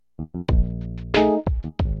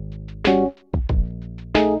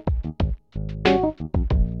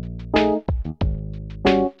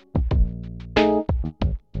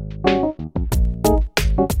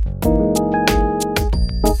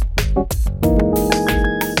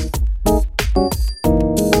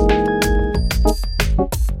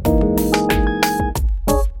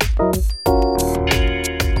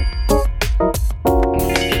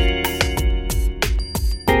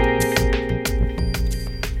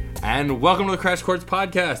Welcome to the Crash Course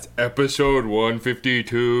Podcast, episode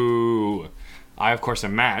 152. I, of course,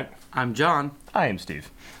 am Matt. I'm John. I am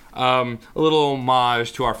Steve. A little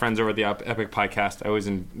homage to our friends over at the Epic Podcast. I always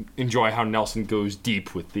enjoy how Nelson goes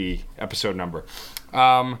deep with the episode number.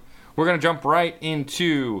 We're going to jump right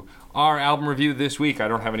into our album review this week. I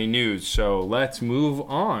don't have any news, so let's move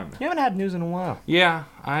on. You haven't had news in a while. Yeah,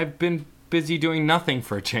 I've been busy doing nothing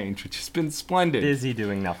for a change, which has been splendid. Busy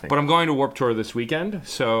doing nothing. But I'm going to Warped Tour this weekend,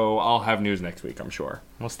 so I'll have news next week, I'm sure.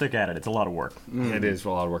 We'll stick at it. It's a lot of work. It is a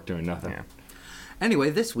lot of work doing nothing. Yeah.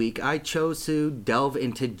 Anyway, this week I chose to delve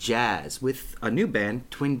into jazz with a new band,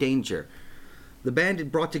 Twin Danger. The band had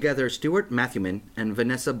brought together Stuart Matthewman and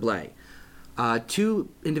Vanessa Bley, two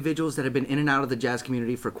individuals that have been in and out of the jazz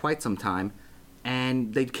community for quite some time,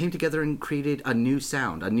 and they came together and created a new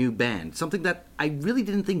sound, a new band, something that I really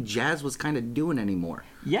didn't think jazz was kind of doing anymore.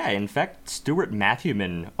 Yeah, in fact, Stuart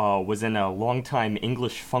Matthewman was in a longtime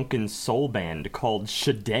English funk and soul band called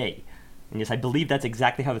Sade. And yes, I believe that's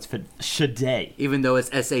exactly how it's fit. Sade. Even though it's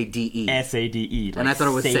S-A-D-E. S-A-D-E. Like and I thought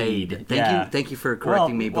it was Sade. Thank you for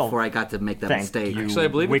correcting me before I got to make that mistake. Actually, I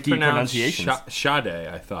believe it's Wiki pronounced pronunciations. Sade,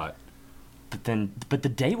 I thought. But the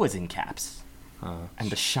day was in caps. And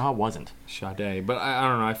the Shah wasn't. Sade. But I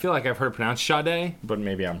don't know. I feel like I've heard it pronounced Sade, but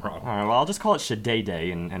maybe I'm wrong. All right, well, I'll just call it Sade Day,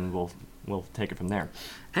 and we'll take it from there.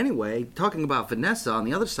 Anyway, talking about Vanessa, on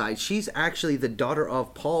the other side, she's actually the daughter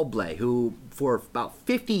of Paul Bley, who for about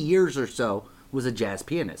 50 years or so was a jazz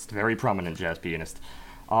pianist. Very prominent jazz pianist.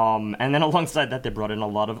 And then alongside that, they brought in a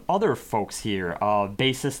lot of other folks here.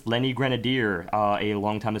 Bassist Lenny Grenadier, a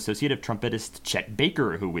longtime associate of trumpetist Chet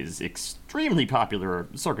Baker, who is extremely popular,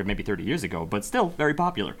 circa maybe 30 years ago, but still very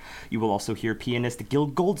popular. You will also hear pianist Gil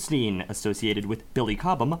Goldstein, associated with Billy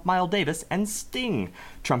Cobham, Miles Davis, and Sting.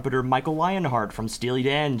 Trumpeter Michael Lionheart from Steely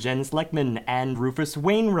Dan, Jens Lekman, and Rufus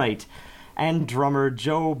Wainwright. And drummer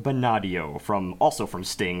Joe Bonadio, also from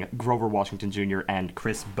Sting, Grover Washington Jr., and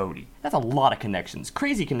Chris Bodie. That's a lot of connections,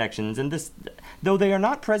 crazy connections, and this, though they are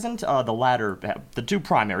not present, the latter, the two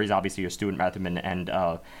primaries, obviously, are Stuart Matthewman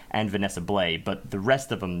and Vanessa Bley, but the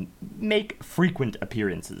rest of them make frequent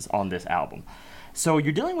appearances on this album. So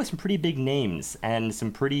you're dealing with some pretty big names and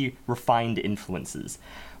some pretty refined influences,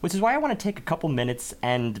 which is why I want to take a couple minutes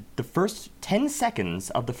and the first 10 seconds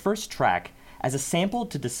of the first track as a sample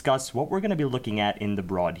to discuss what we're going to be looking at in the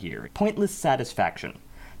broad here. Pointless Satisfaction.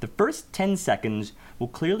 The first 10 seconds will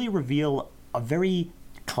clearly reveal a very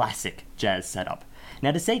classic jazz setup.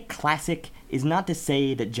 Now, to say classic is not to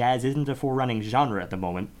say that jazz isn't a forerunning genre at the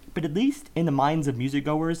moment, but at least in the minds of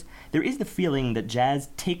musicgoers, there is the feeling that jazz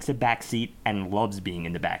takes a backseat and loves being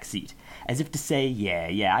in the backseat. As if to say,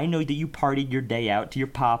 yeah, I know that you partied your day out to your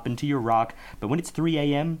pop and to your rock, but when it's 3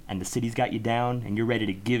 a.m. and the city's got you down and you're ready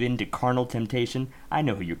to give in to carnal temptation, I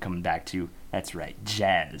know who you're coming back to. That's right,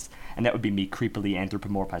 jazz. And that would be me creepily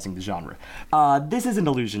anthropomorphizing the genre. This is an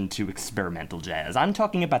allusion to experimental jazz. I'm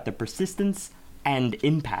talking about the persistence and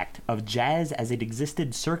impact of jazz as it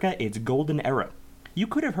existed circa its golden era. You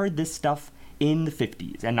could have heard this stuff in the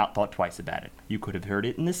 50s and not thought twice about it. You could have heard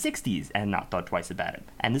it in the 60s and not thought twice about it.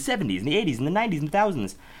 And the 70s, and the 80s, and the 90s, and the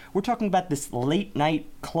 2000s. We're talking about this late-night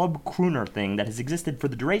club crooner thing that has existed for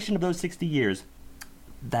the duration of those 60 years.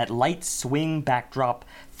 That light swing backdrop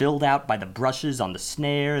filled out by the brushes on the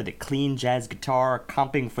snare, the clean jazz guitar,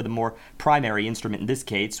 comping for the more primary instrument in this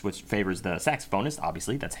case, which favors the saxophonist,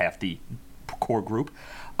 obviously, that's half the core group.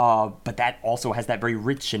 But that also has that very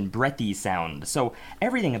rich and breathy sound. So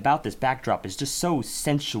everything about this backdrop is just so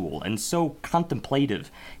sensual and so contemplative.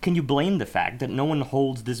 Can you blame the fact that no one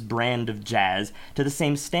holds this brand of jazz to the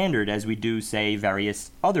same standard as we do, say,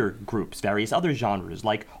 various other groups, various other genres,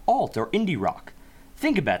 like alt or indie rock?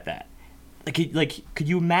 Think about that. Could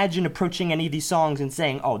you imagine approaching any of these songs and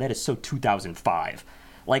saying, oh, that is so 2005?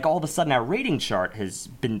 Like, all of a sudden our rating chart has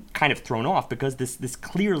been kind of thrown off because this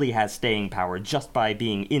clearly has staying power just by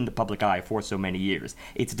being in the public eye for so many years.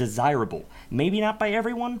 It's desirable. Maybe not by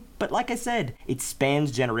everyone, but like I said, it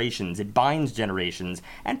spans generations, it binds generations,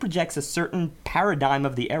 and projects a certain paradigm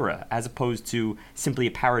of the era, as opposed to simply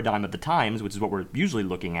a paradigm of the times, which is what we're usually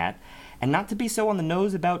looking at. And not to be so on the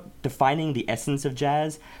nose about defining the essence of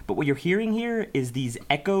jazz, but what you're hearing here is these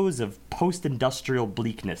echoes of post-industrial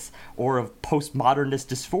bleakness or of postmodernist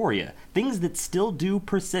dysphoria, things that still do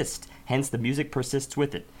persist, hence the music persists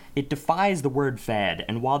with it. It defies the word fad,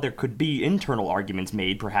 and while there could be internal arguments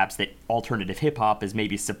made, perhaps that alternative hip-hop has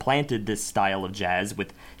maybe supplanted this style of jazz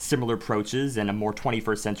with similar approaches and a more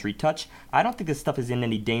 21st century touch, I don't think this stuff is in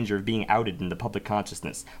any danger of being outed in the public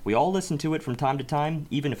consciousness. We all listen to it from time to time,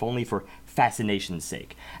 even if only for fascination's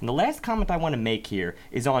sake. And the last comment I want to make here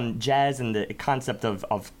is on jazz and the concept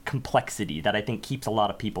of complexity that I think keeps a lot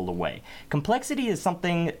of people away. Complexity is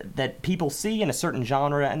something that people see in a certain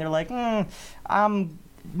genre, and they're like,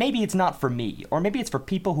 maybe it's not for me, or maybe it's for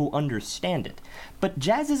people who understand it. But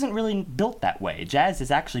jazz isn't really built that way. Jazz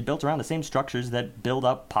is actually built around the same structures that build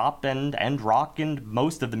up pop and rock and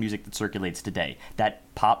most of the music that circulates today. That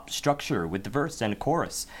pop structure with the verse and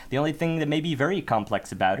chorus. The only thing that may be very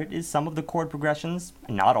complex about it is some of the chord progressions,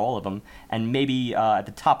 not all of them, and maybe at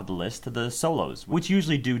the top of the list, the solos, which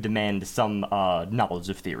usually do demand some knowledge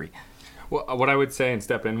of theory. Well, what I would say and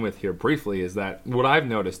step in with here briefly is that what I've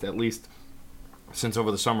noticed, at least since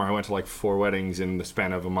over the summer I went to like 4 weddings in the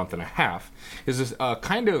span of a month and a half, is this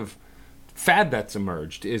kind of fad that's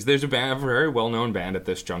emerged. Is there's a very well-known band at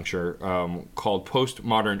this juncture called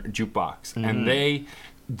Postmodern Jukebox, and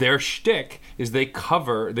their shtick is they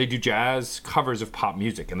do jazz covers of pop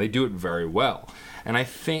music, and they do it very well. And I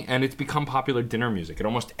think, and it's become popular dinner music at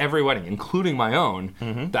almost every wedding, including my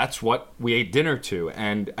own. That's what we ate dinner to,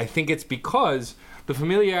 and I think it's because the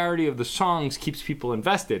familiarity of the songs keeps people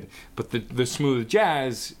invested, but the smooth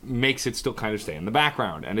jazz makes it still kind of stay in the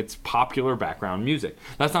background, and it's popular background music.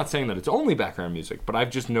 That's not saying that it's only background music, but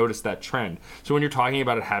I've just noticed that trend. So when you're talking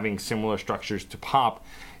about it having similar structures to pop,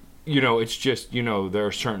 it's just, there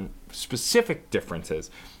are certain specific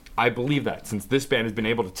differences. I believe that since this band has been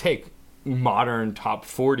able to take modern top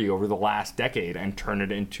 40 over the last decade and turn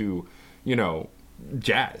it into,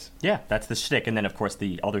 jazz. Yeah, that's the shtick. And then, of course,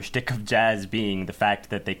 the other shtick of jazz being the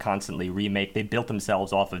fact that they constantly remake. They built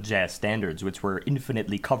themselves off of jazz standards, which were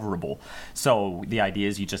infinitely coverable. So the idea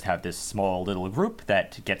is you just have this small little group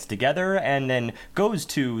that gets together and then goes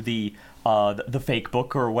to the fake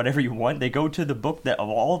book or whatever you want. They go to the book that of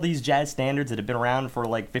all these jazz standards that have been around for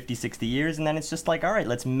like 50, 60 years, and then it's just like, all right,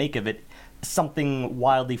 let's make of it something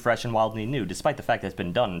wildly fresh and wildly new. Despite the fact that it's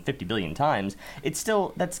been done 50 billion times,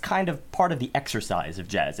 that's kind of part of the exercise of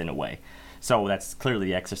jazz in a way. So that's clearly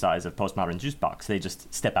the exercise of Postmodern Jukebox. They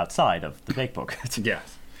just step outside of the fake book.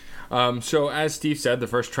 Yes. So as Steve said, the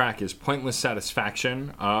first track is Pointless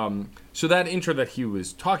Satisfaction. So that intro that he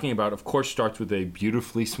was talking about, of course, starts with a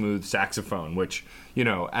beautifully smooth saxophone, which,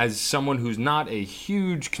 as someone who's not a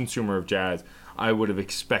huge consumer of jazz, I would have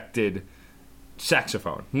expected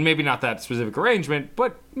saxophone. Maybe not that specific arrangement,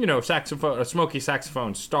 but, saxophone, a smoky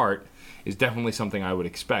saxophone start is definitely something I would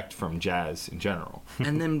expect from jazz in general.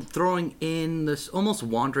 And then throwing in this almost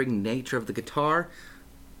wandering nature of the guitar,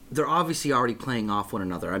 they're obviously already playing off one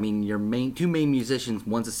another. I mean, your two main musicians,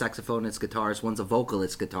 one's a saxophonist guitarist, one's a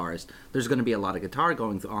vocalist guitarist. There's going to be a lot of guitar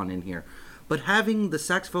going on in here. But having the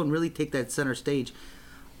saxophone really take that center stage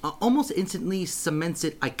almost instantly cements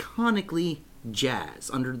it iconically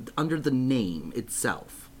jazz under the name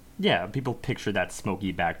itself. Yeah, people picture that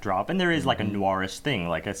smoky backdrop, and there is like a noirish thing,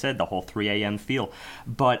 like I said, the whole 3 a.m. feel.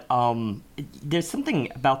 But there's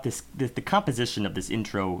something about the composition of this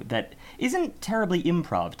intro that isn't terribly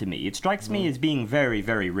improv to me. It strikes me as being very,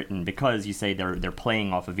 very written because you say they're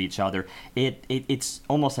playing off of each other. It's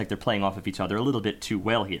almost like they're playing off of each other a little bit too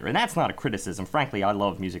well here, and that's not a criticism. Frankly, I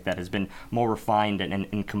love music that has been more refined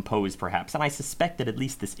and composed, perhaps, and I suspect that at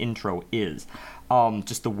least this intro is.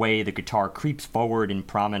 Just the way the guitar creeps forward in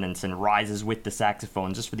prominence and rises with the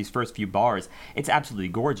saxophone just for these first few bars, it's absolutely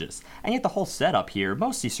gorgeous. And yet the whole setup here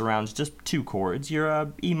mostly surrounds just 2 chords.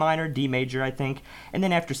 Your E minor, D major, I think, and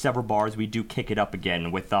then after several bars we do kick it up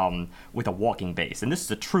again with a walking bass. And this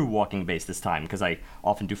is a true walking bass this time, because I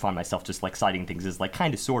often do find myself just like citing things as like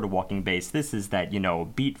kind of sort of walking bass. This is that,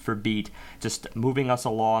 beat for beat, just moving us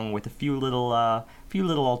along with a few little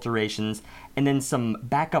alterations, and then some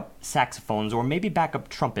backup saxophones, or maybe backup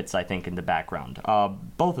trumpets, I think, in the background.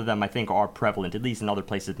 Both of them, I think, are prevalent, at least in other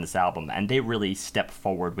places in this album, and they really step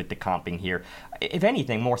forward with the comping here. If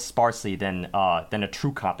anything, more sparsely than a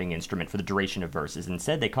true comping instrument for the duration of verses.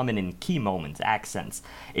 Instead, they come in key moments, accents.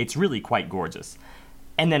 It's really quite gorgeous.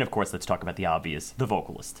 And then, of course, let's talk about the obvious, the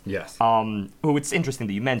vocalist. Yes. Who it's interesting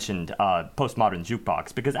that you mentioned Postmodern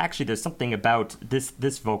Jukebox, because actually there's something about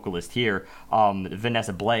this vocalist here,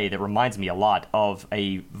 Vanessa Bley, that reminds me a lot of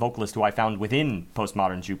a vocalist who I found within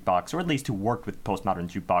Postmodern Jukebox, or at least who worked with Postmodern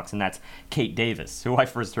Jukebox, and that's Kate Davis, who I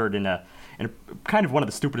first heard in a kind of one of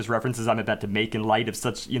the stupidest references I'm about to make in light of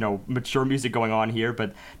such, mature music going on here,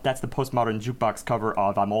 but that's the Postmodern Jukebox cover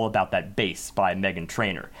of I'm All About That Bass by Meghan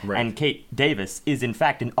Trainor. Right. And Kate Davis is, in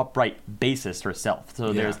fact, an upright bassist herself.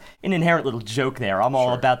 So there's an inherent little joke there. I'm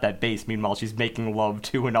all about that bass. Meanwhile, she's making love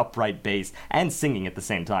to an upright bass and singing at the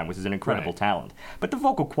same time, which is an incredible talent. But the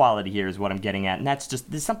vocal quality here is what I'm getting at, and that's just,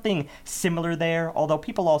 there's something similar there, although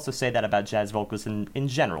people also say that about jazz vocalists in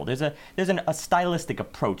general. There's a stylistic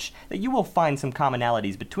approach that you will find some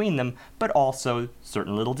commonalities between them, but also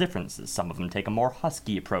certain little differences. Some of them take a more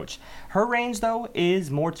husky approach. Her range, though, is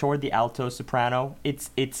more toward the alto soprano.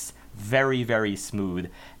 It's very, very smooth,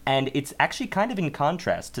 and it's actually kind of in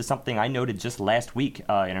contrast to something I noted just last week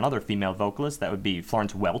in another female vocalist, that would be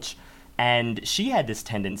Florence Welch. And she had this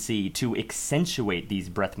tendency to accentuate these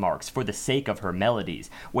breath marks for the sake of her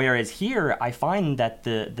melodies. Whereas here, I find that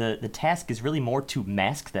the task is really more to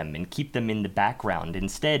mask them and keep them in the background.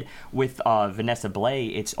 Instead, with Vanessa Bley,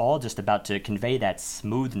 it's all just about to convey that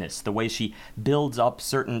smoothness, the way she builds up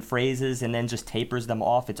certain phrases and then just tapers them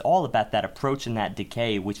off. It's all about that approach and that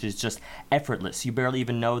decay, which is just effortless. You barely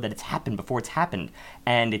even know that it's happened before it's happened.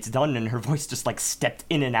 And it's done, and her voice just like stepped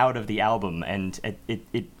in and out of the album, and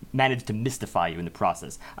it managed to mystify you in the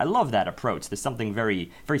process. I love that approach. There's something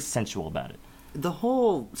very, very sensual about it. The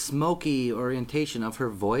whole smoky orientation of her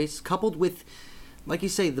voice, coupled with, like you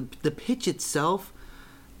say, the pitch itself,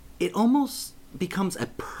 it almost becomes a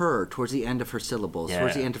purr towards the end of her syllables,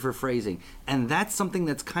 towards the end of her phrasing. And that's something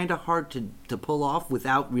that's kind of hard to pull off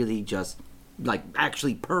without really just, like,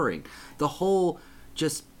 actually purring. The whole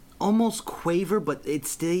just almost quaver, but it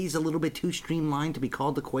stays a little bit too streamlined to be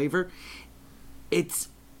called a quaver.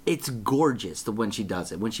 It's gorgeous when she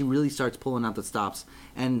does it, when she really starts pulling out the stops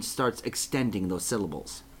and starts extending those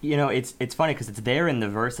syllables. It's funny because it's there in the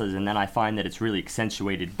verses, and then I find that it's really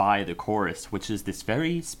accentuated by the chorus, which is this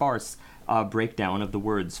very sparse breakdown of the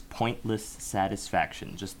words pointless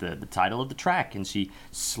satisfaction, just the title of the track, and she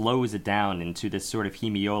slows it down into this sort of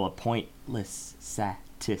hemiola, pointless satisfaction,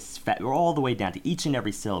 all the way down to each and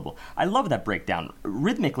every syllable. I love that breakdown.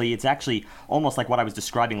 Rhythmically, it's actually almost like what I was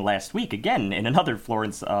describing last week, again, in another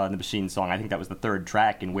Florence and the Machine song. I think that was the third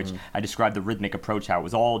track, in which I described the rhythmic approach, how it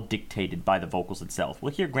was all dictated by the vocals itself.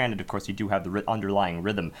 Well, here, granted, of course, you do have the underlying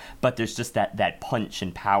rhythm, but there's just that punch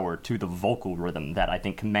and power to the vocal rhythm that I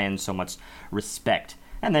think commands so much respect.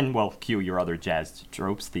 And then, well, cue your other jazz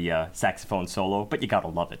tropes, the saxophone solo, but you gotta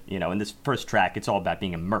love it. In this first track, it's all about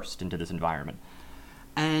being immersed into this environment.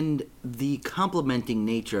 And the complementing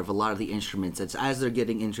nature of a lot of the instruments as they're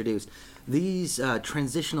getting introduced, these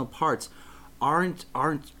transitional parts aren't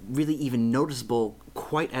really even noticeable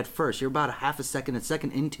quite at first. You're about a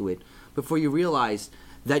second into it before you realize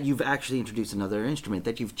that you've actually introduced another instrument,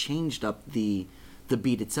 that you've changed up the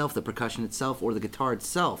beat itself, the percussion itself, or the guitar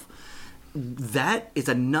itself. That is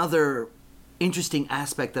another interesting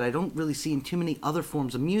aspect that I don't really see in too many other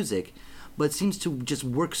forms of music, but seems to just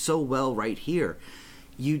work so well right here.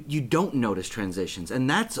 You don't notice transitions, and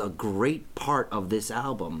that's a great part of this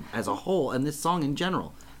album as a whole, and this song in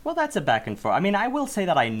general. Well, that's a back and forth. I mean, I will say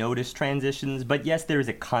that I notice transitions, but yes, there is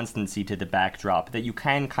a constancy to the backdrop that you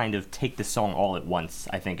can kind of take the song all at once,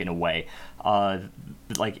 I think, in a way.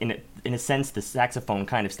 Like, in a sense, the saxophone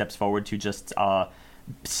kind of steps forward to just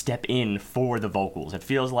step in for the vocals. It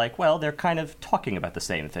feels like, well, they're kind of talking about the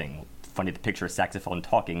same thing. Funny to picture a saxophone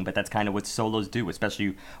talking, but that's kind of what solos do,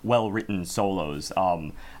 especially well-written solos.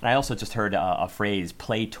 And I also just heard a phrase,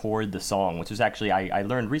 play toward the song, which is actually, I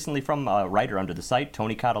learned recently from a writer under the site,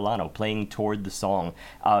 Tony Catalano. Playing toward the song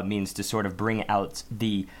means to sort of bring out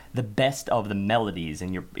the best of the melodies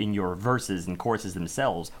in your verses and choruses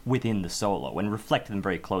themselves within the solo and reflect them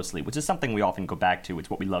very closely, which is something we often go back to. It's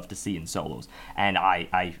what we love to see in solos, and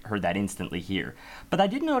I heard that instantly here. But I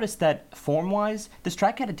did notice that form-wise, this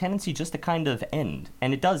track had a tendency just to kind of end,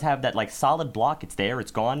 and it does have that like solid block. It's there, it's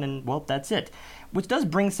gone, and well, that's it. Which does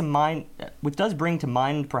bring to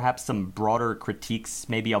mind perhaps some broader critiques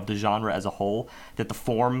maybe of the genre as a whole, that the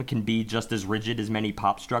form can be just as rigid as many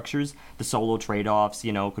pop structures. The solo trade-offs,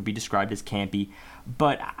 could be described as campy.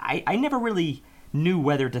 But I never really knew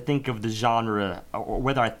whether to think of the genre, or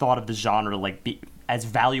whether I thought of the genre like as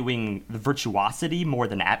valuing the virtuosity more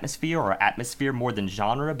than atmosphere, or atmosphere more than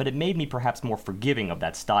genre, but it made me perhaps more forgiving of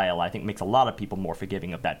that style. I think makes a lot of people more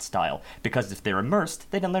forgiving of that style, because if they're immersed,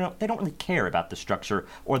 they don't really care about the structure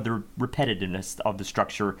or the repetitiveness of the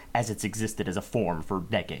structure as it's existed as a form for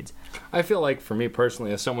decades. I feel like, for me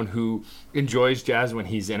personally, as someone who enjoys jazz when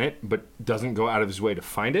he's in it, but doesn't go out of his way to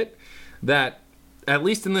find it, that at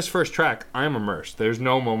least in this first track, I'm immersed. There's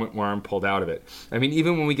no moment where I'm pulled out of it. I mean,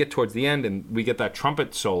 even when we get towards the end and we get that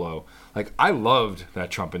trumpet solo, like, I loved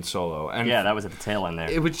that trumpet solo. And yeah, that was at the tail end there.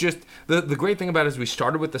 it was just, the great thing about it is we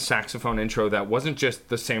started with the saxophone intro that wasn't just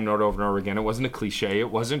the same note over and over again. It wasn't a cliche.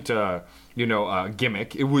 It wasn't a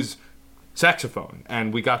gimmick. It was saxophone,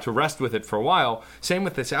 and we got to rest with it for a while. Same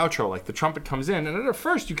with this outro, like the trumpet comes in, and at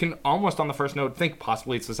first you can almost on the first note think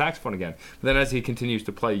possibly it's the saxophone again, but then as he continues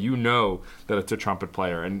to play, you know that it's a trumpet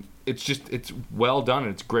player, and it's well done,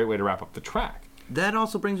 and it's a great way to wrap up the track. That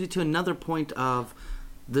also brings me to another point of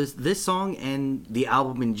this song and the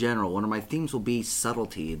album in general. One of my themes will be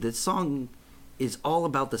subtlety. This song is all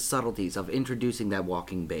about the subtleties of introducing that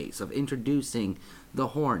walking bass, of introducing the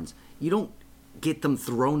horns. You don't get them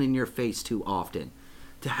thrown in your face too often.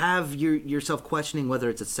 To have yourself questioning whether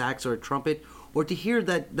it's a sax or a trumpet, or to hear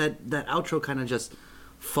that outro kind of just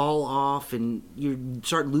fall off and you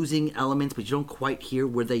start losing elements but you don't quite hear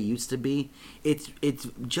where they used to be. It's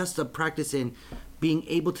just a practice in being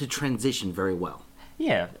able to transition very well.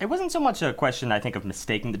 Yeah, it wasn't so much a question, I think, of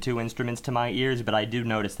mistaking the two instruments to my ears, but I do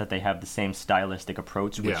notice that they have the same stylistic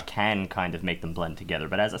approach, which can kind of make them blend together.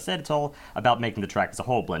 But as I said, it's all about making the track as a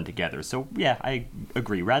whole blend together. So, yeah, I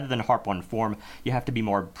agree. Rather than harp on form, you have to be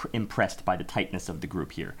more impressed by the tightness of the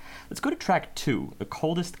group here. Let's go to track 2, The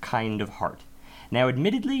Coldest Kind of Heart. Now,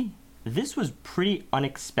 admittedly, this was pretty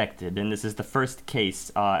unexpected, and this is the first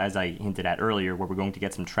case, as I hinted at earlier, where we're going to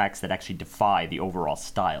get some tracks that actually defy the overall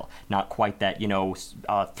style. Not quite that,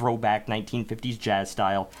 throwback 1950s jazz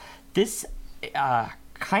style. This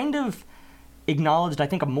kind of acknowledged, I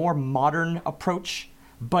think, a more modern approach,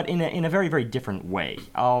 but in a very, very different way.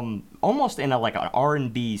 Almost in an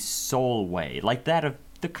R&B soul way, like that of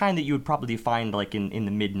the kind that you would probably find like in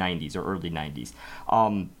the mid-90s or early 90s.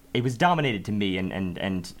 It was dominated to me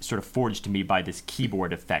and sort of forged to me by this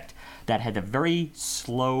keyboard effect that had a very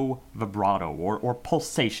slow vibrato, or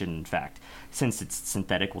pulsation, in fact. Since it's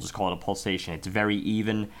synthetic, we'll just call it a pulsation. It's very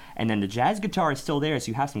even, and then the jazz guitar is still there, so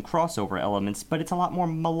you have some crossover elements, but it's a lot more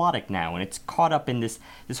melodic now, and it's caught up in this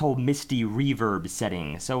whole misty reverb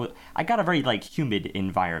setting. So I got a very, humid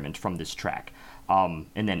environment from this track.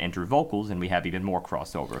 And then enter vocals, and we have even more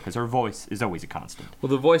crossover, because her voice is always a constant. Well,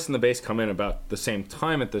 the voice and the bass come in about the same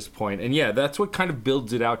time at this point, and yeah, that's what kind of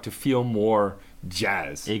builds it out to feel more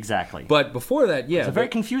jazz. Exactly. But before that, yeah. It's a very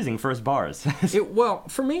confusing first bars. Well,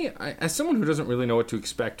 for me, as someone who doesn't really know what to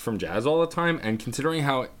expect from jazz all the time, and considering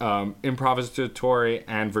how improvisatory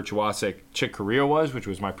and virtuosic Chick Corea was, which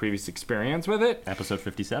was my previous experience with it. Episode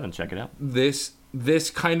 57, check it out. This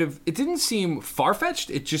kind of, it didn't seem far-fetched,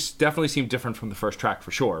 it just definitely seemed different from the first track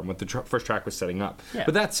for sure, and what the first track was setting up. Yeah.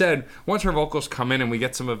 But that said, once her vocals come in and we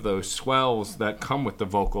get some of those swells that come with the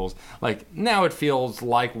vocals, now it feels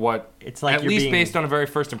like what, it's like at least based on a very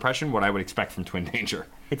first impression, what I would expect from Twin Danger.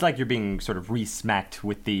 It's like you're being sort of re-smacked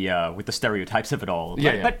with the stereotypes of it all.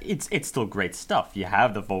 But it's still great stuff. You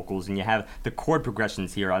have the vocals and you have the chord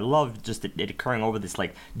progressions here. I love just it occurring over this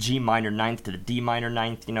G minor ninth to the D minor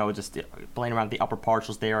ninth. Just playing around the upper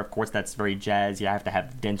partials there. Of course, that's very jazz. You have to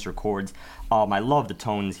have denser chords. I love the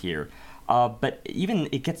tones here. But even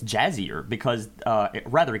it gets jazzier because,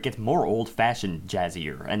 it gets more old-fashioned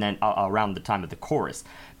jazzier, and then around the time of the chorus,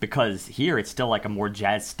 because here it's still like a more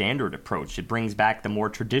jazz standard approach. It brings back the more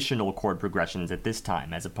traditional chord progressions at this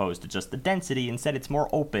time, as opposed to just the density. Instead, it's more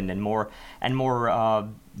open and more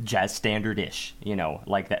jazz standard-ish,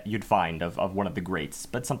 like that you'd find of one of the greats,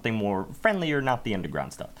 but something more friendlier, not the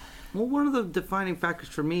underground stuff. Well, one of the defining factors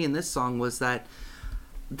for me in this song was that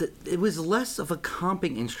it was less of a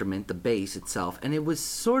comping instrument, the bass itself, and it was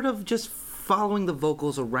sort of just following the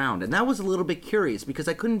vocals around. And that was a little bit curious because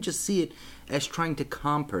I couldn't just see it as trying to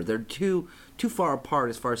comp her. They're too far apart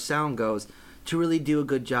as far as sound goes to really do a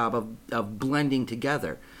good job of blending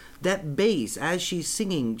together. That bass, as she's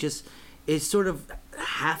singing, just is sort of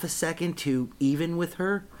half a second to even with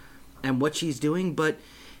her and what she's doing, but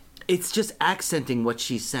it's just accenting what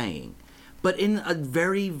she's saying. But in a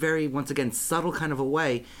very, very, once again, subtle kind of a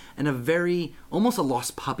way, and a very, almost a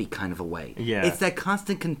lost puppy kind of a way. Yeah. It's that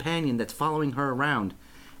constant companion that's following her around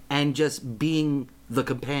and just being the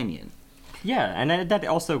companion. Yeah, and that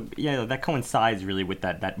also, that coincides really with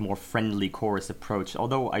that more friendly chorus approach.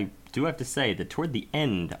 Although I do have to say that toward the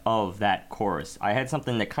end of that chorus, I had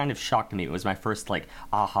something that kind of shocked me. It was my first, like,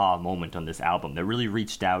 aha moment on this album that really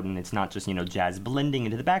reached out, and it's not just, jazz blending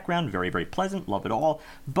into the background. Very, very pleasant. Love it all.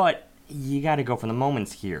 But you got to go for the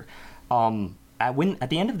moments here. At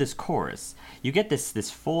the end of this chorus, you get this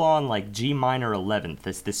full-on, like, G minor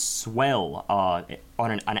 11th, this swell on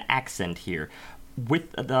an accent here,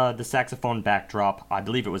 with the saxophone backdrop. I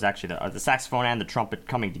believe it was actually the saxophone and the trumpet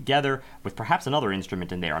coming together, with perhaps another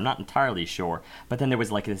instrument in there. I'm not entirely sure. But then there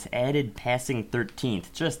was, like, this added passing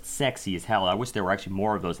 13th, just sexy as hell. I wish there were actually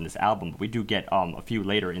more of those in this album, but we do get a few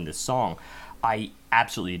later in this song. I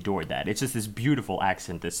absolutely adored that. It's just this beautiful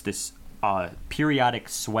accent, this periodic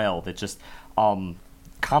swell that just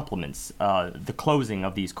complements the closing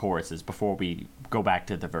of these choruses before we go back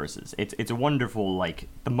to the verses. It's a wonderful, like,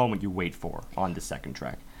 the moment you wait for on the second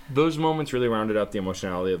track. Those moments really rounded out the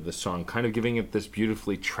emotionality of the song, kind of giving it this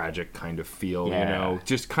beautifully tragic kind of feel,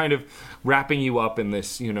 just kind of wrapping you up in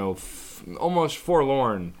this, almost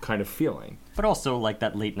forlorn kind of feeling. But also, like,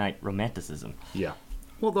 that late-night romanticism. Yeah.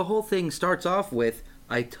 Well, the whole thing starts off with,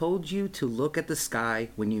 I told you to look at the sky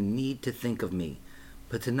when you need to think of me.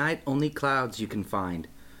 But tonight only clouds you can find.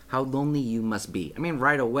 How lonely you must be. I mean,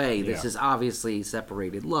 right away, this is obviously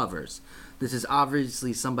separated lovers. This is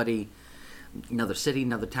obviously somebody, another city,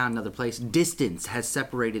 another town, another place. Distance has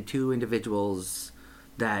separated two individuals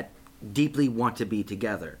that deeply want to be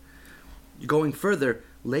together. Going further,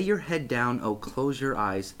 lay your head down, oh, close your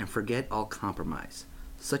eyes, and forget all compromise.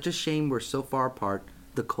 Such a shame we're so far apart,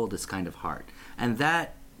 the coldest kind of heart. And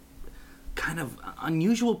that kind of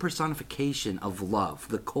unusual personification of love,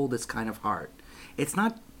 the coldest kind of heart. It's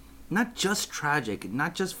not just tragic,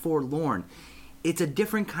 not just forlorn. It's a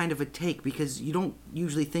different kind of a take because you don't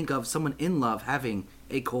usually think of someone in love having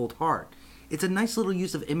a cold heart. It's a nice little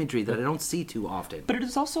use of imagery that I don't see too often. But it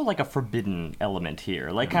is also like a forbidden element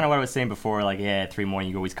here. Like kind of what I was saying before, like, three more and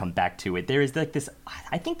you always come back to it. There is like this,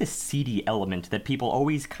 I think this seedy element that people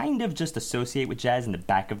always kind of just associate with jazz in the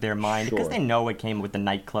back of their mind because they know it came with the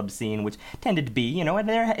nightclub scene, which tended to be,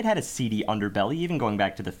 it had a seedy underbelly, even going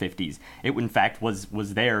back to the 50s. It, in fact, was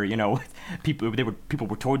there, people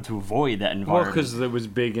were told to avoid that environment. Well, because it was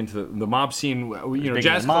big into the mob scene,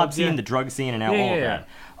 jazz the mob clubs, scene, the drug scene, and all of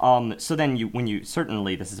that. So then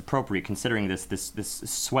certainly this is appropriate considering this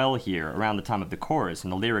swell here around the time of the chorus,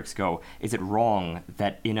 and the lyrics go, is it wrong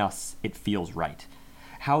that in us it feels right?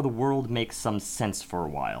 How the world makes some sense for a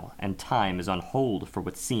while, and time is on hold for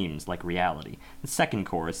what seems like reality. The second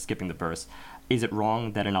chorus, skipping the verse, is it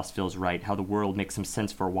wrong that in us feels right? How the world makes some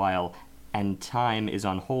sense for a while, and time is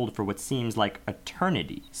on hold for what seems like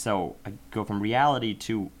eternity. So I go from reality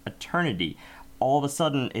to eternity. All of a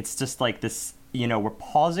sudden, it's just like this, we're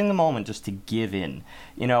pausing the moment just to give in.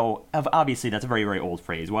 Obviously that's a very, very old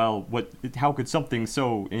phrase. Well, how could something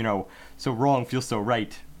so wrong feel so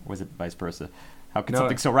right? Or was it vice versa? How could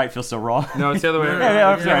something so right feel so wrong? No, it's the other way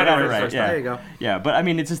around. Right. There you go. Yeah, but I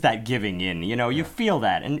mean, it's just that giving in. You feel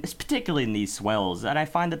that, and it's particularly in these swells. And I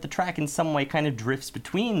find that the track, in some way, kind of drifts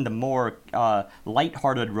between the more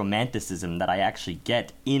lighthearted romanticism that I actually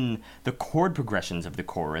get in the chord progressions of the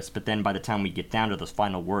chorus. But then, by the time we get down to those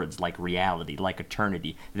final words, like reality, like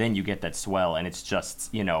eternity, then you get that swell, and it's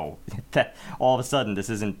just, that all of a sudden, this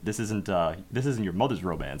isn't your mother's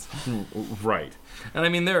romance. Right. And I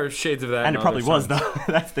mean, there are shades of that. And it probably was, though.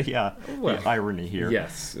 That's the irony here.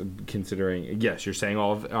 Yes, considering, you're saying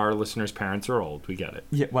all of our listeners' parents are old. We get it.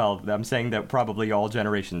 Yeah, well, I'm saying that probably all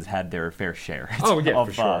generations had their fair share of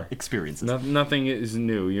for sure. Experiences. Nothing is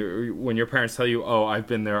new. When your parents tell you, oh, I've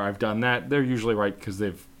been there, I've done that, they're usually right because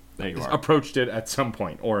they've approached it at some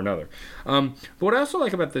point or another. But what I also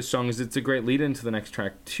like about this song is it's a great lead into the next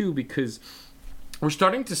track, too, because we're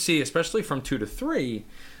starting to see, especially from 2 to 3,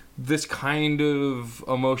 this kind of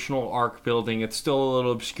emotional arc building. It's still a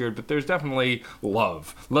little obscured, but there's definitely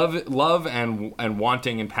love and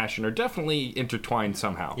wanting and passion are definitely intertwined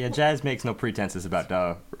somehow. Yeah, jazz makes no pretenses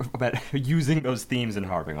about using those themes and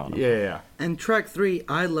harping on them. Yeah. And track 3,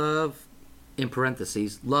 I love, in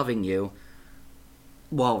parentheses, loving you.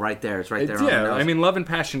 Well, right there, it's right there. Yeah, I mean, love and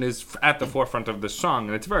passion is at the forefront of the song,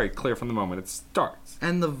 and it's very clear from the moment it starts.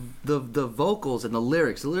 And the vocals and the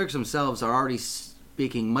lyrics themselves are already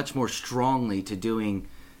speaking much more strongly to doing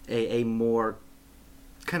a more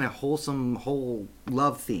kind of wholesome, whole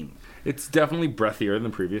love theme. It's definitely breathier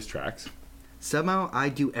than previous tracks. Somehow I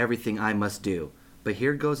do everything I must do, but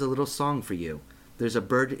here goes a little song for you. There's a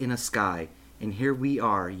bird in a sky, and here we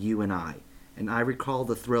are, you and I. And I recall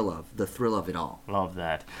the thrill of it all. Love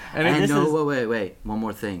that. Wait, one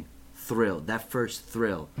more thing. Thrill, that first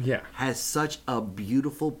thrill, yeah, has such a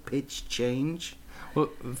beautiful pitch change. Well,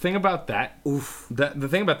 the thing about that, the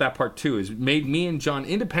thing about that part too, is it made me and John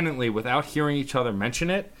independently, without hearing each other mention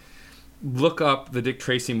it, look up the Dick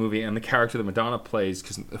Tracy movie and the character that Madonna plays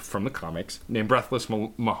from the comics, named Breathless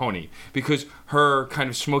Mahoney, because her kind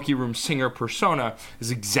of smoky room singer persona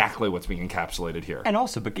is exactly what's being encapsulated here. And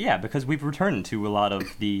also, because we've returned to a lot of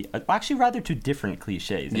the, actually rather to different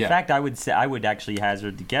cliches. In fact, I would actually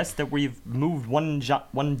hazard the guess that we've moved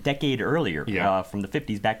one decade earlier, from the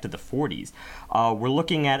 50s back to the 40s.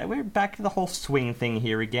 We're back to the whole swing thing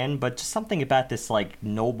here again, but just something about this like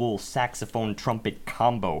noble saxophone trumpet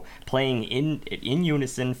combo playing in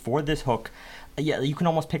unison for this hook. Yeah, you can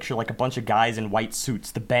almost picture like a bunch of guys in white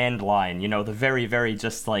suits, the band line, the very, very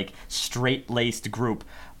just like straight-laced group,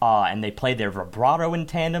 and they play their vibrato in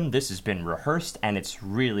tandem. This has been rehearsed, and it's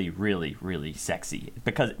really, really, really sexy,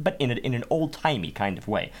 but in an old-timey kind of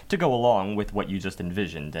way, to go along with what you just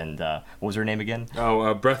envisioned. And what was her name again?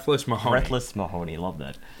 Breathless Mahoney. Breathless Mahoney, love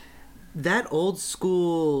that. That old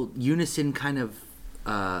school unison kind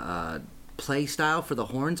of play style for the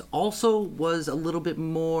horns also was a little bit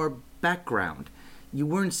more background. You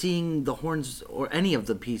weren't seeing the horns or any of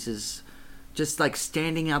the pieces just like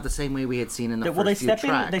standing out the same way we had seen in the first few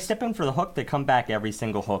tracks. They step in for the hook, they come back every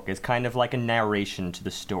single hook is kind of like a narration to the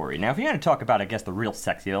story. Now, if you're going to talk about, I guess, the real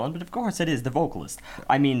sexy element, but of course it is the vocalist.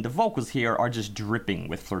 I mean, the vocals here are just dripping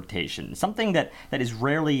with flirtation. Something that is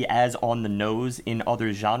rarely as on the nose in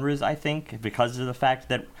other genres, I think, because of the fact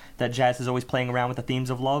that jazz is always playing around with the themes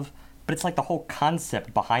of love. But it's like the whole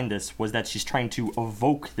concept behind this was that she's trying to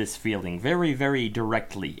evoke this feeling very, very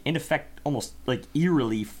directly. In effect, almost like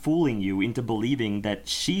eerily fooling you into believing that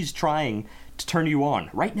she's trying to turn you on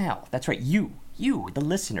right now. That's right, you, the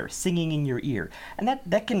listener, singing in your ear. And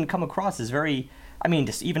that can come across as very... I mean,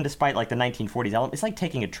 even despite like the 1940s element, it's like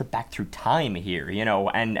taking a trip back through time here,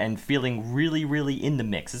 and feeling really, really in the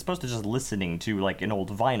mix, as opposed to just listening to like an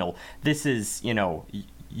old vinyl. This is,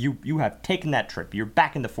 You have taken that trip. You're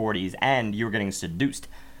back in the 40s, and you're getting seduced.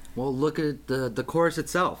 Well, look at the chorus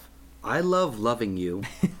itself. I love loving you.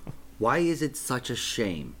 Why is it such a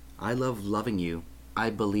shame? I love loving you.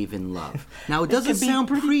 I believe in love. Now, it doesn't sound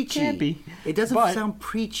preachy. Campy, it doesn't sound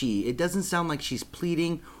preachy. It doesn't sound like she's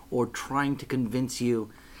pleading or trying to convince you.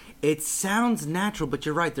 It sounds natural, but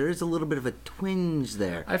you're right. There is a little bit of a twinge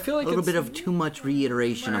there. I feel like a little bit of too much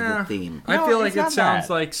reiteration of the theme. I feel like it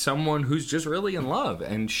sounds like someone who's just really in love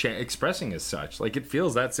and expressing as such. Like, it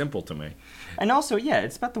feels that simple to me. And also,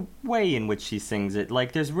 it's about the way in which she sings it.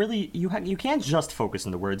 Like, there's really you can't just focus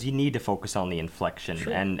on the words. You need to focus on the inflection.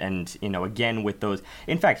 Sure. And again with those.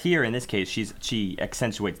 In fact, here in this case, she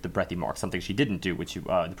accentuates the breathy marks, something she didn't do, which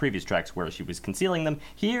the previous tracks where she was concealing them.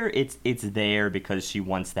 Here, it's there because she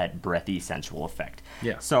wants that breathy sensual effect.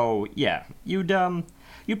 Yeah. So you'd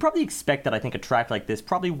probably expect that I think a track like this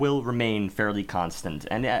probably will remain fairly constant,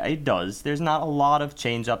 and it does. There's not a lot of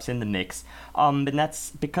change-ups in the mix, and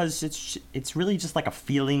that's because it's really just like a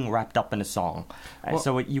feeling wrapped up in a song,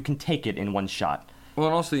 so you can take it in one shot. Well,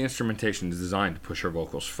 and also the instrumentation is designed to push her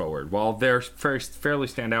vocals forward. While they're fairly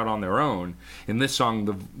stand out on their own, in this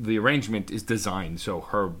song, the arrangement is designed so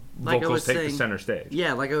her vocals take the center stage.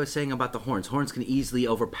 Yeah, like I was saying about the horns. Horns can easily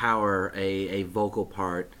overpower a vocal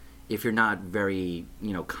part if you're not very,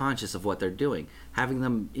 conscious of what they're doing. Having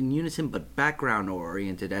them in unison but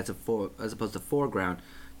background-oriented as opposed to foreground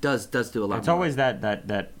does do a lot. It's more. Always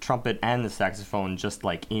that trumpet and the saxophone just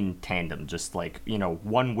like in tandem, just like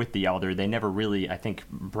one with the other. They never really, I think,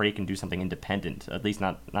 break and do something independent. At least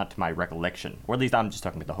not to my recollection, or at least I'm just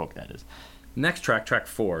talking about the hook. That is. Next track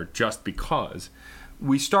 4, Just Because.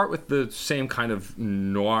 We start with the same kind of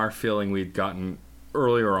noir feeling we'd gotten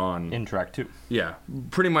earlier on. In track 2. Yeah,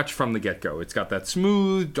 pretty much from the get-go. It's got that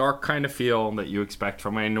smooth, dark kind of feel that you expect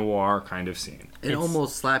from a noir kind of scene. It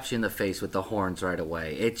almost slaps you in the face with the horns right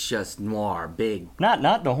away. It's just noir, big.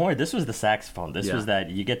 Not the horn. This was the saxophone. This was that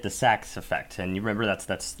you get the sax effect, and you remember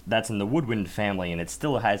that's in the woodwind family, and it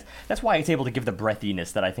still has. That's why it's able to give the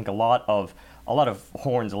breathiness that I think a lot of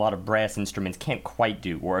horns, a lot of brass instruments can't quite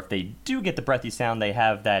do. Or if they do get the breathy sound, they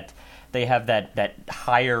have that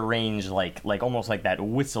higher range, like almost like that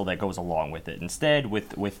whistle that goes along with it. Instead,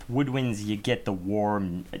 with woodwinds, you get the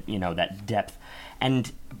warm, that depth.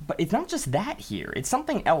 But it's not just that here. It's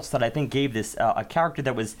something else that I think gave this a character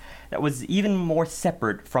that was even more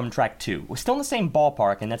separate from track 2. We're still in the same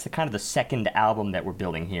ballpark, and that's the second album that we're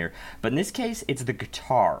building here. But in this case, it's the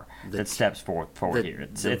guitar that steps forward here.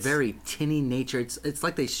 It's very tinny nature. It's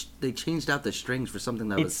like they changed out the strings for something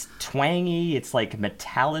that was... It's twangy. It's like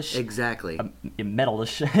metallic. Exactly. Exactly.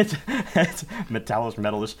 Metalish. It's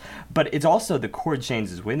metallish. But it's also the chord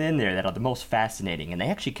changes within there that are the most fascinating, and they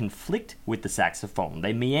actually conflict with the saxophone.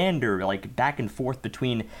 They meander like back and forth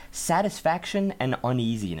between satisfaction and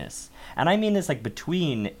uneasiness. And I mean this like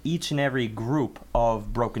between each and every group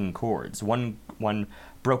of broken chords. One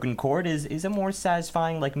broken chord is a more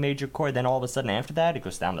satisfying like major chord, then all of a sudden after that it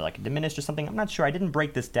goes down to like a diminished or something. I'm not sure. I didn't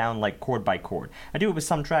break this down like chord by chord. I do it with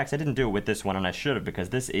some tracks. I didn't do it with this one, and I should have, because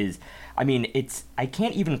this is, I mean, I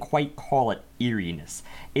can't even quite call it eeriness.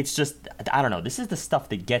 It's just, I don't know, this is the stuff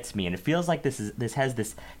that gets me, and it feels like this has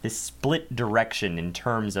this split direction in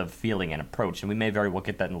terms of feeling and approach, and we may very well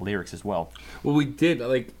get that in the lyrics as well. Well, we did,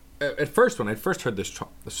 like, at first, when I first heard this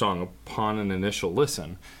song upon an initial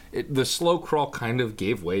listen, the slow crawl kind of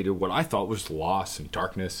gave way to what I thought was loss and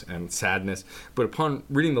darkness and sadness. But upon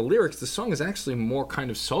reading the lyrics, the song is actually more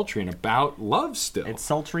kind of sultry and about love still. It's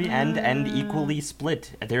sultry and equally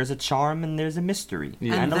split. There's a charm and there's a mystery.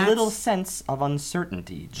 Yeah. And a little sense of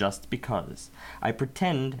uncertainty, just because. I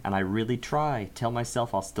pretend, and I really try, tell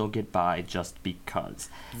myself I'll still get by just because.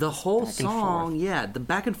 The whole Back and song, forth. yeah, the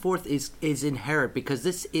back and forth is inherent, because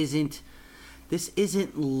this isn't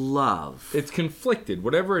love. It's conflicted.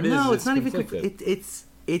 Whatever it is, No, it's not conflicted. even.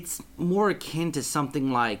 It's more akin to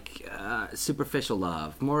something like superficial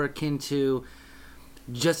love, more akin to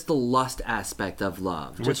just the lust aspect of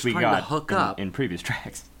love, just Which we trying got to hook up. in previous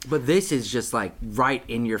tracks. But this is just like right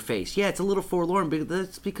in your face. Yeah, it's a little forlorn, but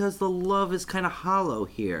that's because the love is kind of hollow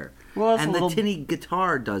here. Well, it's and a the little- tinny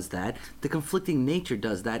guitar does that. The conflicting nature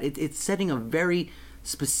does that. It's setting a very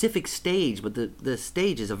specific stage, but the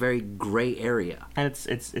stage is a very gray area. And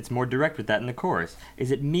it's more direct with that in the chorus. Is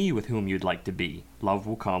it me with whom you'd like to be? Love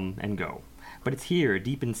will come and go. But it's here,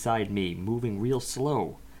 deep inside me, moving real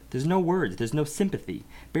slow. There's no words, there's no sympathy.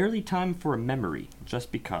 Barely time for a memory,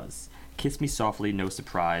 just because. Kiss me softly, no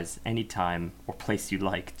surprise, anytime or place you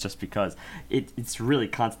like, just because. It's really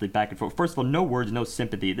constantly back and forth. First of all, no words, no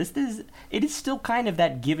sympathy. It is still kind of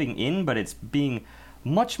that giving in, but it's being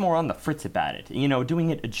much more on the fritz about it, doing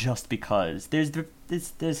it just because.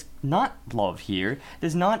 There's not love here.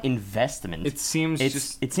 There's not investment. It seems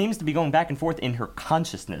it seems to be going back and forth in her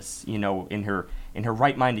consciousness, in her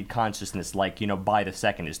right-minded consciousness, like, by the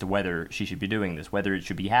second, as to whether she should be doing this, whether it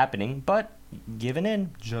should be happening, but giving in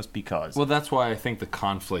just because. Well, that's why I think the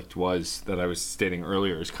conflict was, that I was stating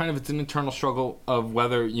earlier, is kind of, it's an internal struggle of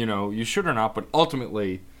whether, you should or not, but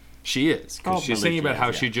ultimately she is. Because she's Ultimately singing about she how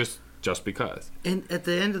is, she yeah. just because. And at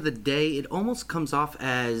the end of the day, it almost comes off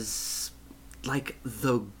as like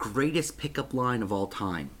the greatest pickup line of all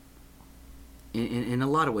time. In a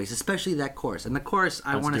lot of ways, especially that chorus. And the chorus,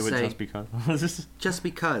 I want to say, just because. just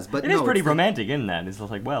because. But It no, is pretty it's romantic in that. It's just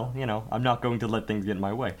like, well, I'm not going to let things get in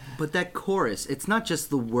my way. But that chorus, it's not just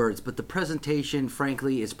the words, but the presentation,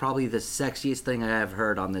 frankly, is probably the sexiest thing I have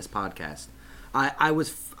heard on this podcast.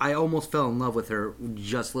 I almost fell in love with her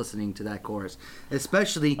just listening to that chorus,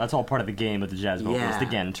 especially That's all part of the game of the jazz vocalist. Yeah.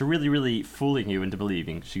 Again, to really, really fooling you into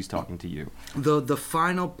believing she's talking to you. the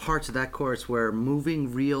final parts of that chorus where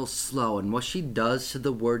moving real slow, and what she does to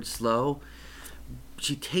the word slow,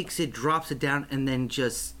 she takes it, drops it down, and then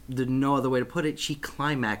just, there's no other way to put it, she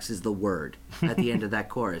climaxes the word at the end of that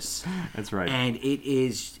chorus. That's right. And it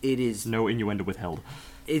is No innuendo withheld.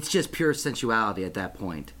 it's just pure sensuality at that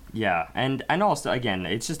point. Yeah, and also, again,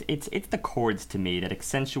 it's the chords to me that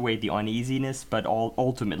accentuate the uneasiness, but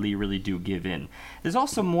ultimately really do give in. There's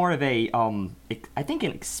also more of a, I think,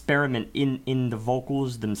 an experiment in the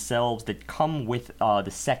vocals themselves that come with the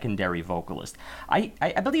secondary vocalist. I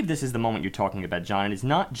believe this is the moment you're talking about, John, and it's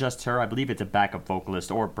not just her. I believe it's a backup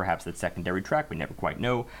vocalist, or perhaps that secondary track, we never quite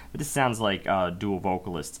know, but this sounds like dual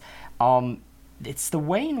vocalists. It's the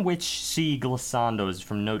way in which she glissandos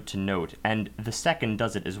from note to note, and the second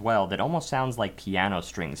does it as well, that almost sounds like piano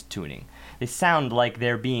strings tuning. They sound like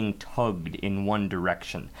they're being tugged in one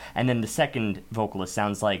direction, and then the second vocalist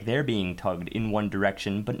sounds like they're being tugged in one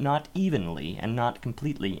direction, but not evenly and not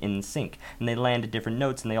completely in sync, and they land at different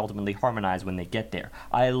notes and they ultimately harmonize when they get there.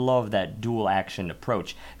 I love that dual action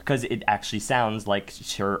approach, because it actually sounds like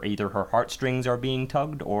either her heartstrings are being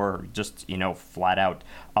tugged, or just, flat out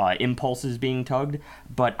impulses being tugged,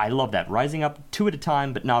 but I love that. Rising up two at a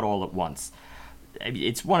time, but not all at once.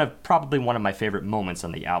 It's probably one of my favorite moments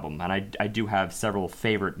on the album, and I do have several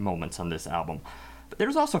favorite moments on this album. But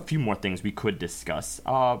there's also a few more things we could discuss.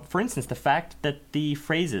 For instance, the fact that the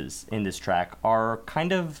phrases in this track are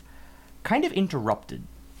kind of interrupted,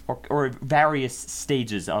 or various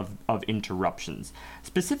stages of interruptions.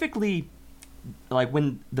 Specifically, like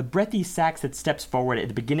when the breathy sax that steps forward at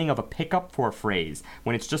the beginning of a pickup for a phrase,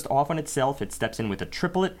 when it's just off on itself, it steps in with a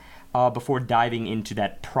triplet, before diving into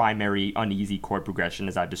that primary uneasy chord progression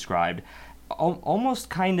as I've described, almost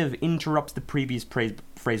kind of interrupts the previous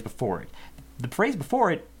phrase before it. The phrase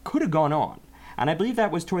before it could have gone on, and I believe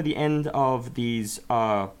that was toward the end of these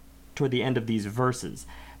verses.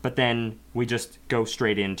 But then we just go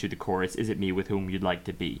straight into the chorus, "Is it me with whom you'd like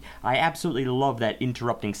to be?" I absolutely love that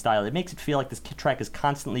interrupting style. It makes it feel like this track is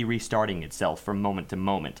constantly restarting itself from moment to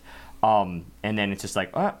moment. And then it's just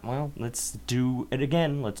like, well, let's do it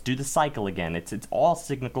again. Let's do the cycle again. It's all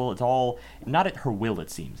cyclical. It's all not at her will, it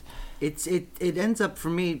seems. It ends up for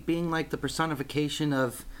me being like the personification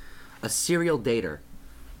of a serial dater,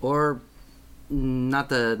 or not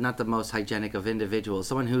the most hygienic of individuals.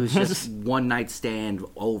 Someone who's just one night stand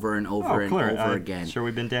over and over and over again. Sure,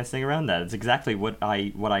 we've been dancing around that. It's exactly what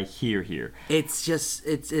I hear here. It's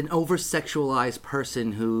an over sexualized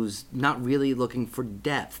person who's not really looking for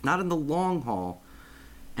depth, not in the long haul,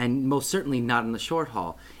 and most certainly not in the short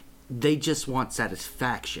haul. They just want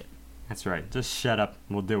satisfaction. That's right. Just shut up.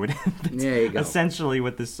 We'll do it. There you go. Essentially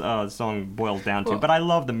what this song boils down to. But I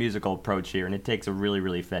love the musical approach here, and it takes a really,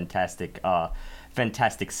 really fantastic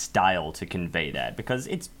style to convey that, because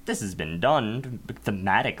this has been done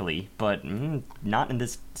thematically, but not in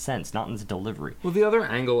this sense, not in this delivery. Well, the other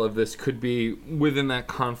angle of this could be within that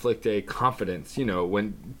conflict a confidence,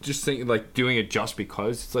 when just think, like, doing it just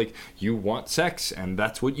because it's like you want sex and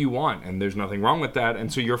that's what you want and there's nothing wrong with that,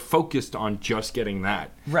 and so you're focused on just getting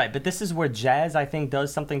that. Right, but this is where jazz, I think,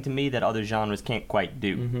 does something to me that other genres can't quite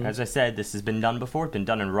do. Mm-hmm. As I said, this has been done before. It's been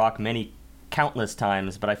done in rock countless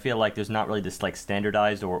times, but I feel like there's not really this like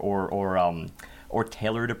standardized or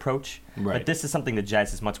tailored approach. Right. But this is something that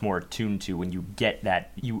jazz is much more attuned to. When you get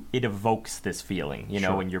that, it evokes this feeling,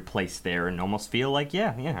 Sure. when you're placed there and almost feel like,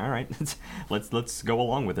 yeah, all right, let's go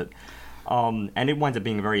along with it. And it winds up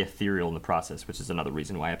being very ethereal in the process, which is another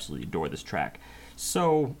reason why I absolutely adore this track.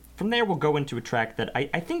 So from there, we'll go into a track that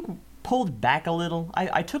I think pulled back a little.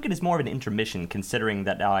 I took it as more of an intermission, considering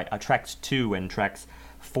that tracks 2 and tracks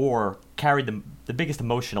 4 carried the biggest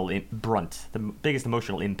emotional the biggest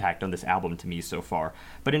emotional impact on this album to me so far.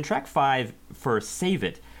 But in track 5, for Save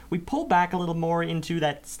It, we pull back a little more into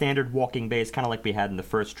that standard walking bass, kind of like we had in the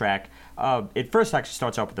first track. It first actually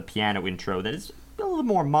starts off with a piano intro that is a little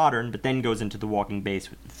more modern, but then goes into the walking bass,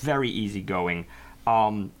 very easygoing.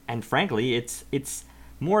 And frankly, it's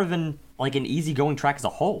more of an easygoing track as a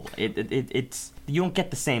whole. It's you don't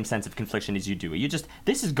get the same sense of confliction as you do.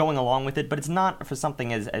 This is going along with it, but it's not for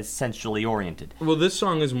something as sensually oriented. Well, this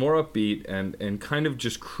song is more upbeat and kind of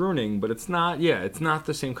just crooning, but it's not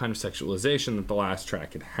the same kind of sexualization that the last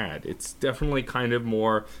track had. It's definitely kind of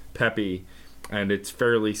more peppy, and it's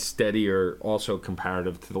fairly steadier, also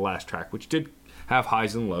comparative to the last track, which did have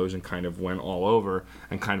highs and lows and kind of went all over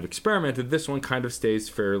and kind of experimented. This one kind of stays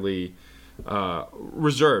fairly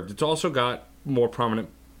reserved. It's also got more prominent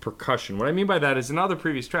percussion. What I mean by that is in other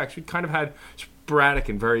previous tracks, we kind of had sporadic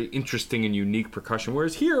and very interesting and unique percussion,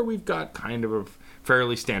 whereas here we've got kind of a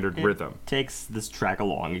fairly standard rhythm. Takes this track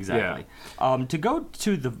along, exactly. Yeah. To go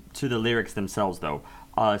to the lyrics themselves, though,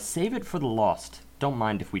 save it for the lost. Don't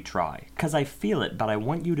mind if we try, 'cause I feel it, but I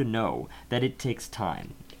want you to know that it takes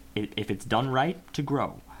time, if it's done right, to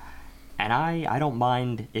grow. And I don't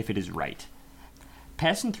mind if it is right.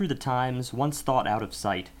 Passing through the times, once thought out of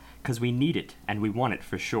sight, 'cause we need it, and we want it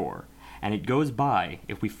for sure. And it goes by,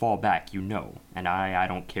 if we fall back, and I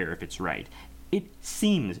don't care if it's right. It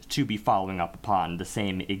seems to be following up upon the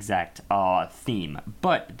same exact theme,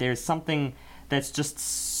 but there's something that's just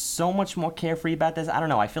so much more carefree about this. I don't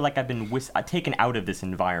know, I feel like I've been taken out of this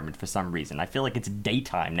environment for some reason. I feel like it's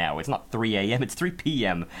daytime now. It's not 3 a.m., it's 3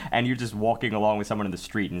 p.m., and you're just walking along with someone in the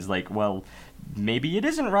street, and it's like, well, maybe it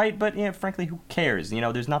isn't right, but frankly, who cares?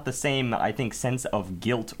 There's not the same, I think, sense of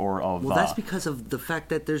guilt or of... Well, that's because of the fact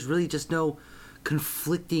that there's really just no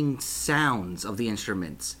conflicting sounds of the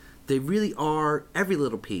instruments. They really are, every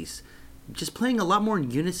little piece, just playing a lot more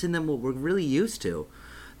in unison than what we're really used to.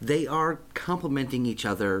 They are complementing each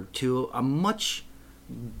other to a much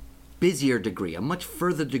busier degree, a much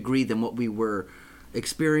further degree than what we were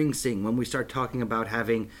experiencing when we start talking about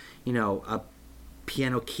having, a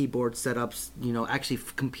piano keyboard setups, actually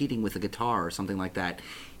competing with a guitar or something like that.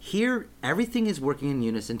 Here, everything is working in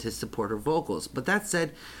unison to support her vocals. But that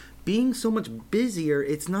said, being so much busier,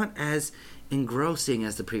 it's not as engrossing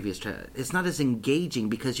as the previous track. It's not as engaging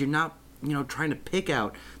because you're not, trying to pick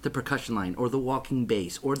out the percussion line or the walking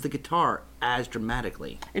bass or the guitar as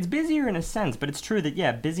dramatically. It's busier in a sense, but it's true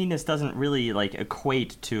that busyness doesn't really like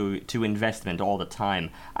equate to investment all the time.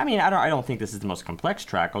 I mean, I don't think this is the most complex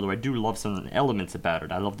track, although I do love some elements about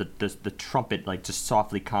it. I love the trumpet like just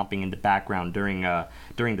softly comping in the background during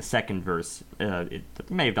the second verse. It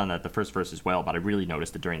may have done that the first verse as well, but I really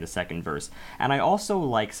noticed it during the second verse. And I also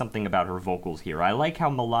like something about her vocals here. I like how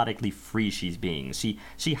melodically free she's being.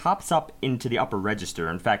 She hops up into the upper register.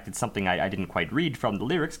 In fact, it's something I didn't quite read from the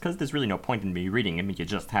lyrics because there's really no point in me reading them. You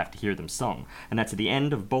just have to hear them sung. And that's at the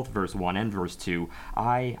end of both verse 1 and verse 2.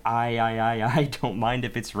 I don't mind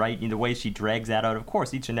if it's right. The way she drags that out, of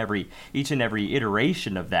course, each and every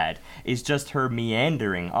iteration of that is just her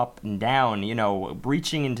meandering up and down,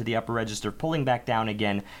 reaching into the upper register, pulling back down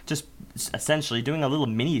again, just essentially doing a little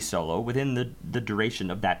mini solo within the duration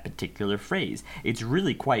of that particular phrase. It's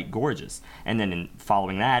really quite gorgeous. And then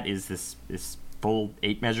following that is this full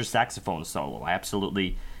 8-measure saxophone solo. I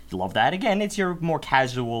absolutely love that. Again, it's your more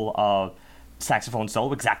casual saxophone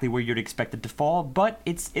solo, exactly where you'd expect it to fall, but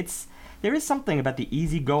there is something about the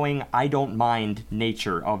easygoing, I don't mind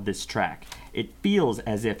nature of this track. It feels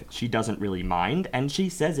as if she doesn't really mind, and she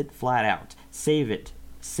says it flat out. Save it.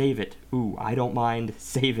 Ooh, I don't mind.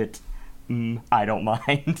 Save it. I don't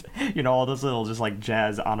mind. All those little just like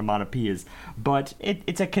jazz onomatopoeias. But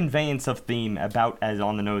it's a conveyance of theme about as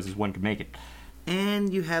on the nose as one could make it.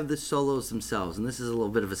 And you have the solos themselves, and this is a little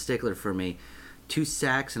bit of a stickler for me. 2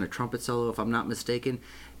 sax and a trumpet solo, if I'm not mistaken.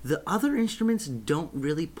 The other instruments don't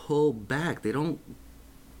really pull back. They don't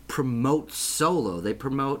promote solo. They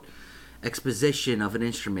promote exposition of an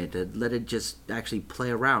instrument, to let it just actually play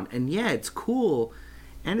around. And yeah, it's cool,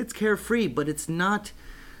 and it's carefree, but it's not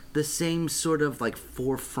the same sort of like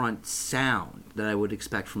forefront sound that I would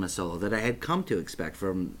expect from a solo, that I had come to expect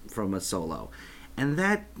from a solo. And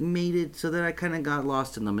that made it so that I kind of got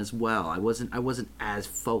lost in them as well. I wasn't as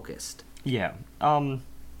focused. Yeah.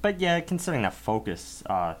 But yeah, considering that focus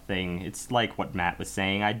thing, it's like what Matt was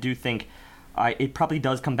saying. I do think it probably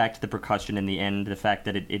does come back to the percussion in the end, the fact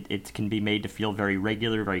that it can be made to feel very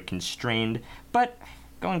regular, very constrained. But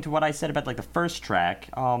going to what I said about like the first track,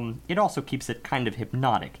 it also keeps it kind of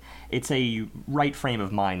hypnotic. It's a right frame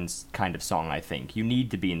of mind's kind of song, I think. You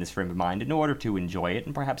need to be in this frame of mind in order to enjoy it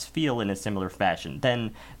and perhaps feel in a similar fashion.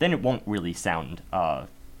 Then it won't really sound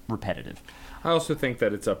repetitive. I also think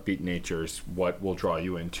that its upbeat nature is what will draw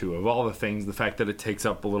you into. Of all the things, the fact that it takes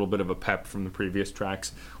up a little bit of a pep from the previous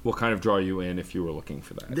tracks will kind of draw you in if you were looking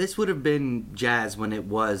for that. This would have been jazz when it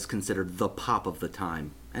was considered the pop of the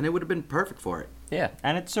time, and it would have been perfect for it. Yeah,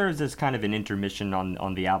 and it serves as kind of an intermission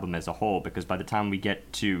on the album as a whole, because by the time we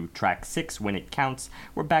get to track 6, When It Counts,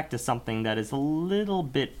 we're back to something that is a little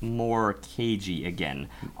bit more cagey again.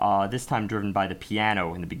 This time driven by the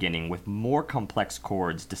piano in the beginning with more complex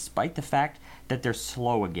chords, despite the fact that they're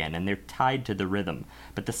slow again and they're tied to the rhythm.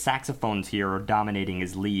 But the saxophones here are dominating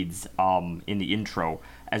as leads in the intro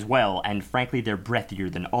as well, and frankly they're breathier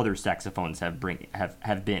than other saxophones have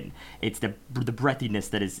been. It's the breathiness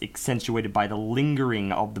that is accentuated by the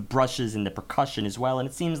lingering of the brushes and the percussion as well, and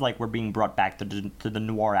it seems like we're being brought back to the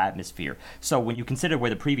noir atmosphere. So when you consider where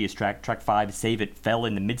the previous track 5, Save It, fell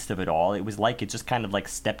in the midst of it all, it was like it just kind of like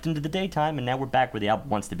stepped into the daytime, and now we're back where the album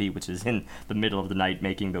wants to be, which is in the middle of the night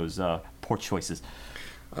making those poor choices.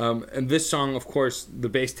 And this song, of course, the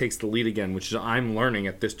bass takes the lead again, which is, I'm learning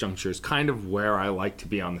at this juncture, is kind of where I like to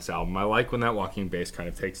be on this album. I like when that walking bass kind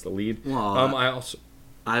of takes the lead. Well,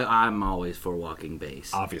 I'm always for walking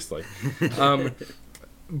bass. Obviously.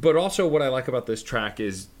 But also what I like about this track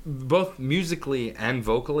is both musically and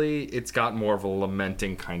vocally, it's got more of a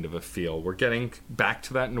lamenting kind of a feel. We're getting back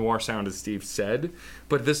to that noir sound, as Steve said,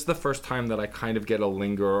 but this is the first time that I kind of get a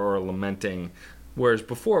linger or a lamenting. Whereas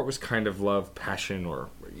before it was kind of love, passion, or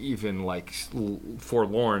even like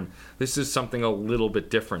forlorn. This is something a little bit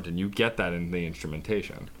different, and you get that in the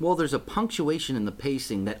instrumentation. Well, there's a punctuation in the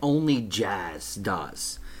pacing that only jazz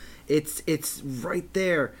does. It's right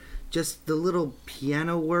there. Just the little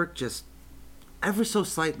piano work, just ever so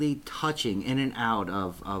slightly touching in and out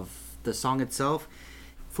of the song itself.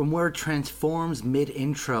 From where it transforms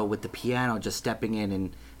mid-intro with the piano just stepping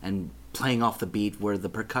in and playing off the beat, where the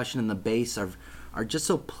percussion and the bass are just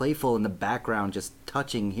so playful in the background, just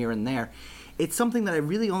touching here and there. It's something that I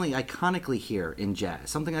really only iconically hear in jazz,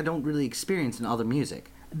 something I don't really experience in other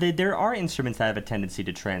music. There are instruments that have a tendency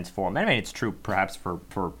to transform. I mean, it's true perhaps for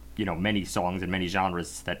many songs and many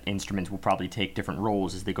genres that instruments will probably take different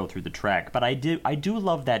roles as they go through the track. But I do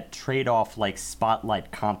love that trade-off, like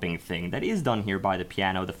spotlight comping thing that is done here by the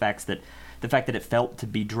piano. The fact that it felt to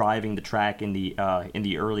be driving the track in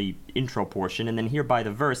the early intro portion, and then here by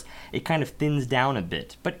the verse, it kind of thins down a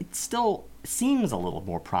bit. But it's still seems a little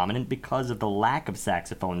more prominent because of the lack of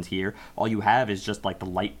saxophones here. All you have is just like the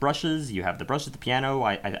light brushes. You have the brushes, the piano,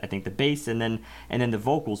 I think the bass, and then the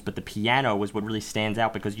vocals. But the piano is what really stands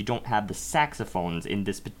out because you don't have the saxophones in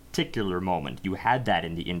this particular moment. You had that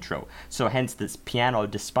in the intro. So hence this piano,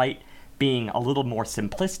 despite being a little more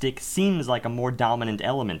simplistic, seems like a more dominant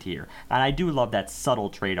element here. And I do love that subtle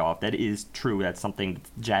trade-off. That is true. That's something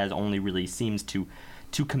jazz only really seems to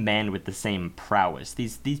command with the same prowess.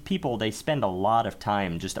 These people, they spend a lot of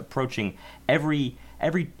time just approaching every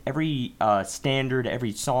standard,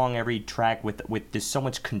 every song, every track with just so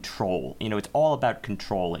much control. It's all about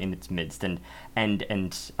control in its midst,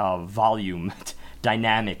 and volume,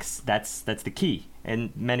 dynamics. That's the key.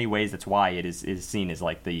 In many ways, that's why it is seen as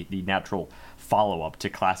like the natural follow-up to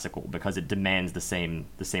classical, because it demands the same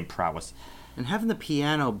prowess. And having the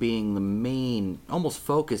piano being the main, almost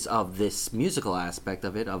focus of this musical aspect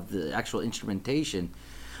of it, of the actual instrumentation,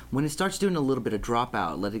 when it starts doing a little bit of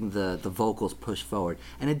dropout, letting the vocals push forward,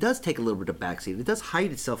 and it does take a little bit of backseat. It does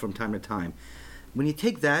hide itself from time to time. When you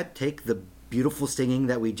take the beautiful singing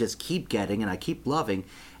that we just keep getting, and I keep loving,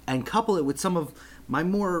 and couple it with some of my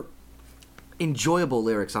more enjoyable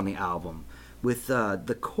lyrics on the album, with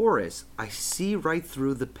the chorus, I see right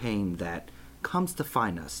through the pain that comes to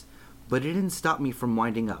find us. But it didn't stop me from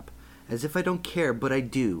winding up. As if I don't care, but I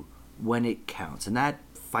do when it counts. And that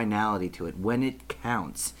finality to it, when it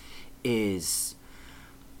counts, it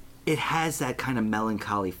has that kind of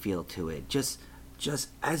melancholy feel to it. Just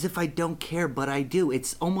as if I don't care, but I do.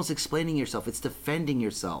 It's almost explaining yourself. It's defending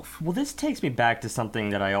yourself. Well, this takes me back to something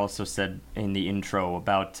that I also said in the intro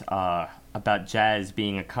about jazz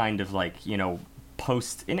being a kind of like,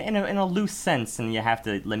 post in a loose sense, and you have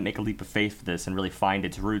to make a leap of faith for this and really find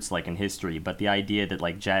its roots like in history. But the idea that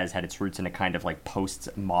like jazz had its roots in a kind of like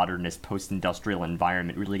post-modernist, post-industrial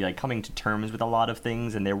environment, really like coming to terms with a lot of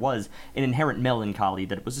things, and there was an inherent melancholy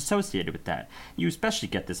that was associated with that. You especially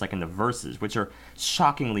get this like in the verses, which are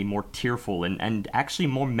shockingly more tearful and actually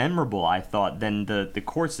more memorable, I thought, than the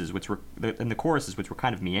choruses, which were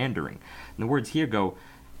kind of meandering. And the words here go,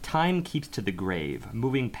 "Time keeps to the grave,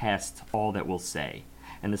 moving past all that we'll say."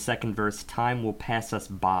 And the second verse, "Time will pass us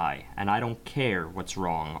by, and I don't care what's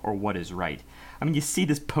wrong or what is right." I mean, you see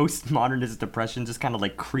this postmodernist depression just kind of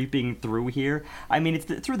like creeping through here. I mean, it's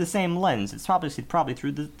through the same lens. It's probably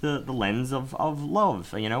through the lens of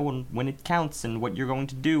love, when it counts and what you're going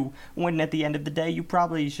to do, when at the end of the day you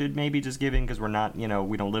probably should maybe just give in because we're not,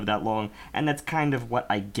 we don't live that long. And that's kind of what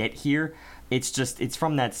I get here. It's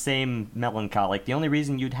from that same melancholy. Like, the only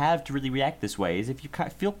reason you'd have to really react this way is if you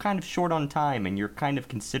feel kind of short on time and you're kind of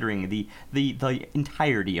considering the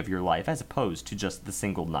entirety of your life as opposed to just the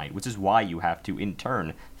single night, which is why you have to, in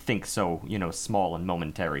turn, think so, small and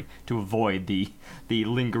momentary to avoid the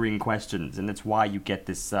lingering questions. And that's why you get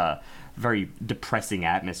this very depressing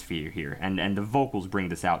atmosphere here. And the vocals bring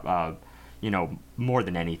this out, more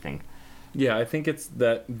than anything. Yeah, I think it's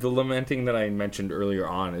that the lamenting that I mentioned earlier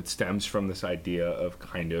on, it stems from this idea of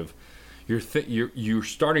kind of you're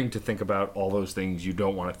starting to think about all those things you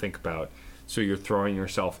don't want to think about, so you're throwing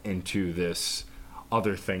yourself into this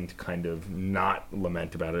other thing to kind of not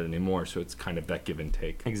lament about it anymore. So it's kind of that give and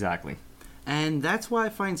take. Exactly. And that's why I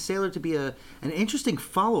find Sailor to be an interesting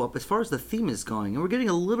follow-up as far as the theme is going. And we're getting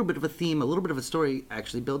a little bit of a theme, a little bit of a story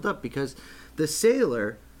actually build up, because the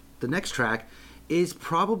Sailor, the next track, is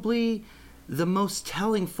probably the most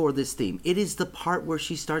telling for this theme. It is the part where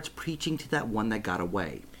she starts preaching to that one that got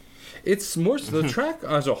away. It's more, the track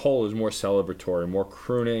as a whole is more celebratory, more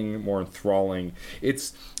crooning, more enthralling.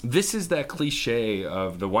 This is that cliche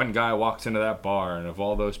of the one guy walks into that bar and of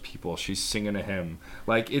all those people, she's singing to him.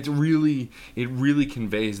 Like, it really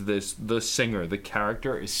conveys this. The singer, the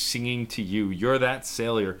character is singing to you. You're that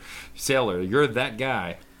sailor, you're that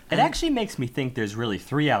guy. It actually makes me think there's really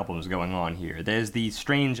 3 albums going on here. There's the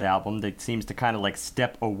Strange album that seems to kind of like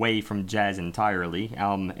step away from jazz entirely,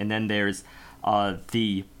 and then there's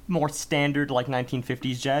the more standard like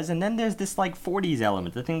 1950s jazz, and then there's this like 40s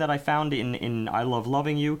element, the thing that I found in I Love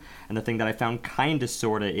Loving You, and the thing that I found kinda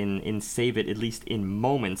sorta in Save It, at least in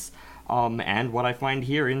moments, and what I find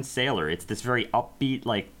here in Sailor. It's this very upbeat,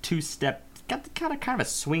 like 2-step, got the kind of a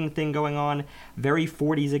swing thing going on, very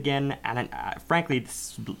 40s again, and frankly,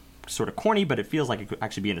 it's sort of corny, but it feels like it could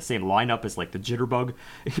actually be in the same lineup as like the Jitterbug.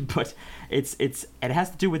 But it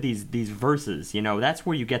has to do with these verses. That's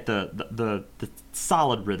where you get the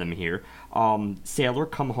solid rhythm here. Sailor,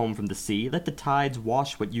 come home from the sea, let the tides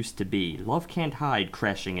wash what used to be. Love can't hide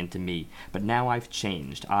crashing into me, but now I've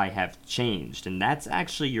changed, I have changed. And that's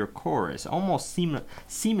actually your chorus, almost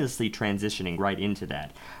seamlessly transitioning right into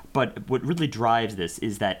that. But what really drives this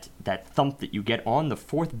is that thump that you get on the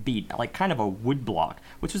fourth beat, like kind of a wood block,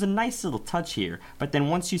 which was a nice little touch here. But then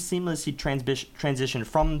once you seamlessly transition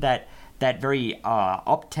from that very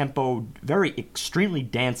up-tempo, very extremely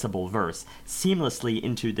danceable verse seamlessly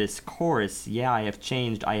into this chorus, yeah, I have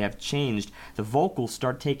changed, the vocals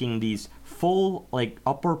start taking these full, like,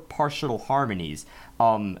 upper partial harmonies,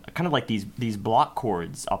 kind of like these block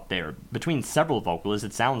chords up there. Between several vocalists,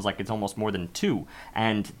 it sounds like it's almost more than two,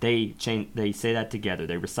 and they say that together,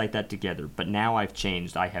 they recite that together, but now I have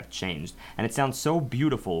changed, and it sounds so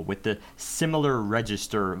beautiful with the similar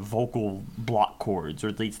register vocal block chords, or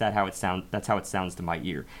at least that's how it sounds to my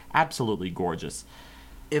ear. Absolutely gorgeous.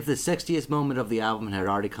 If the 60th moment of the album had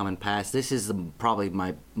already come and passed, this is probably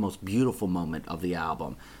my most beautiful moment of the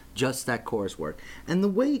album. Just that chorus work. And the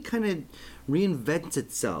way it kind of reinvents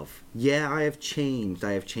itself. Yeah, I have changed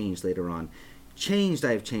later on. Changed,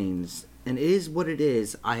 I have changed. And it is what it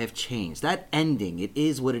is, I have changed. That ending, it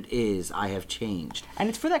is what it is, I have changed. And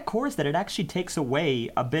it's for that chorus that it actually takes away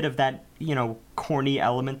a bit of that, corny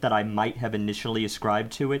element that I might have initially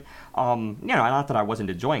ascribed to it. Not that I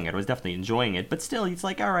wasn't enjoying it, I was definitely enjoying it, but still, it's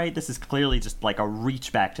like, all right, this is clearly just like a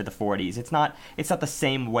reach back to the 40s. It's not the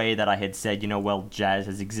same way that I had said, jazz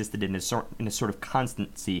has existed in a sort of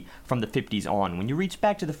constancy from the 50s on. When you reach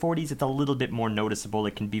back to the 40s, it's a little bit more noticeable.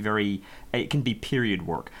 It can be period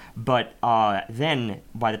work. But then,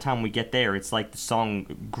 by the time we get there, it's like the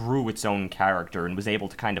song grew its own character and was able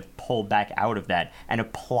to kind of pull back out of that and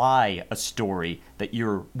apply a story that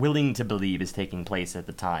you're willing to believe is taking place at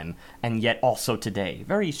the time, and yet also today.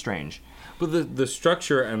 Very strange. But the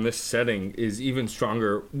structure and this setting is even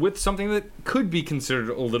stronger with something that could be considered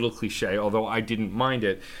a little cliche, although I didn't mind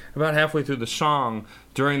it. About halfway through the song,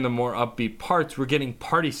 during the more upbeat parts, we're getting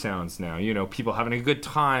party sounds now. People having a good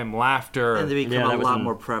time, laughter. And they become a lot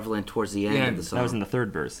more prevalent towards the end of the song. That was in the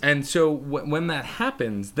third verse. And so when that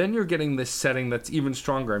happens, then you're getting this setting that's even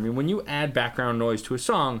stronger. I mean, when you add background noise to a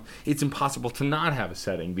song, it's impossible to not have a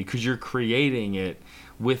setting because you're creating it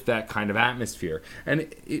with that kind of atmosphere.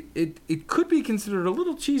 And it could be considered a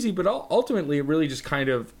little cheesy, but ultimately it really just kind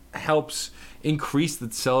of helps increase the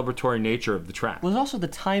celebratory nature of the track. Well, there's also the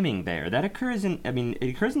timing there. That occurs in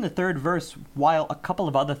the third verse, while a couple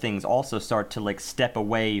of other things also start to step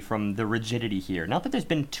away from the rigidity here. Not that there's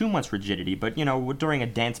been too much rigidity, but during a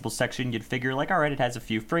danceable section you'd figure all right, it has a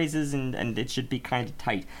few phrases and it should be kind of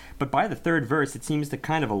tight. But by the third verse it seems to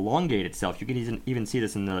kind of elongate itself. You can even see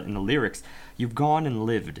this in the lyrics. You've gone and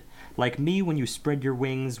lived. Like me when you spread your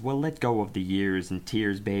wings, well, let go of the years and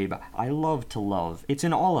tears, babe. I love to love. It's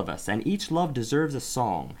in all of us, and each love deserves a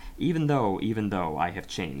song. Even though I have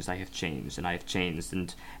changed, and I have changed,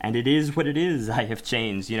 and it is what it is, I have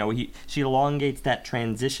changed. She elongates that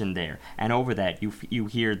transition there, and over that you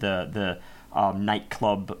hear the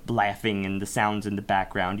nightclub laughing and the sounds in the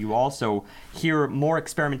background. You also hear more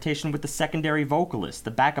experimentation with the secondary vocalist.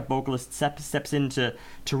 The backup vocalist steps in to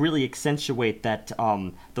really accentuate that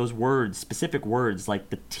those words, specific words like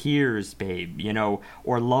the tears, babe,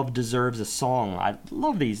 or love deserves a song. I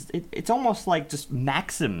love these. It's almost like just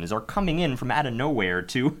maxims are coming in from out of nowhere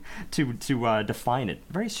to define it.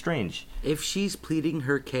 Very strange. If she's pleading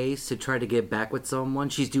her case to try to get back with someone,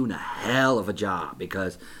 she's doing a hell of a job,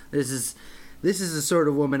 because this is the sort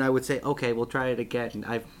of woman I would say, okay, we'll try it again.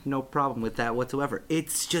 I have no problem with that whatsoever.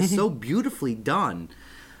 It's just so beautifully done.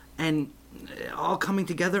 And all coming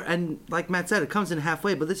together. And like Matt said, it comes in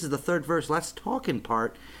halfway, but this is the third verse, last talking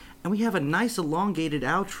part. And we have a nice elongated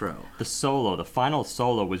outro. The final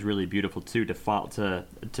solo was really beautiful too to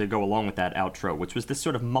go along with that outro, which was this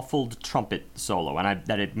sort of muffled trumpet solo, and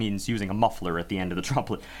that it means using a muffler at the end of the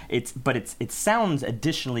trumpet. It sounds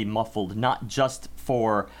additionally muffled, not just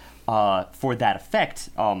for that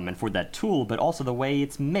effect and for that tool, but also the way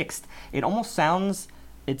it's mixed.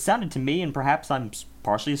 It sounded to me, and perhaps I'm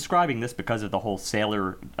partially ascribing this because of the whole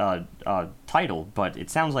Sailor title, but it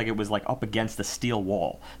sounds like it was up against a steel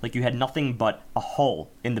wall. Like you had nothing but a hull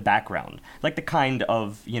in the background. Like the kind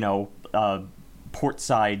of,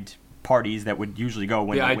 portside parties that would usually go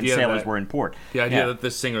when sailors were in port. The idea that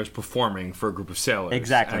this singer is performing for a group of sailors.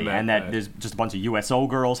 Exactly, and that there's just a bunch of USO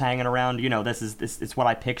girls hanging around. It's what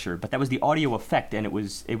I pictured. But that was the audio effect, and it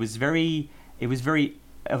was very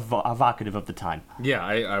evocative of the time. Yeah,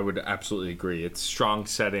 I would absolutely agree. It's strong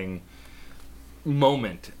setting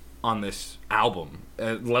moment on this album,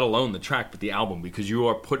 let alone the track, but the album, because you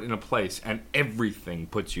are put in a place and everything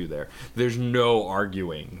puts you there. There's no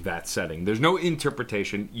arguing that setting. There's no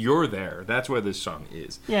interpretation. You're there. That's where this song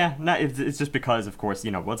is. Yeah, it's just because, of course,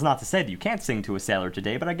 well, it's not to say that you can't sing to a sailor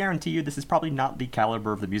today, but I guarantee you this is probably not the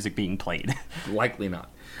caliber of the music being played. Likely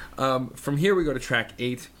not. From here we go to track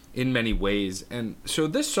 8, in many ways. And so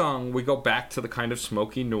this song, we go back to the kind of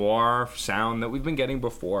smoky noir sound that we've been getting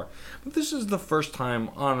before. But this is the first time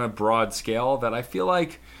on a broad scale that I feel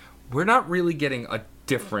like we're not really getting a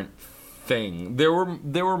different thing. There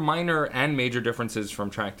were minor and major differences from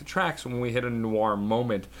track to track. So when we hit a noir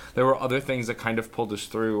moment, there were other things that kind of pulled us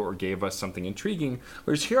through or gave us something intriguing.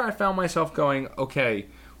 Whereas here I found myself going, okay,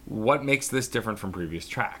 what makes this different from previous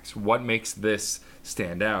tracks? What makes this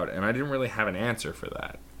stand out? And I didn't really have an answer for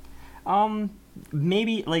that.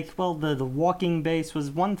 Maybe, like, well, the walking bass was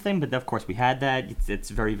one thing, but of course we had that. It's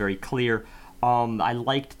very, very clear. I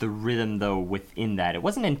liked the rhythm, though, within that. It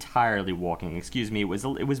wasn't entirely walking, excuse me. It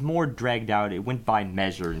was more dragged out. It went by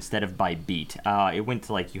measure instead of by beat. It went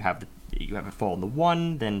to, like, you have it fall in the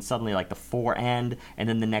one, then suddenly like the four and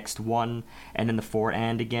then the next one, and then the four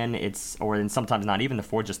and again. Or then sometimes not even the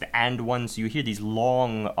four, just the and one. So you hear these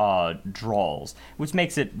long drawls, which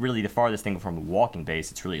makes it really the farthest thing from a walking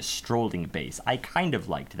bass. It's really a strolling bass. I kind of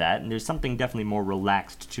liked that, and there's something definitely more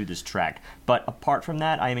relaxed to this track. But apart from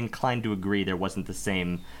that, I am inclined to agree there wasn't the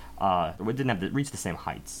same. It didn't reach the same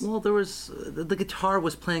heights. Well, there was the guitar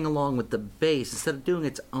was playing along with the bass instead of doing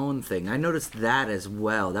its own thing. I noticed that as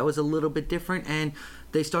well. That was a little bit different, and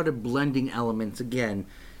they started blending elements again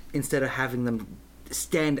instead of having them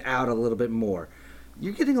stand out a little bit more.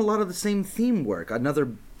 You're getting a lot of the same theme work. Another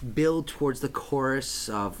build towards the chorus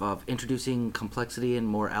of introducing complexity and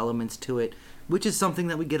more elements to it, which is something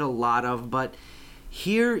that we get a lot of. But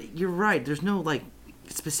here, you're right. There's no like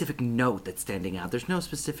specific note that's standing out. There's no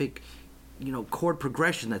specific, chord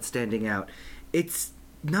progression that's standing out. It's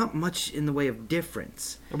not much in the way of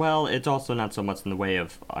difference. Well, it's also not so much in the way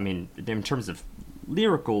of, in terms of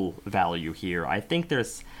lyrical value here, I think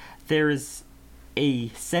there's a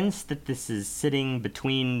sense that this is sitting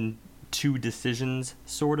between two decisions,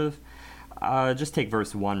 sort of. Just take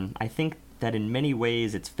verse 1. I think that in many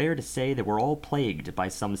ways it's fair to say that we're all plagued by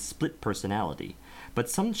some split personality. But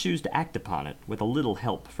some choose to act upon it with a little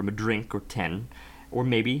help from a drink or 10, or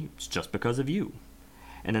maybe it's just because of you.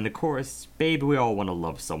 And then the chorus, babe, we all want to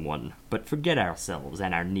love someone, but forget ourselves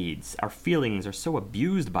and our needs. Our feelings are so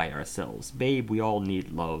abused by ourselves. Babe, we all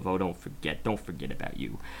need love. Oh, don't forget about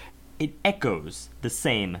you. It echoes the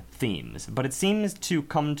same themes, but it seems to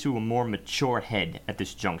come to a more mature head at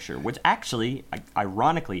this juncture, which actually,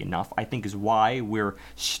 ironically enough, I think is why we're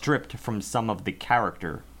stripped from some of the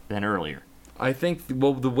character than earlier. I think,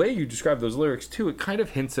 the way you describe those lyrics, too, it kind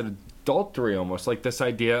of hints at adultery almost, like this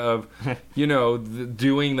idea of,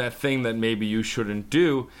 doing that thing that maybe you shouldn't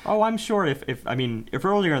do. Oh, I'm sure if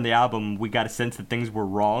earlier in the album we got a sense that things were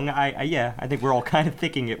wrong, I think we're all kind of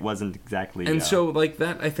thinking it wasn't exactly. And so, like,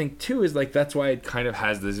 that, I think, too, is, like, that's why it kind of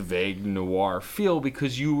has this vague noir feel,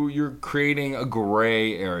 because you're creating a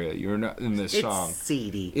gray area. You're not in this song. It's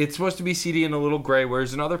seedy. It's supposed to be seedy and a little gray,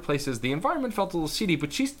 whereas in other places the environment felt a little seedy,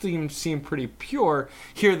 but she seemed pretty pure.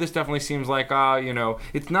 Here, this definitely seems like,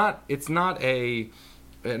 it's not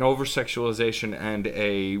an over-sexualization and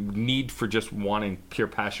a need for just wanting pure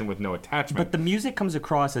passion with no attachment. But the music comes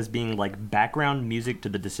across as being like background music to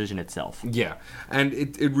the decision itself. Yeah, and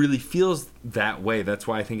it really feels that way. That's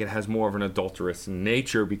why I think it has more of an adulterous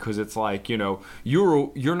nature, because it's like,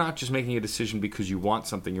 you're not just making a decision because you want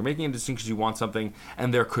something. You're making a decision because you want something,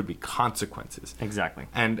 and there could be consequences. Exactly.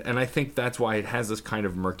 And I think that's why it has this kind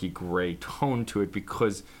of murky gray tone to it,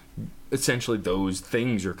 because essentially those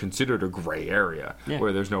things are considered a gray area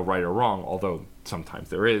where there's no right or wrong, although sometimes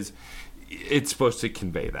there is. It's supposed to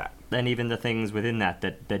convey that. And even the things within that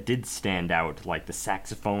did stand out, like the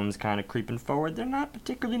saxophones kind of creeping forward, they're not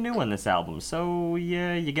particularly new on this album. So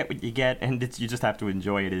yeah, you get what you get, and you just have to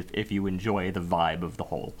enjoy it if you enjoy the vibe of the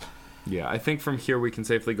whole. Yeah, I think from here we can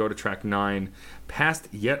safely go to track 9, Past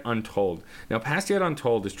Yet Untold. Now, Past Yet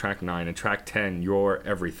Untold is track 9, and track 10, Your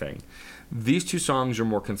Everything. These two songs are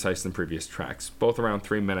more concise than previous tracks, both around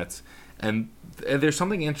 3 minutes, and there's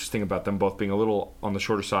something interesting about them both being a little on the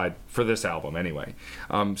shorter side for this album anyway.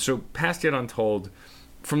 So Past Yet Untold,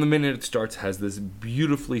 from the minute it starts, has this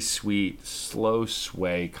beautifully sweet, slow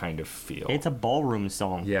sway kind of feel. It's a ballroom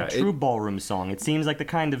song. Yeah, a true ballroom song. It seems like the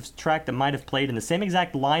kind of track that might have played in the same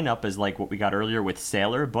exact lineup as like what we got earlier with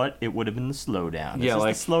Sailor, but it would have been the slow down. It's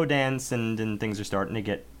the slow dance, and things are starting to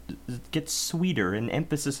get sweeter, an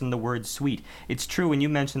emphasis on the word sweet. It's true, and you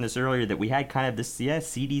mentioned this earlier, that we had kind of this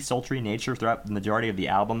seedy, sultry nature throughout the majority of the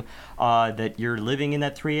album, that you're living in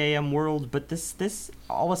that 3 a.m. world, but this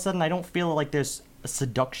all of a sudden I don't feel like there's a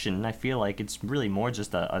seduction. I feel like it's really more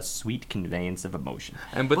just a sweet conveyance of emotion.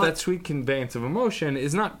 But that sweet conveyance of emotion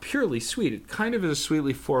is not purely sweet. It kind of is a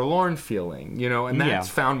sweetly forlorn feeling, and that's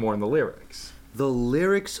found more in the lyrics. The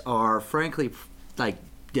lyrics are, frankly, like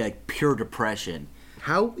pure depression.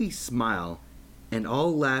 How we smile and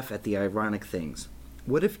all laugh at the ironic things.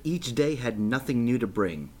 What if each day had nothing new to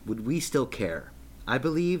bring? Would we still care? I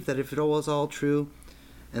believe that if it was all true,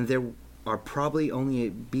 and there are probably only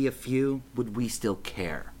be a few, would we still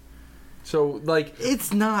care? So, like,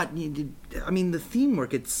 It's not. I mean, the theme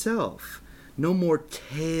work itself. No more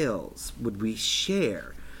tales would we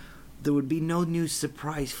share. There would be no new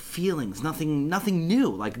surprise feelings. Nothing new.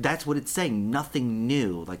 Like, that's what it's saying. Nothing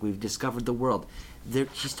new. Like, we've discovered the world.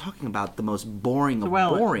 She's talking about the most boring of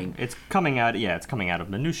boring. It's coming out. Yeah, it's coming out of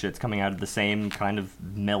minutia. It's coming out of the same kind of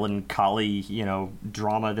melancholy,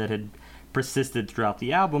 drama that had persisted throughout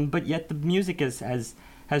the album. But yet the music has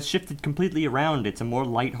shifted completely around. It's a more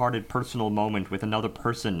lighthearted, personal moment with another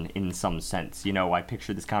person in some sense. I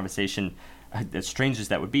picture this conversation, as strange as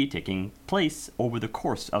that would be, taking place over the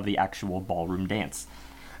course of the actual ballroom dance.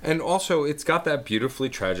 and also it's got that beautifully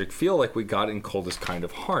tragic feel like we got in Coldest Kind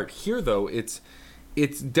of Heart. Here, though, it's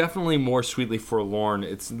definitely more sweetly forlorn.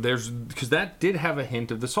 Because that did have a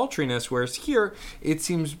hint of the sultriness, whereas here it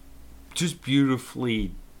seems just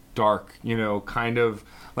beautifully dark, kind of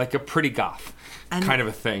like a pretty goth And kind of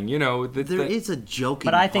a thing, There is a joking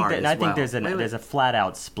But I think part that as I think well. there's a flat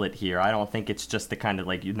out split here. I don't think it's just the kind of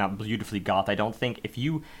like you're not beautifully goth. I don't think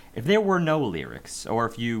if there were no lyrics or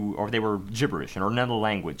if they were gibberish or another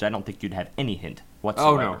language, I don't think you'd have any hint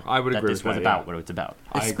whatsoever. Oh, no, I would that agree this with was that, about yeah. what it's about.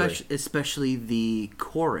 I agree. Especially the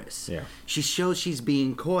chorus. Yeah. She shows she's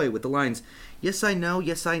being coy with the lines, yes, I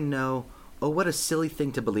know. Oh, what a silly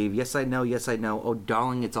thing to believe. Yes, I know. Oh,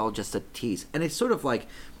 darling, it's all just a tease. And it sort of like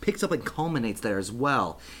picks up and culminates there as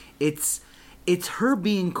well. It's her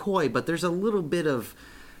being coy, but there's a little bit of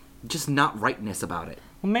just not rightness about it.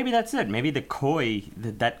 Well, maybe that's it. Maybe the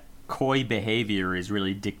that coy behavior is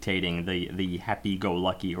really dictating the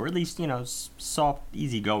happy-go-lucky, or at least, soft,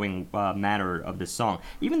 easygoing manner of this song.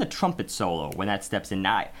 Even the trumpet solo, when that steps in,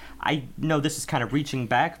 I know this is kind of reaching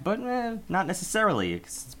back, but not necessarily,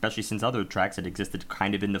 especially since other tracks had existed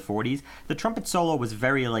kind of in the 40s. The trumpet solo was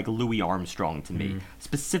very like Louis Armstrong to me,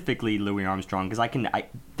 specifically Louis Armstrong, because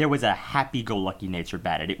there was a happy-go-lucky nature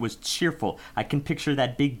about it. It was cheerful. I can picture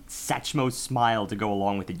that big Satchmo smile to go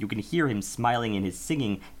along with it. You can hear him smiling in his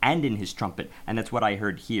singing and in his trumpet, and that's what I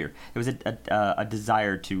heard here. It was a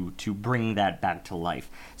desire to bring that back to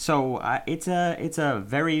life. So it's a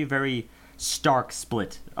very, very stark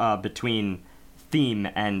split between theme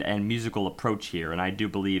and musical approach here, and I do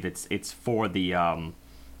believe it's for the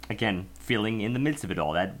again, feeling in the midst of it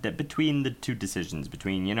all, that between the two decisions,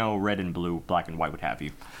 between, red and blue, black and white, what have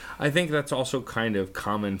you. I think that's also kind of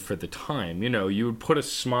common for the time. You would put a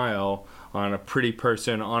smile on a pretty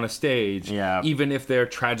person on a stage, even if they're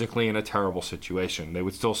tragically in a terrible situation. They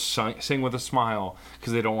would still sing with a smile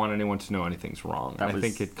because they don't want anyone to know anything's wrong. I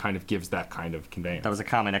think it kind of gives that kind of conveyance. That was a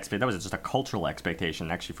common that was just a cultural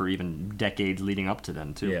expectation, actually, for even decades leading up to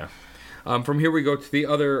then, too. Yeah. From here we go to the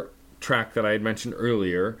other track that I had mentioned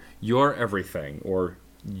earlier, You're Everything, or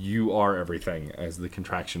You Are Everything, as the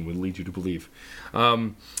contraction would lead you to believe.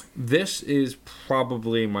 This is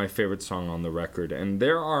probably my favorite song on the record, and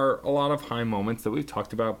there are a lot of high moments that we've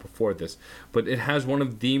talked about before this, but it has one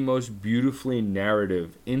of the most beautifully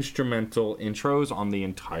narrative instrumental intros on the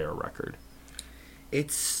entire record.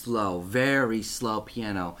 It's slow, very slow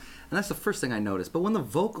piano, and that's the first thing I noticed. But when the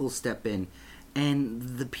vocals step in and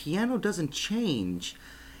the piano doesn't change,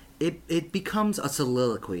 it becomes a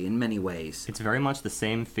soliloquy in many ways. It's very much the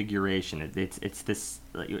same figuration. It's this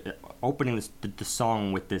opening the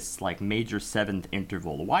song with this like major seventh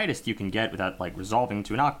interval, the widest you can get without like resolving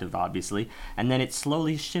to an octave, obviously, and then it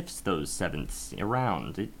slowly shifts those sevenths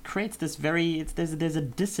around. It creates this there's a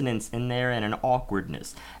dissonance in there and an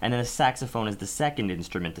awkwardness, and then the saxophone is the second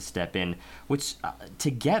instrument to step in, which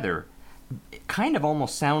together kind of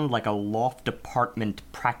almost sound like a loft apartment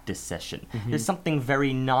practice session. There's something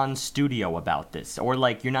very non-studio about this, or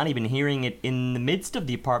like you're not even hearing it in the midst of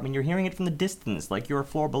the apartment, you're hearing it from the distance, like you're a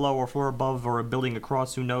floor below or floor above or a building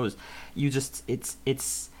across, who knows.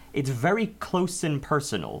 It's very close and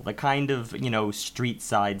personal, the kind of, street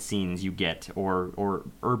side scenes you get or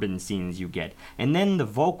urban scenes you get. And then the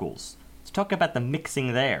vocals. Let's talk about the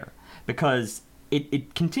mixing there, because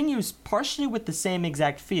It continues partially with the same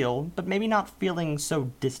exact feel, but maybe not feeling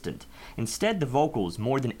so distant. Instead, the vocals,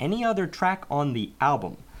 more than any other track on the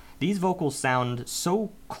album, these vocals sound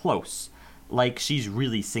so close, like she's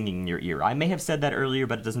really singing in your ear. I may have said that earlier,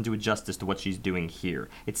 but it doesn't do it justice to what she's doing here.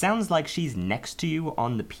 It sounds like she's next to you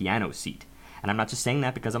on the piano seat. And I'm not just saying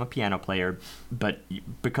that because I'm a piano player, but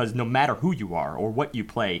because no matter who you are or what you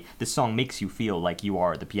play, this song makes you feel like you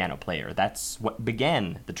are the piano player. That's what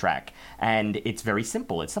began the track. And it's very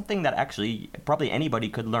simple. It's something that actually probably anybody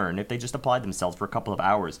could learn if they just applied themselves for a couple of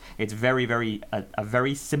hours. It's very, a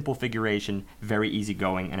very simple figuration, very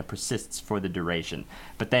easygoing, and it persists for the duration.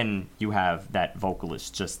 But then you have that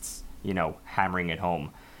vocalist just, hammering it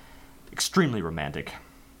home. Extremely romantic.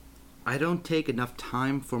 I don't take enough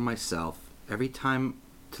time for myself every time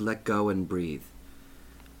to let go and breathe.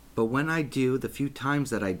 But when I do, the few times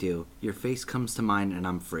that I do, your face comes to mind and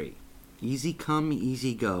I'm free. Easy come,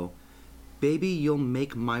 easy go. Baby, you'll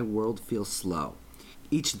make my world feel slow.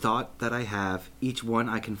 Each thought that I have, each one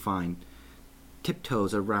I can find,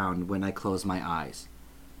 tiptoes around when I close my eyes.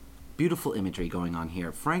 Beautiful imagery going on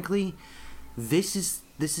here. Frankly, this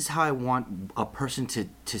is how I want a person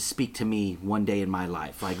to speak to me one day in my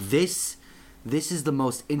life. Like this is the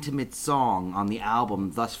most intimate song on the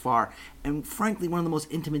album thus far, and frankly one of the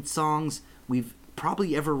most intimate songs we've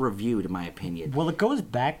probably ever reviewed, in my opinion. Well, it goes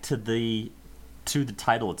back to the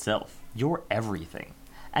title itself. You're everything.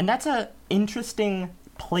 And that's a interesting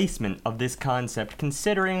placement of this concept,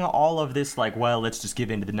 considering all of this, like, well, let's just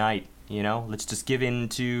give in to the night, let's just give in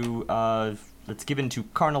to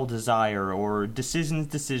carnal desire or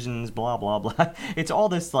decisions, blah, blah, blah. It's all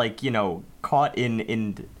this, like, caught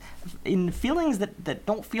in feelings that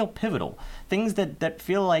don't feel pivotal. Things that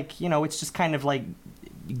feel like, it's just kind of like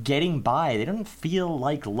getting by. They don't feel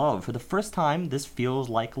like love. For the first time, this feels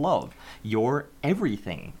like love. You're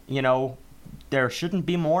everything, There shouldn't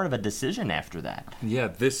be more of a decision after that. Yeah,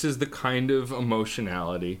 this is the kind of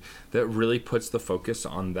emotionality that really puts the focus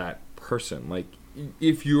on that person. Like,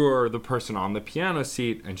 if you're the person on the piano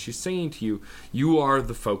seat and she's singing to you, you are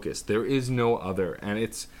the focus. There is no other. And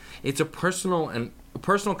it's a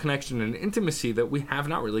personal connection and intimacy that we have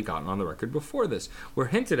not really gotten on the record before this. We're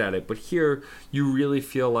hinted at it, but here you really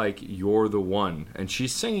feel like you're the one and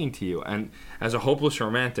she's singing to you. And as a hopeless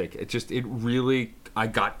romantic, I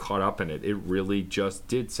got caught up in it. It really just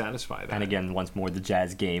did satisfy that. And again, once more, the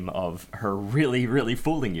jazz game of her really, really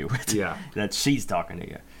fooling you. Yeah. That she's talking to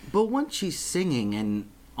you. But once she's singing and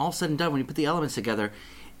all said and done, when you put the elements together,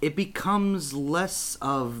 it becomes less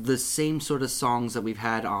of the same sort of songs that we've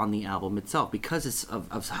had on the album itself, because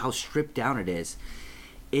of how stripped down it is.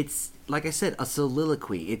 It's, like I said, a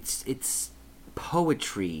soliloquy. It's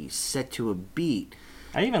poetry set to a beat.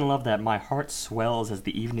 I even love that my heart swells as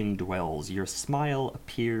the evening dwells. Your smile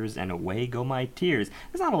appears and away go my tears.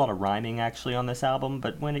 There's not a lot of rhyming actually on this album,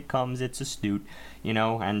 but when it comes, it's astute,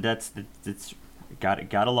 and it's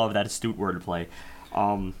gotta love that astute wordplay.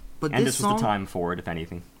 But and this was the time for it, if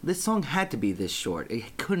anything. This song had to be this short.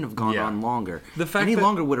 It couldn't have gone on longer. Any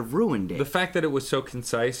longer would have ruined it. The fact that it was so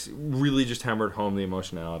concise really just hammered home the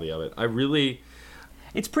emotionality of it.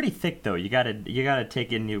 It's pretty thick, though. You gotta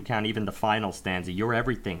take into account even the final stanza. You're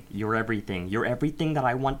everything. You're everything. You're everything that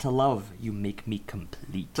I want to love. You make me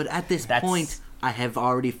complete. But at this point, I have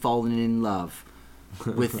already fallen in love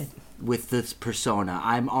with this persona.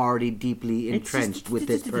 I'm already deeply entrenched with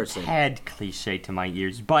this person. It's a tad cliche to my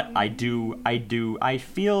ears, but I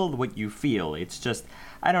feel what you feel. It's just,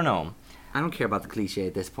 I don't know. I don't care about the cliche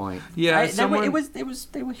at this point. Yeah,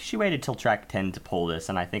 she waited till track 10 to pull this,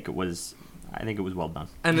 and I think it was well done.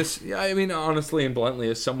 And this, I mean, honestly and bluntly,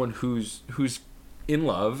 as someone who's in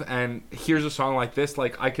love and hears a song like this,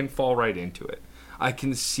 like, I can fall right into it. I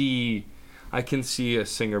can see a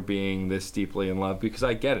singer being this deeply in love because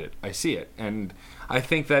I get it. I see it. And I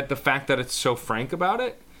think that the fact that it's so frank about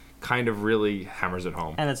it kind of really hammers it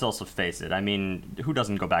home. And let's also face it. I mean, who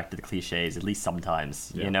doesn't go back to the cliches at least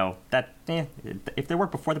sometimes? Yeah. If they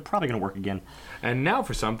worked before, they're probably going to work again. And now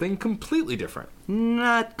for something completely different.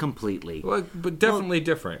 Not completely. Well, but definitely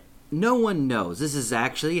different. No one knows. This is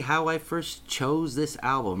actually how I first chose this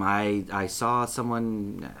album. I saw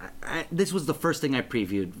someone... this was the first thing I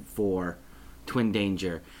previewed for Twin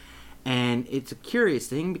Danger. And it's a curious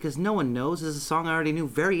thing because no one knows. This is a song I already knew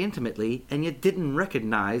very intimately and yet didn't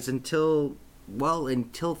recognize until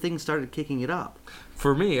things started kicking it up.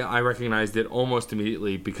 For me, I recognized it almost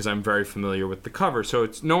immediately because I'm very familiar with the cover. So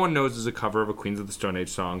it's No One Knows is a cover of a Queens of the Stone Age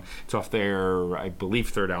song. It's off their, I believe,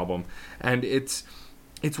 third album. And it's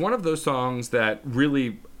one of those songs that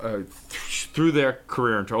really threw their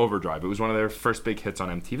career into overdrive. It was one of their first big hits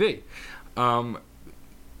on MTV.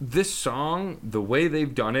 This song, the way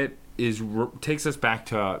they've done it takes us back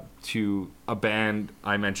to a band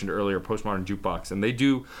I mentioned earlier, Postmodern Jukebox, and they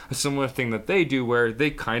do a similar thing that they do where they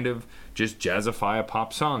kind of just jazzify a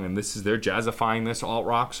pop song, and they're jazzifying this alt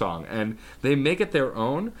rock song, and they make it their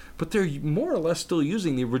own, but they're more or less still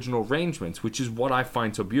using the original arrangements, which is what I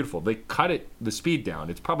find so beautiful. They cut the speed down.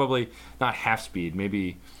 It's probably not half speed,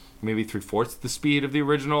 maybe 3/4 the speed of the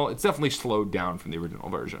original. It's definitely slowed down from the original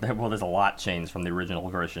version. Well, there's a lot changed from the original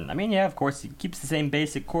version. I mean, yeah, of course, it keeps the same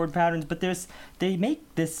basic chord patterns, but they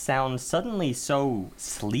make this sound suddenly so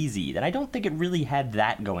sleazy that I don't think it really had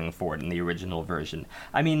that going for it in the original version.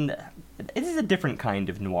 I mean, it is a different kind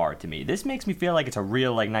of noir to me. This makes me feel like it's a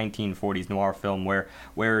real, like, 1940s noir film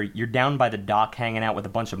where you're down by the dock hanging out with a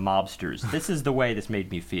bunch of mobsters. This is the way this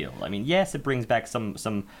made me feel. I mean, yes, it brings back some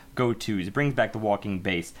go-tos. It brings back the walking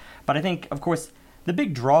bass. But I think, of course, the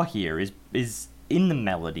big draw here is in the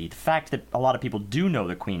melody. The fact that a lot of people do know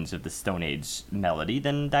the Queens of the Stone Age melody,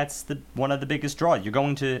 then that's one of the biggest draws. You're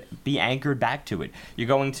going to be anchored back to it. You're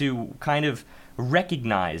going to kind of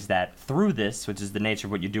recognize that through this, which is the nature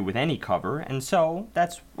of what you do with any cover, and so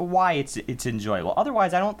that's why it's enjoyable.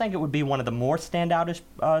 Otherwise, I don't think it would be one of the more standoutish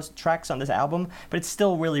tracks on this album, but it's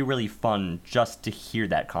still really, really fun just to hear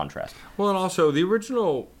that contrast. Well, and also the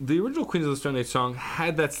original Queens of the Stone Age song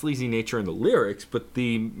had that sleazy nature in the lyrics, but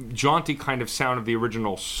the jaunty kind of sound of the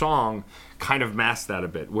original song kind of masked that a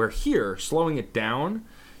bit. Where here, slowing it down,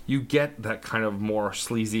 you get that kind of more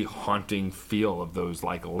sleazy, haunting feel of those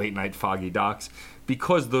like late night foggy docks,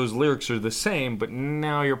 because those lyrics are the same, but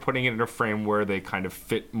now you're putting it in a frame where they kind of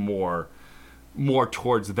fit more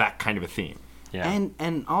towards that kind of a theme. Yeah.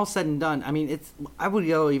 And all said and done, I mean, I would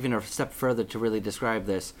go even a step further to really describe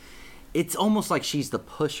this. It's almost like she's the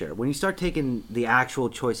pusher. When you start taking the actual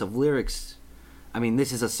choice of lyrics, I mean,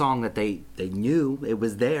 this is a song that they knew. It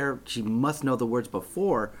was there. She must know the words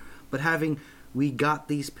before. But having "we got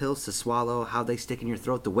these pills to swallow, how they stick in your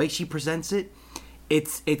throat," the way she presents it,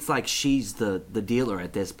 it's like she's the dealer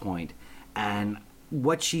at this point. And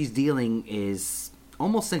what she's dealing is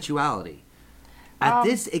almost sensuality. At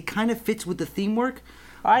this, it kind of fits with the theme work.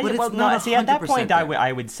 But it's not at that point, there.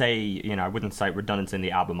 I would say, I wouldn't cite redundancy in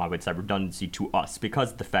the album. I would cite redundancy to us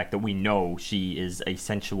because of the fact that we know she is a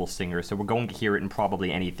sensual singer, so we're going to hear it in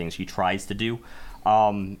probably anything she tries to do.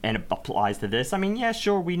 And it applies to this. I mean, yeah,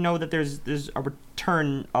 sure, we know that there's a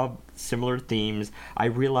return of similar themes. I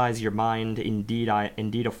realize your mind, indeed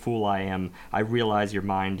a fool I am. I realize your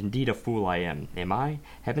mind, indeed a fool I am. Am I?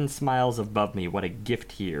 Heaven smiles above me, what a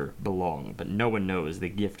gift here belong. But no one knows the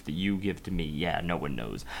gift that you give to me. Yeah, no one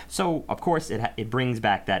knows. So, of course, it brings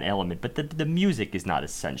back that element. But the music is not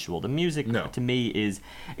as sensual. The music, to me,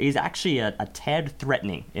 is actually a tad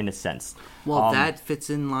threatening, in a sense. Well, that fits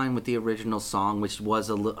in line with the original song, which was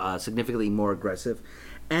significantly more aggressive.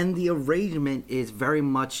 And the arrangement is very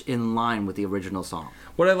much in line with the original song.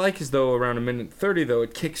 What I like is, though, around 1:30, though,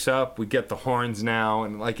 it kicks up. We get the horns now,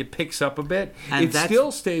 and like it picks up a bit. And it still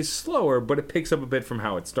stays slower, but it picks up a bit from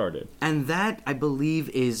how it started. And that, I believe,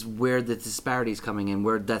 is where the disparity is coming in,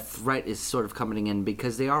 where the threat is sort of coming in,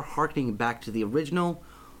 because they are harkening back to the original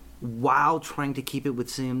while trying to keep it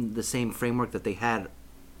within the same framework that they had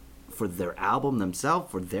for their album themselves,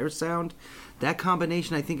 for their sound. That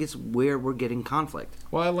combination, I think, is where we're getting conflict.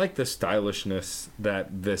 Well, I like the stylishness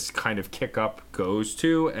that this kind of kick-up goes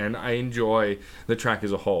to, and I enjoy the track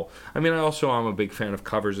as a whole. I mean, I'm a big fan of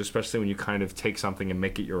covers, especially when you kind of take something and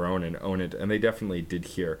make it your own and own it, and they definitely did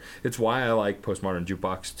here. It's why I like Postmodern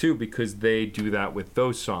Jukebox, too, because they do that with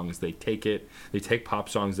those songs. They take pop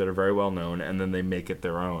songs that are very well known, and then they make it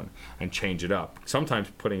their own and change it up, sometimes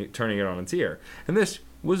turning it on its ear. And this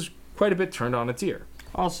was quite a bit turned on its ear.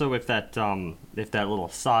 Also, if that little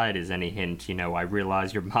aside is any hint, I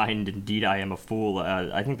realize your mind, indeed I am a fool.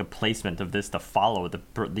 I think the placement of this to follow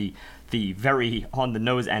the very on the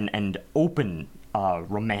nose and open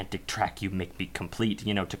romantic track, "You Make Me Complete,"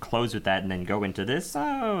 to close with that and then go into this.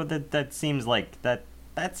 Oh, that seems like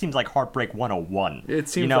Heartbreak 101. It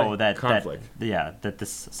seems like that conflict. That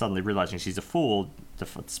this suddenly realizing she's a fool,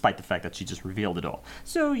 despite the fact that she just revealed it all.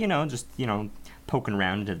 So poking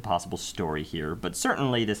around into the possible story here, but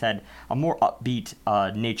certainly this had a more upbeat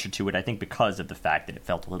nature to it. I think because of the fact that it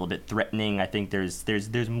felt a little bit threatening. I think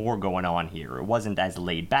there's more going on here. It wasn't as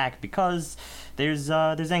laid back because there's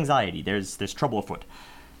anxiety. There's trouble afoot.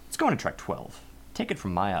 Let's go on to track 12. Take It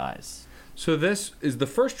From My Eyes. So this is the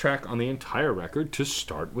first track on the entire record to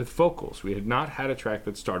start with vocals. We had not had a track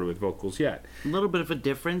that started with vocals yet. A little bit of a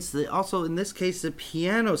difference. Also, in this case, the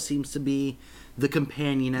piano seems to be the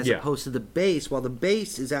companion as opposed to the bass, while the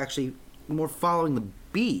bass is actually more following the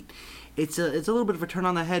beat. It's a little bit of a turn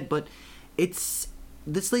on the head, but it's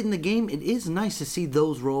this late in the game, it is nice to see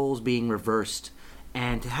those roles being reversed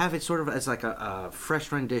and to have it sort of as like a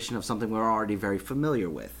fresh rendition of something we're already very familiar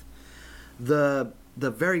with. The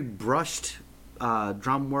very brushed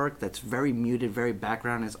drum work that's very muted, very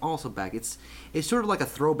background is also back. It's sort of like a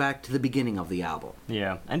throwback to the beginning of the album.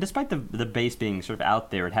 Yeah, and despite the bass being sort of out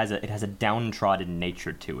there, it has a downtrodden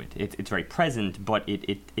nature to it. It's very present, but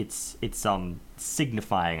it's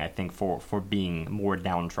signifying, I think, for being more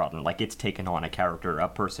downtrodden, like it's taken on a character, a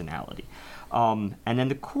personality. And then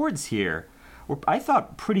the chords here were, I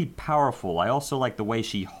thought, pretty powerful. I also like the way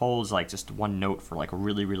she holds like just one note for like a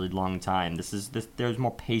really, really long time. There's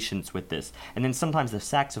more patience with this. And then sometimes the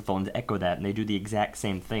saxophones echo that, and they do the exact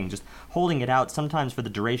same thing, just holding it out sometimes for the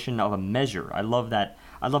duration of a measure. I love that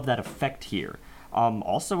effect here.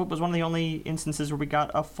 Also, it was one of the only instances where we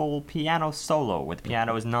got a full piano solo, where the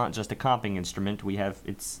piano is not just a comping instrument. We have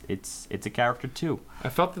it's a character too. I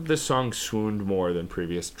felt that this song swooned more than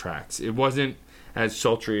previous tracks. It wasn't as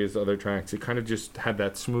sultry as other tracks. It kind of just had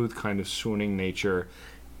that smooth kind of swooning nature,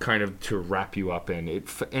 kind of to wrap you up in it.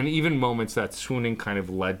 And even moments that swooning kind of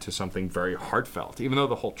led to something very heartfelt. Even though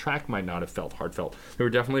the whole track might not have felt heartfelt, there were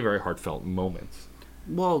definitely very heartfelt moments.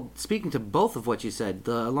 Well, speaking to both of what you said,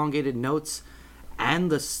 the elongated notes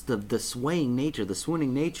and the swaying nature, the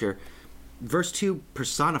swooning nature, verse 2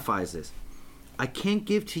 personifies this. I can't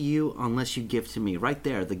give to you unless you give to me. Right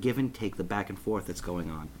there, the give and take, the back and forth that's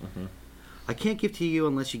going on. Mm-hmm. I can't give to you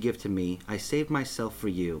unless you give to me. I saved myself for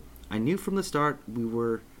you. I knew from the start we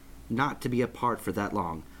were not to be apart for that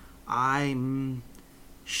long. I'm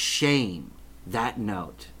shame. That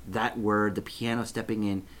note, that word, the piano stepping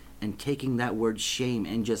in and taking that word shame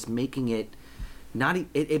and just making it not.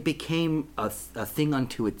 It became a thing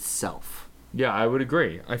unto itself. Yeah, I would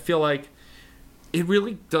agree. I feel like it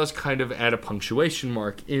really does kind of add a punctuation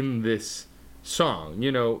mark in this song.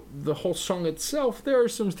 You know, the whole song itself, there are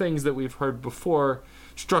some things that we've heard before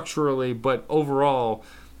structurally, but overall,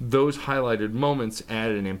 those highlighted moments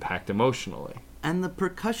add an impact emotionally. And the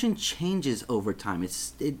percussion changes over time.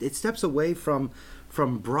 It steps away from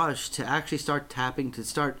brush to actually start tapping, to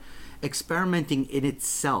start experimenting in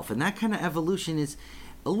itself. And that kind of evolution is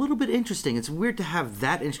a little bit interesting. It's weird to have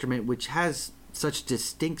that instrument, which has such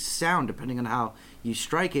distinct sound depending on how you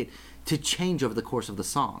strike it, to change over the course of the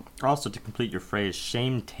song. Also, to complete your phrase,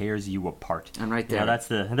 shame tears you apart. And right there, yeah, that's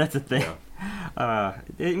the thing. Yeah.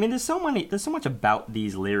 I mean, there's so much about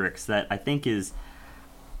these lyrics that I think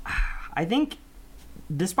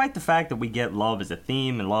despite the fact that we get love as a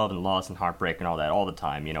theme and love and loss and heartbreak and all that all the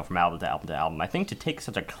time, you know, from album to album to album, I think to take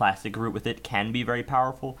such a classic route with it can be very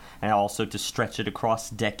powerful, and also to stretch it across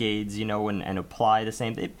decades, you know, and apply the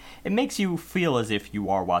same. It makes you feel as if you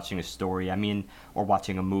are watching a story, I mean, or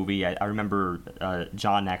watching a movie. I remember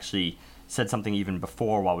John actually said something even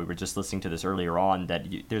before, while we were just listening to this earlier on, that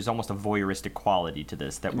there's almost a voyeuristic quality to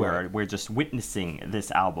this, that we're just witnessing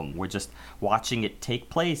this album. We're just watching it take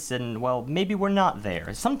place, and, well, maybe we're not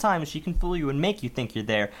there. Sometimes she can fool you and make you think you're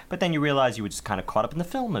there, but then you realize you were just kind of caught up in the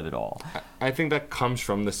film of it all. I think that comes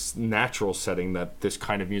from this natural setting that this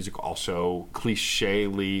kind of music also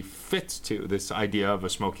clichély fits to, this idea of a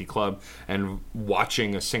smoky club and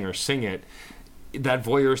watching a singer sing it. That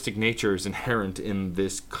voyeuristic nature is inherent in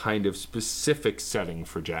this kind of specific setting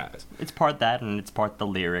for jazz. It's part that, and it's part the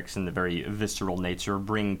lyrics and the very visceral nature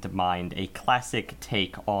bring to mind a classic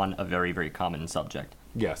take on a very, very common subject.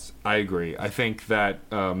 Yes, I agree. I think that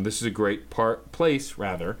this is a great place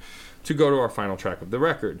to go to our final track of the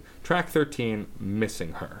record. Track 13,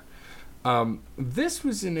 Missing Her. This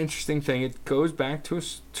was an interesting thing. It goes back to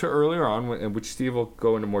earlier on, which Steve will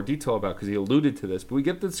go into more detail about because he alluded to this. But we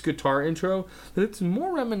get this guitar intro that it's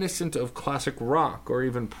more reminiscent of classic rock or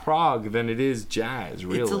even prog than it is jazz,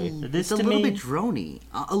 really. It's a little bit drony.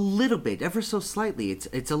 A little bit, ever so slightly.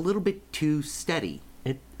 It's a little bit too steady.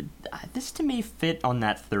 This to me fit on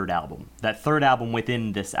that third album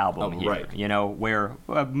within this album here. Right. You know, where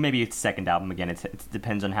maybe it's second album again. It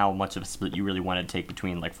depends on how much of a split you really want to take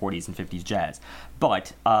between like 40s and 50s jazz.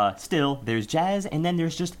 But still, there's jazz and then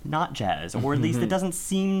there's just not jazz, or at least it doesn't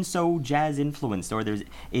seem so jazz influenced. Or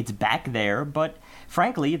it's back there, but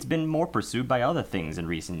frankly, it's been more pursued by other things in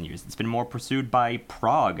recent years. It's been more pursued by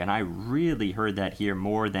prog, and I really heard that here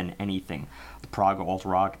more than anything. Prog alt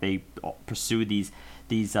rock, they pursue these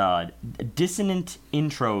dissonant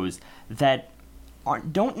intros that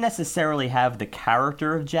don't necessarily have the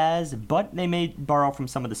character of jazz, but they may borrow from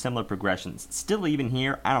some of the similar progressions. Still, even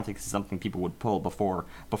here, I don't think this is something people would pull before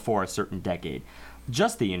a certain decade.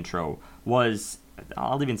 Just the intro was,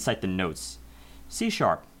 I'll even cite the notes: C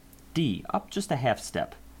sharp, D, up just a half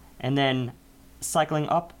step, and then cycling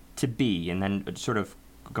up to B, and then sort of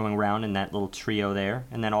going around in that little trio there,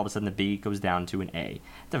 and then all of a sudden the B goes down to an A.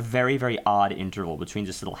 It's a very, very odd interval between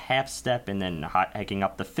just a little half step and then hiking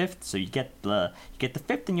up the fifth. So you get the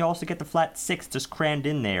fifth, and you also get the flat sixth just crammed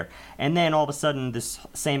in there, and then all of a sudden this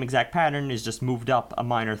same exact pattern is just moved up a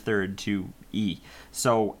minor third to E.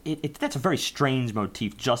 So that's a very strange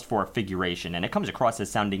motif just for a figuration, and it comes across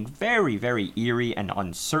as sounding very, very eerie and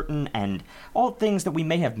uncertain, and all things that we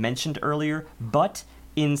may have mentioned earlier, but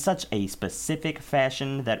in such a specific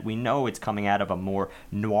fashion that we know it's coming out of a more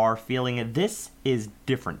noir feeling. This is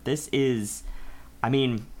different. This is, I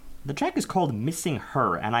mean, the track is called Missing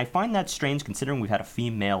Her, and I find that strange considering we've had a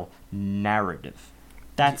female narrative.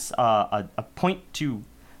 That's a point to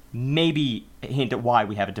maybe hint at why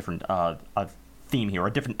we have a different a theme here,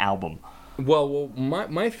 a different album. Well,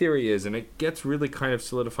 my theory is, and it gets really kind of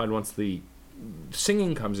solidified once the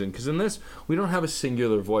singing comes in, because in this we don't have a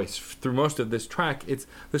singular voice through most of this track. It's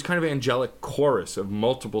this kind of angelic chorus of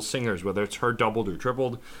multiple singers, whether it's her doubled or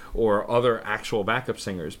tripled or other actual backup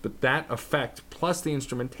singers. But that effect plus the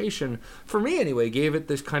instrumentation, for me anyway, gave it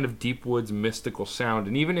this kind of deep woods mystical sound.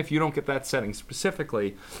 And even if you don't get that setting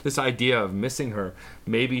specifically, this idea of missing her,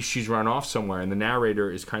 maybe she's run off somewhere and the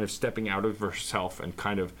narrator is kind of stepping out of herself and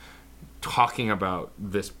kind of talking about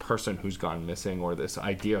this person who's gone missing, or this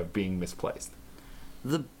idea of being misplaced.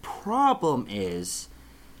 The problem is,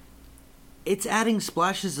 it's adding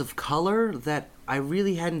splashes of color that I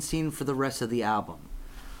really hadn't seen for the rest of the album.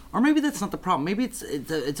 Or maybe that's not the problem. Maybe it's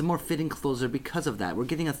a more fitting closer because of that. We're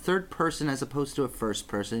getting a third person as opposed to a first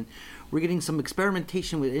person. We're getting some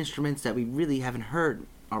experimentation with instruments that we really haven't heard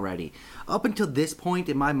already. Up until this point,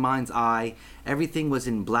 in my mind's eye, everything was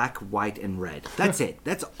in black, white, and red. That's it.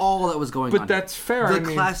 That's all that was going on. But that's fair.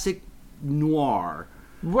 The classic noir.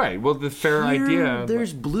 Right. Well, the fair Here, idea.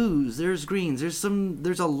 There's blues. There's greens. There's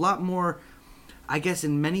a lot more. I guess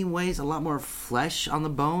in many ways, a lot more flesh on the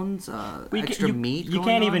bones. Extra meat. You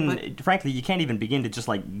can't even. Frankly, you can't even begin to just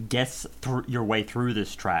like guess your way through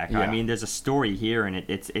this track. Yeah. I mean, there's a story here, and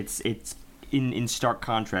it's in stark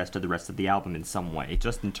contrast to the rest of the album in some way,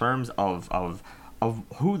 just in terms of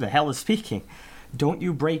who the hell is speaking. Don't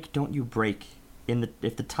you break,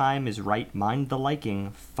 if the time is right, mind the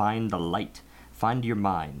liking, find the light, find your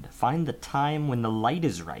mind, find the time when the light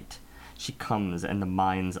is right. She comes and the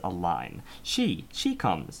minds align. She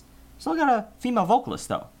comes. Still got a female vocalist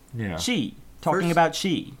though. Yeah. She talking about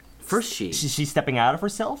she. First she. She's stepping out of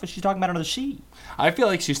herself, or she's talking about another she? I feel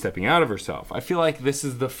like she's stepping out of herself. I feel like this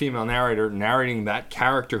is the female narrator narrating that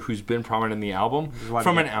character who's been prominent in the album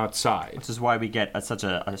from an outside. Which is why we get such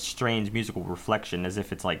a strange musical reflection, as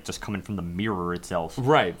if it's like just coming from the mirror itself.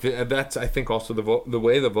 Right. That's, I think, also the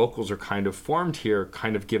way the vocals are kind of formed here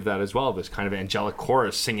kind of give that as well, this kind of angelic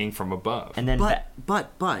chorus singing from above. And then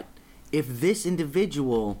But, if this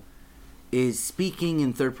individual is speaking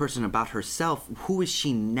in third person about herself, who is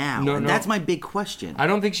she now? No. That's my big question. I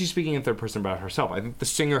don't think she's speaking in third person about herself. I think the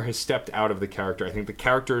singer has stepped out of the character. I think the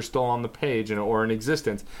character is still on the page or in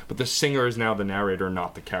existence, but the singer is now the narrator,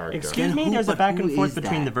 not the character. Excuse me, there's a back and forth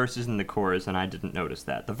between that? the verses and the chorus, and I didn't notice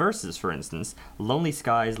that. The verses, for instance, lonely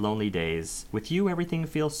skies, lonely days. With you, everything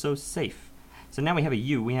feels so safe. So now we have a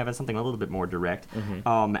you, we have something a little bit more direct.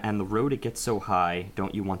 Mm-hmm. And the road it gets so high,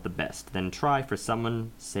 don't you want the best? Then try for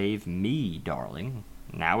someone, save me, darling.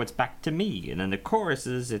 Now it's back to me. And then the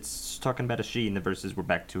choruses, it's talking about a she, and the verses were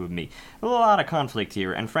back to a me. A lot of conflict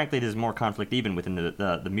here, and frankly there's more conflict even within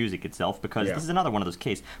the music itself, because this is another one of those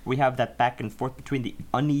cases. We have that back and forth between the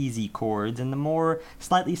uneasy chords and the more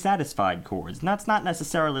slightly satisfied chords. And that's not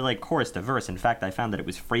necessarily like chorus to verse. In fact, I found that it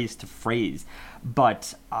was phrase to phrase.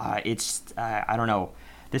 But I don't know.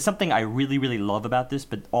 There's something I really, really love about this,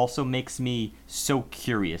 but also makes me so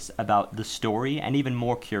curious about the story, and even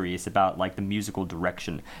more curious about like the musical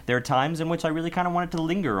direction. There are times in which I really kind of wanted to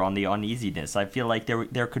linger on the uneasiness. I feel like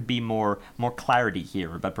there could be more clarity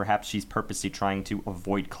here, but perhaps she's purposely trying to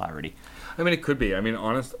avoid clarity. I mean, it could be. I mean,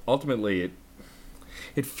 ultimately,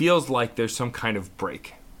 it feels like there's some kind of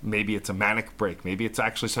break. Maybe it's a manic break. Maybe it's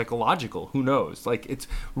actually psychological. Who knows? Like, it's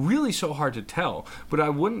really so hard to tell. But I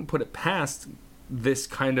wouldn't put it past this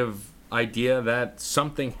kind of idea that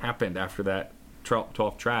something happened after that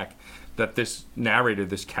 12th track, that this narrator,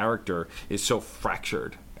 this character, is so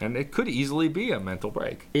fractured. And it could easily be a mental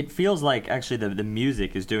break. It feels like, actually, the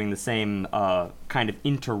music is doing the same kind of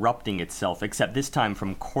interrupting itself, except this time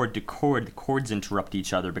from chord to chord. The chords interrupt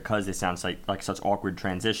each other because they sound like such awkward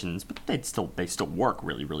transitions, but they still work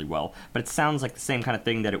really, really well. But it sounds like the same kind of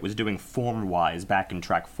thing that it was doing form-wise back in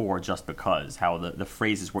track 4, just because, how the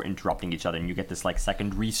phrases were interrupting each other, and you get this, like,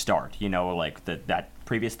 second restart, you know, like that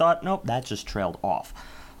previous thought, nope, that just trailed off.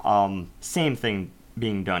 Same thing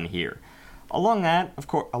being done here.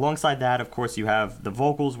 alongside that, of course, you have the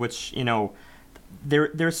vocals, which,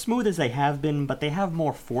 they're smooth as they have been, but they have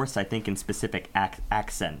more force, I think, in specific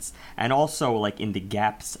accents, and also like in the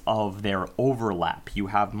gaps of their overlap, you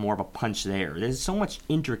have more of a punch there. There's so much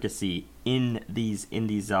intricacy in these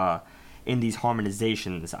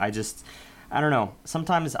harmonizations. I don't know.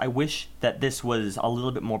 Sometimes I wish that this was a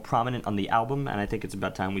little bit more prominent on the album, and I think it's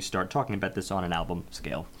about time we start talking about this on an album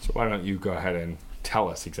scale. So why don't you go ahead and tell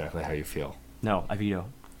us exactly how you feel? No, I veto.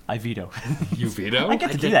 You veto? I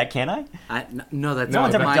get to do that, can't I? No, that's No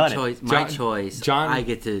one's ever my done it. choice. My choice. John, I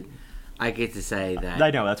get to say that.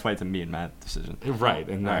 I know, that's why it's a me and Matt decision. Right,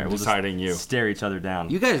 and All right, I'm we'll deciding just you. Stare each other down.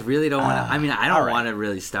 You guys really don't want to. I mean, I don't all right. want to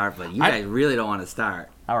really start, but you guys really don't want to start.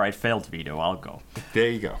 All right, failed veto. I'll go. There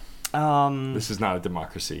you go. Um, This is not a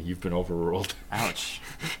democracy. You've been overruled. Ouch.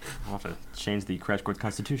 I'll have to change the Crash Course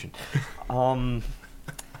Constitution. I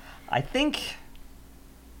think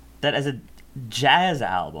that as a jazz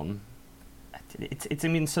album,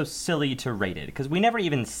 it's so silly to rate it, because we never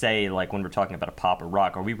even say, like, when we're talking about a pop or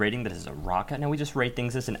rock, are we rating that as a rock? No, we just rate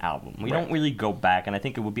things as an album. We don't really go back, and I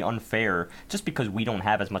think it would be unfair just because we don't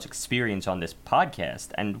have as much experience on this podcast,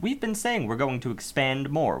 and we've been saying we're going to expand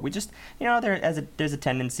more. We just, there's a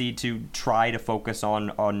tendency to try to focus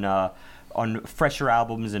on fresher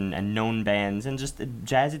albums and known bands, and just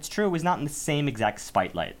jazz, it's true, is not in the same exact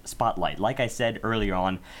spotlight. Like I said earlier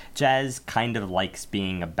on, jazz kind of likes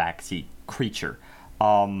being a backseat creature.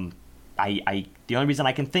 The only reason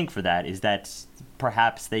I can think for that is that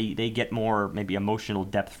perhaps they get more maybe emotional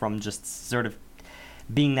depth from just sort of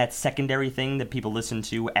being that secondary thing that people listen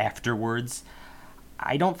to afterwards.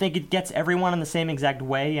 I don't think it gets everyone in the same exact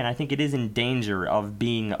way, and I think it is in danger of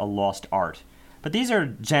being a lost art. But these are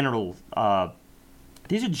general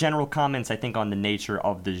comments, I think, on the nature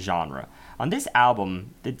of the genre. On this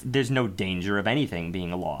album, there's no danger of anything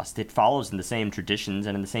being lost. It follows in the same traditions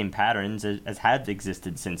and in the same patterns as have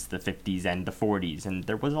existed since the 50s and the 40s, and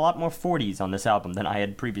there was a lot more 40s on this album than I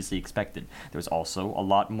had previously expected. There was also a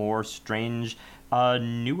lot more strange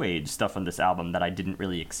new age stuff on this album that I didn't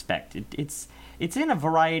really expect. It's in a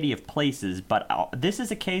variety of places, but this is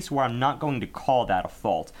a case where I'm not going to call that a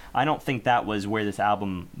fault. I don't think that was where this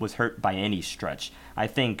album was hurt by any stretch. I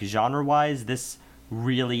think genre-wise, this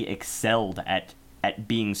really excelled at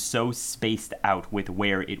being so spaced out with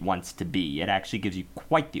where it wants to be. It actually gives you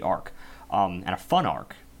quite the arc, and a fun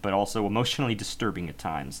arc, but also emotionally disturbing at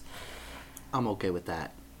times. I'm okay with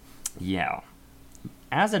that. Yeah.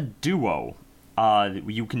 As a duo,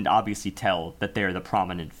 you can obviously tell that they're the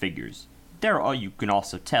prominent figures. You can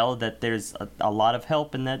also tell that there's a lot of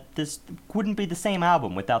help, and that this wouldn't be the same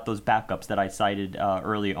album without those backups that I cited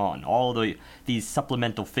early on. All these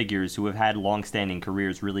supplemental figures who have had long-standing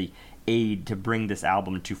careers really aid to bring this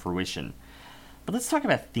album to fruition. But let's talk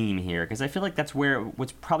about theme here, because I feel like that's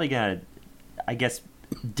what's probably going to, I guess,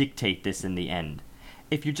 dictate this in the end.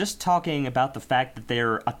 If you're just talking about the fact that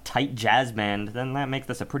they're a tight jazz band, then that makes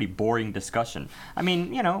this a pretty boring discussion. I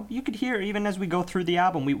mean, you could hear, even as we go through the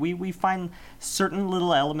album, we find certain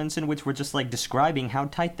little elements in which we're just, like, describing how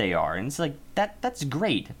tight they are. And it's like, that's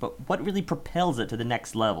great, but what really propels it to the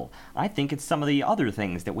next level? I think it's some of the other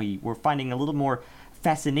things that we're finding a little more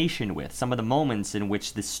fascination with. Some of the moments in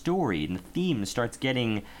which the story and the theme starts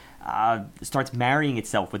marrying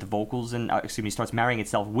itself with the vocals and starts marrying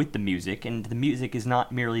itself with the music, and the music is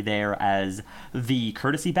not merely there as the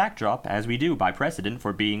courtesy backdrop, as we do by precedent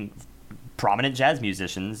for being prominent jazz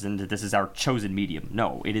musicians and this is our chosen medium.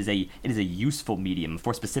 No, it is a useful medium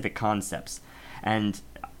for specific concepts. And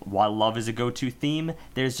while love is a go-to theme,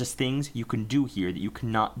 there's just things you can do here that you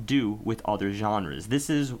cannot do with other genres. This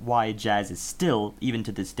is why jazz is still, even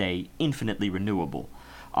to this day, infinitely renewable.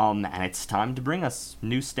 And it's time to bring us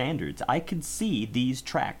new standards. I could see these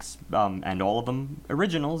tracks, and all of them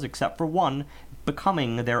originals except for one,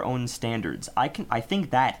 becoming their own standards. I think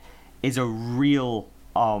that is a real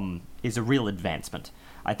advancement.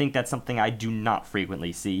 I think that's something I do not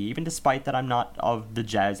frequently see, even despite that I'm not of the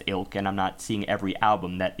jazz ilk and I'm not seeing every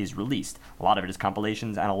album that is released. A lot of it is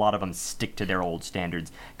compilations, and a lot of them stick to their old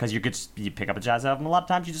standards. Because you pick up a jazz album, a lot of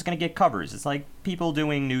times you're just going to get covers. It's like people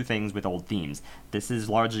doing new things with old themes. This is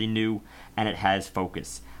largely new, and it has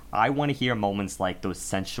focus. I want to hear moments like those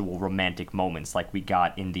sensual, romantic moments like we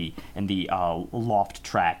got in the Loft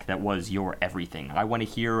track that was Your Everything. I want to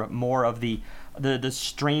hear more of the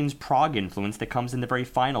strange prog influence that comes in the very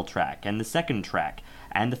final track, and the second track,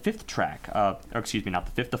 and the fifth track.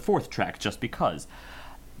 The fourth track, Just Because.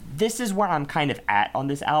 This is where I'm kind of at on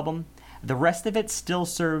this album. The rest of it still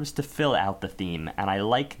serves to fill out the theme, and I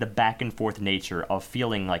like the back and forth nature of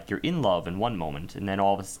feeling like you're in love in one moment, and then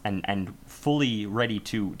and fully ready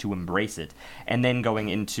to embrace it, and then going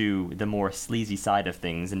into the more sleazy side of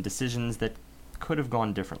things and decisions that could have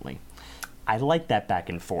gone differently. I like that back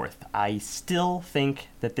and forth. I still think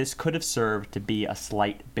that this could have served to be a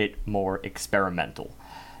slight bit more experimental.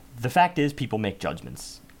 The fact is, people make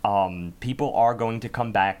judgments. People are going to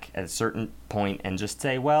come back at a certain point and just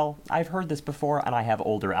say, well, I've heard this before and I have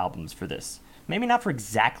older albums for this. Maybe not for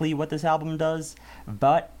exactly what this album does,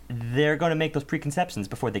 but they're going to make those preconceptions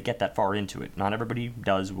before they get that far into it. Not everybody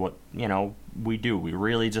does what, we do. We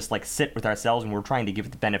really just sit with ourselves and we're trying to give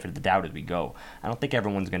it the benefit of the doubt as we go. I don't think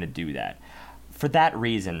everyone's going to do that. For that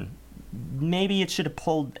reason, maybe it shouldn't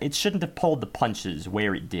have pulled the punches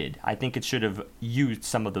where it did. I think it should have used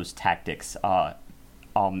some of those tactics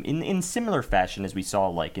in similar fashion as we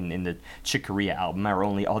saw in the Chick Corea album, our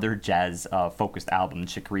only other jazz focused album.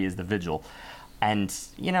 Chick Corea's The Vigil, and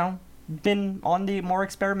been on the more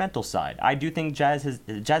experimental side. I do think jazz has,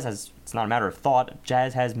 it's not a matter of thought,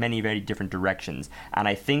 jazz has many very different directions, and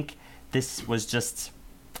I think this was just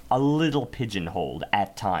a little pigeonholed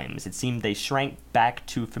at times. It seemed they shrank back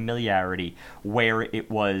to familiarity where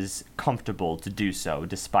it was comfortable to do so,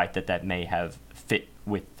 despite that may have fit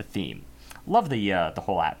with the theme. Love the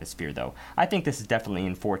whole atmosphere, though. I think this is definitely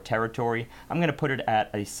in 4 territory. I'm going to put it at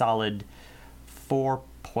a solid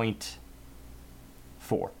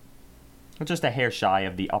 4.4. Just a hair shy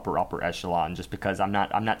of the upper echelon, just because I'm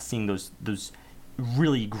not seeing those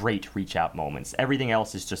really great reach out moments. Everything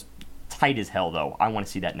else is just tight as hell, though. I want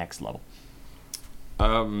to see that next level. I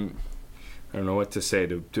don't know what to say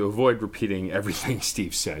to avoid repeating everything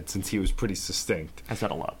Steve said, since he was pretty succinct. I said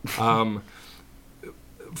a lot.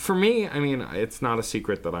 For me, it's not a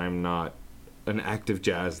secret that I'm not an active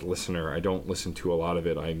jazz listener. I don't listen to a lot of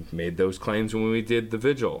it. I made those claims when we did The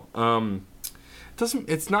Vigil.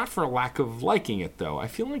 It's not for a lack of liking it, though. I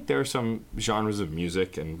feel like there are some genres of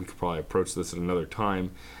music, and we could probably approach this at another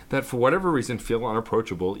time, that for whatever reason feel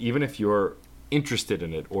unapproachable, even if you're interested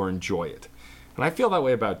in it or enjoy it. And I feel that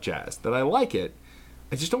way about jazz, that I like it,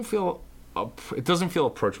 I just don't feel... it doesn't feel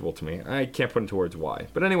approachable to me. I can't put into words why.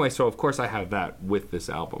 But anyway, so of course I have that with this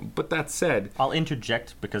album. But that said... I'll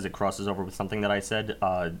interject, because it crosses over with something that I said,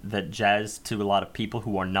 that jazz, to a lot of people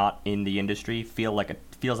who are not in the industry, feels like a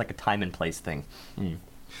time and place thing.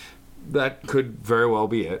 That could very well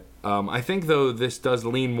be it. I think, though, this does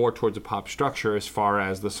lean more towards a pop structure as far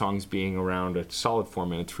as the songs being around a solid 4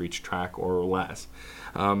 minutes for each track or less.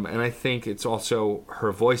 And I think it's also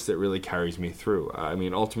her voice that really carries me through.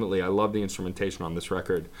 Ultimately, I love the instrumentation on this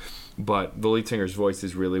record, but the lead singer's voice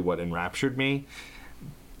is really what enraptured me.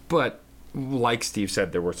 But like Steve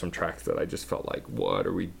said, there were some tracks that I just felt like, what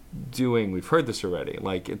are we doing? We've heard this already.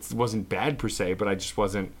 It wasn't bad per se, but I just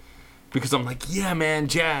wasn't... Because I'm like, yeah, man,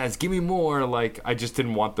 jazz, give me more. I just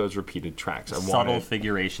didn't want those repeated tracks. Subtle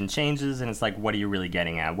figuration changes, and it's like, what are you really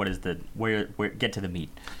getting at? What is where get to the meat?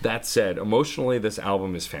 That said, emotionally, this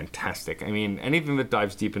album is fantastic. Anything that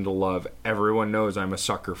dives deep into love, everyone knows I'm a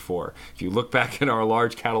sucker for. If you look back in our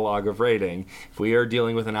large catalog of rating, if we are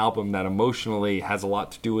dealing with an album that emotionally has a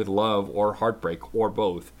lot to do with love or heartbreak or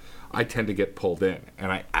both, I tend to get pulled in,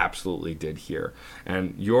 and I absolutely did here.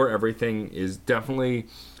 And Your Everything is definitely...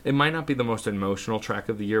 It might not be the most emotional track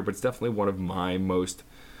of the year, but it's definitely one of my most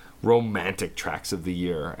romantic tracks of the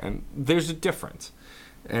year. And there's a difference.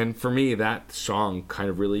 And for me, that song kind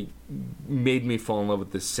of really made me fall in love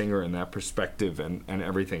with this singer and that perspective and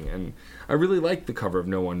everything. And I really like the cover of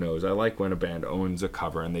No One Knows. I like when a band owns a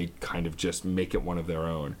cover and they kind of just make it one of their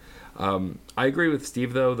own. I agree with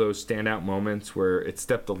Steve, though, those standout moments where it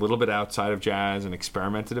stepped a little bit outside of jazz and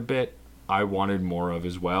experimented a bit, I wanted more of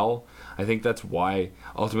as well. I think that's why,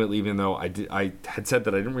 ultimately, even though I had said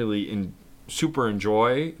that I didn't really super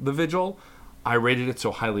enjoy The Vigil, I rated it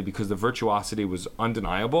so highly because the virtuosity was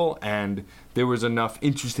undeniable and there was enough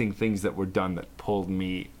interesting things that were done that pulled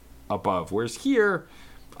me above. Whereas here,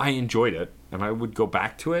 I enjoyed it and I would go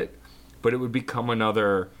back to it, but it would become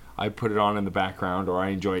another... I put it on in the background or I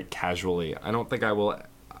enjoy it casually. I don't think I will...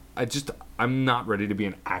 I'm not ready to be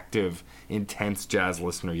an active, intense jazz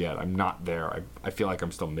listener yet. I'm not there. I feel like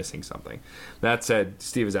I'm still missing something. That said,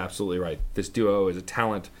 Steve is absolutely right. This duo is a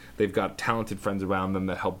talent. They've got talented friends around them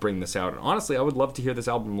that help bring this out. And honestly, I would love to hear this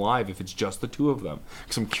album live if it's just the two of them,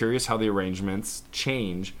 because I'm curious how the arrangements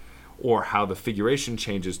change or how the figuration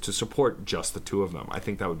changes to support just the two of them. I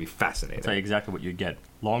think that would be fascinating. I'll tell you exactly what you'd get.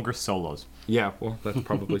 Longer solos. Yeah, well, that's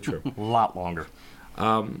probably true. A lot longer.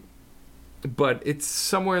 but it's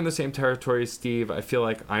somewhere in the same territory as Steve. I feel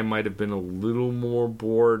like I might have been a little more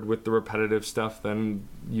bored with the repetitive stuff than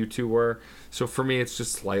you two were. So for me, it's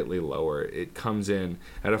just slightly lower. It comes in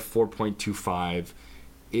at a 4.25.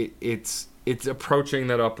 It's approaching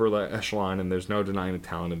that upper echelon, and there's no denying the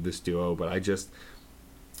talent of this duo. But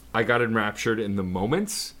I got enraptured in the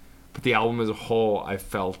moments, but the album as a whole, I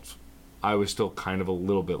felt I was still kind of a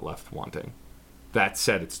little bit left wanting. That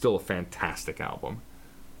said, it's still a fantastic album.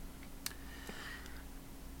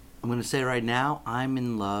 I'm going to say right now, I'm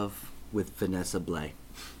in love with Vanessa Blay.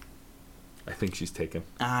 I think she's taken.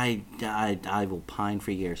 I will pine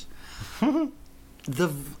for years. The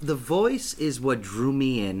voice is what drew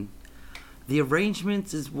me in. The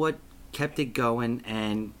arrangements is what kept it going,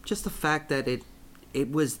 and just the fact that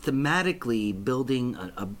it was thematically building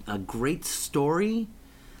a great story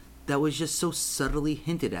that was just so subtly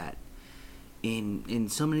hinted at in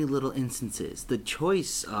so many little instances. The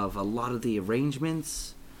choice of a lot of the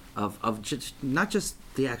arrangements of just not just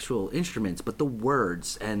the actual instruments, but the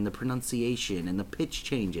words and the pronunciation and the pitch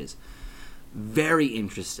changes. Very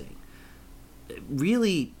interesting.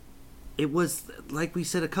 Really, it was, like we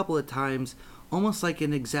said a couple of times, almost like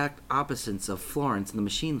an exact opposite of Florence and the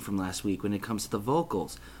Machine from last week when it comes to the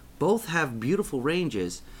vocals. Both have beautiful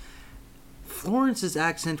ranges. Florence's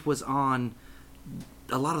accent was on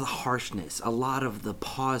a lot of the harshness, a lot of the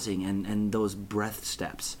pausing and those breath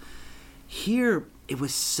steps. Here, it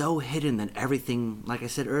was so hidden that everything, like I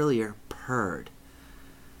said earlier, purred.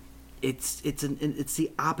 It's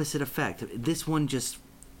the opposite effect. This one just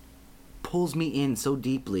pulls me in so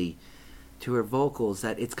deeply to her vocals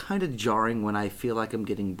that it's kind of jarring when I feel like I'm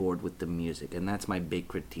getting bored with the music, and that's my big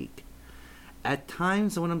critique. At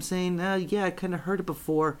times, when I'm saying, yeah, I kind of heard it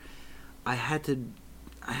before, I had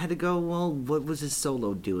to go, well, what was this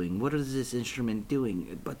solo doing? What is this instrument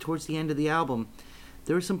doing? But towards the end of the album,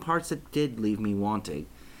 there were some parts that did leave me wanting,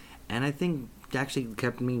 and I think actually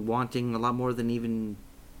kept me wanting a lot more than even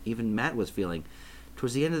Matt was feeling.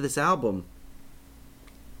 Towards the end of this album,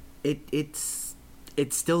 it's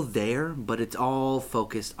still there, but it's all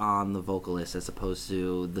focused on the vocalist as opposed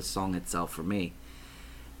to the song itself for me,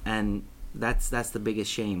 and that's the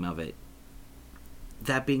biggest shame of it.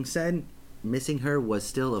 That being said, Missing Her was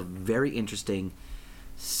still a very interesting,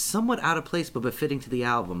 somewhat out of place but befitting to the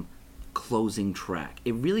album, closing track.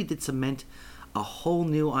 It really did cement a whole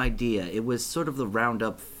new idea. It was sort of the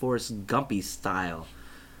Roundup Forrest Gumpy style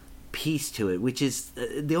piece to it, which is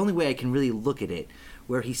the only way I can really look at it,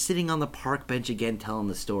 where he's sitting on the park bench again telling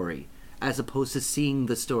the story, as opposed to seeing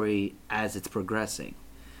the story as it's progressing.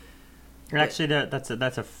 Actually, that's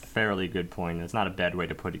a fairly good point. It's not a bad way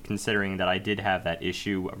to put it, considering that I did have that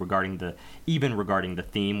issue regarding the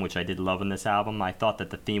theme, which I did love in this album. I thought that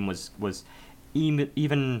the theme was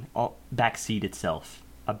even backseat itself,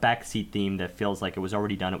 a backseat theme that feels like it was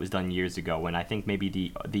already done. It was done years ago, and I think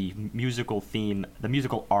maybe the musical theme, the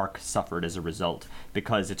musical arc, suffered as a result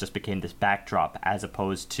because it just became this backdrop as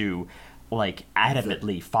opposed to like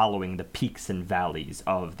adamantly following the peaks and valleys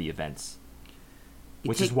of the events.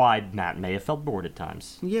 Which is why Matt may have felt bored at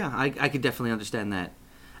times. Yeah, I could definitely understand that.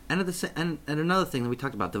 And another thing that we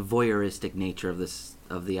talked about, the voyeuristic nature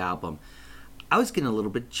of the album. I was getting a little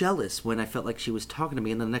bit jealous when I felt like she was talking to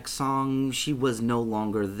me, and the next song she was no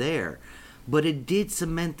longer there. But it did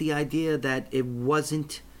cement the idea that it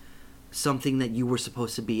wasn't something that you were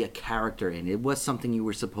supposed to be a character in. It was something you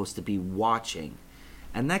were supposed to be watching.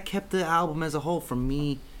 And that kept the album as a whole from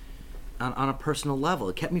me on a personal level.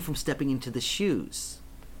 It kept me from stepping into the shoes.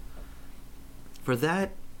 For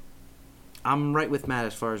that, I'm right with Matt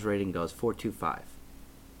as far as rating goes, 4.25.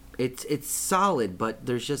 It's solid, but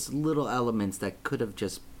there's just little elements that could have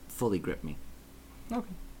just fully gripped me.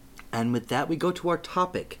 Okay. And with that, we go to our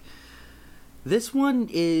topic. This one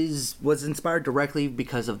was inspired directly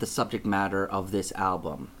because of the subject matter of this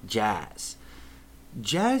album, jazz.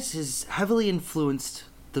 Jazz has heavily influenced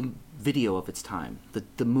the video of its time,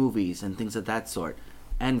 the movies and things of that sort,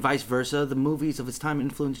 and vice versa. The movies of its time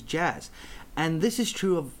influenced jazz, and this is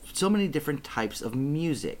true of so many different types of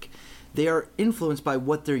music. They are influenced by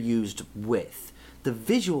what they're used with. The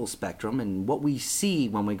visual spectrum and what we see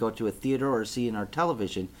when we go to a theater or see in our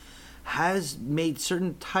television has made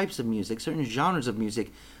certain types of music, certain genres of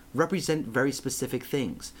music, represent very specific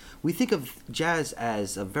things. We think of jazz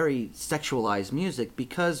as a very sexualized music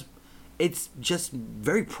because it's just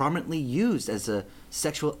very prominently used as a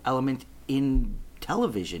sexual element in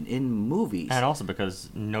television, in movies. And also because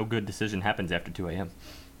no good decision happens after 2 a.m.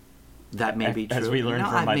 That may be true. As we learned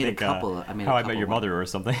from, I think, How I Met Your Mother or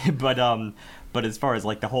something. But as far as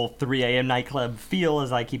like the whole 3 a.m. nightclub feel,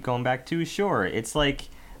 as I keep going back to, sure, it's like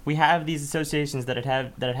we have these associations that it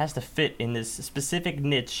has to fit in this specific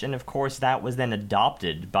niche, and of course that was then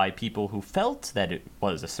adopted by people who felt that it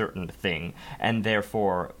was a certain thing, and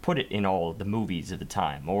therefore put it in all the movies of the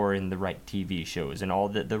time, or in the right TV shows, and all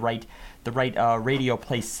the right radio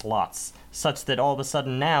play slots, such that all of a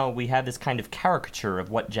sudden now we have this kind of caricature of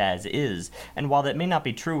what jazz is. And while that may not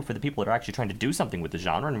be true for the people that are actually trying to do something with the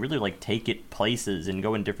genre and really like take it places and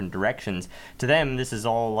go in different directions, to them this is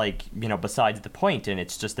all like, besides the point, and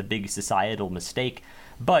it's just a big societal mistake.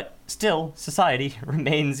 But still, society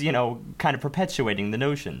remains, kind of perpetuating the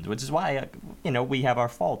notions, which is why, we have our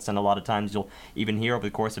faults. And a lot of times you'll even hear over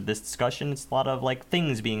the course of this discussion, it's a lot of, like,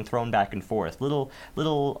 things being thrown back and forth, little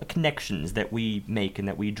connections that we make and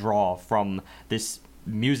that we draw from this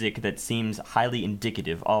music that seems highly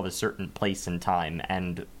indicative of a certain place and time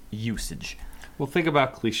and usage. Well, think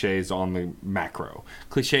about cliches on the macro.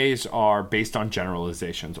 Cliches are based on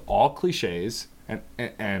generalizations. All cliches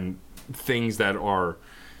and things that are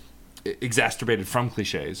exacerbated from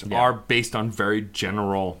cliches are based on very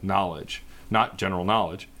general knowledge. Not general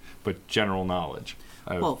knowledge, but general knowledge.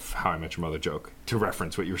 How I Met Your Mother joke, to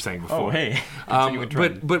reference what you were saying before. Oh, hey.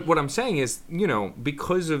 But what I'm saying is,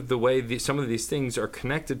 because of the way some of these things are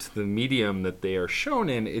connected to the medium that they are shown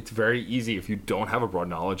in, it's very easy, if you don't have a broad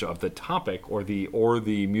knowledge of the topic or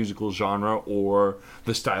the musical genre or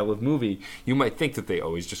the style of movie, you might think that they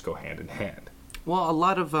always just go hand in hand. Well, a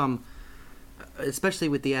lot of especially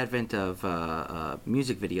with the advent of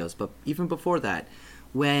music videos, but even before that,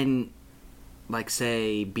 when, like,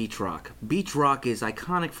 say, beach rock. Beach rock is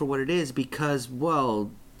iconic for what it is because, well,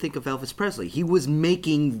 think of Elvis Presley. He was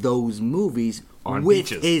making those movies on with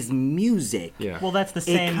beaches. His music. Yeah. Well, that's the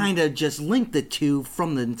same. It kind of just linked the two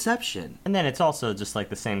from the inception. And then it's also just like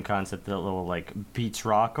the same concept, that little like beach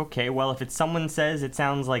rock. Okay, well, if it's someone says it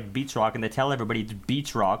sounds like beach rock and they tell everybody it's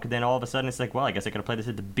beach rock, then all of a sudden it's like, well, I guess I gotta play this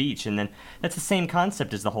at the beach. And then that's the same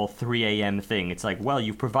concept as the whole 3 a.m. thing. It's like, well,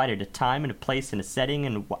 you've provided a time and a place and a setting,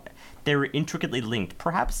 and they're intricately linked.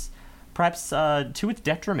 Perhaps to its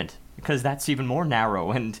detriment, because that's even more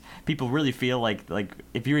narrow, and people really feel like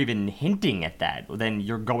if you're even hinting at that, then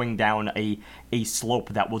you're going down a slope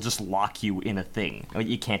that will just lock you in a thing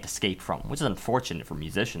you can't escape from, which is unfortunate for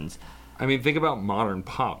musicians. I mean, think about modern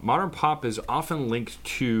pop. Modern pop is often linked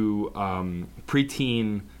to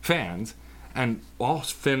preteen fans, and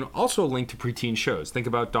often also linked to preteen shows. Think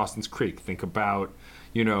about Dawson's Creek. Think about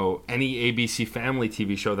any ABC Family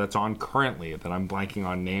TV show that's on currently that I'm blanking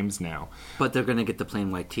on names now. But they're going to get the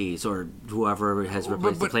plain white tees, or whoever has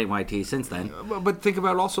replaced the plain white tees since then. But think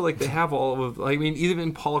about also, like, they have all of,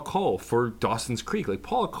 even Paula Cole for Dawson's Creek. Like,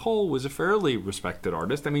 Paula Cole was a fairly respected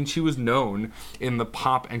artist. I mean, she was known in the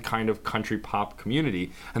pop and kind of country pop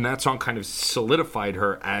community, and that song kind of solidified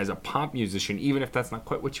her as a pop musician, even if that's not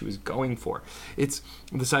quite what she was going for. It's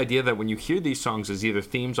this idea that when you hear these songs as either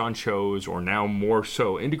themes on shows or now more so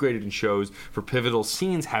integrated in shows for pivotal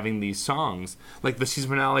scenes, having these songs, like the season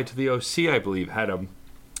finale to the OC, I believe, had a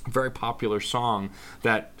very popular song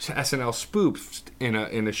that SNL spoofed in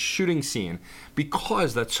a shooting scene,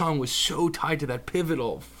 because that song was so tied to that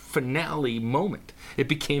pivotal finale moment. It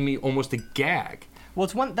became almost a gag. Well,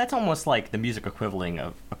 that's almost like the music equivalent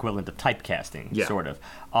of typecasting, sort of.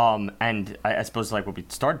 And I suppose like what we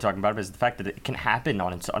started talking about is the fact that it can happen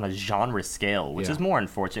on a genre scale, which is more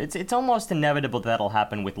unfortunate. It's almost inevitable that'll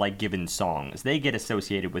happen with like given songs. They get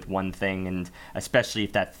associated with one thing, and especially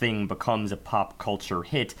if that thing becomes a pop culture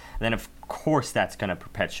hit, then of course that's going to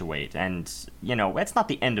perpetuate. And it's not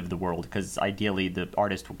the end of the world, because ideally the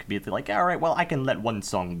artist could be like, all right, well, I can let one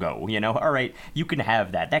song go. All right, you can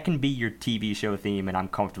have that can be your TV show theme, and I'm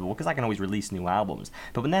comfortable because I can always release new albums.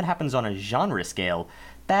 But when that happens on a genre scale,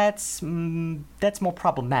 that's more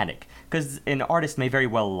problematic, because an artist may very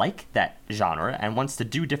well like that genre and wants to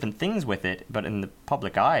do different things with it, but in the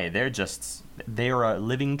public eye, they're a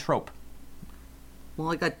living trope.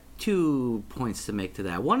 Well, I got 2 points to make to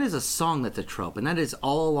that. One is a song that's a trope, and that is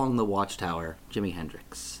All Along the Watchtower, Jimi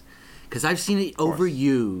Hendrix. Because I've seen it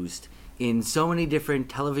overused in so many different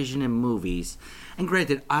television and movies. And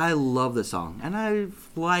granted, I love the song, and I've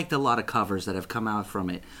liked a lot of covers that have come out from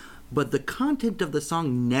it. But the content of the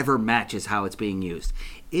song never matches how it's being used.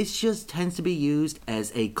 It just tends to be used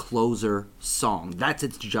as a closer song. That's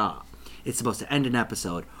its job. It's supposed to end an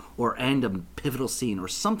episode, or end a pivotal scene, or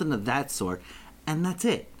something of that sort, and that's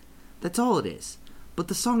it. That's all it is. But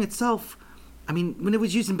the song itself, I mean, when it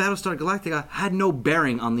was used in Battlestar Galactica, had no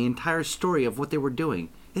bearing on the entire story of what they were doing.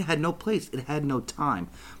 It had no place. It had no time.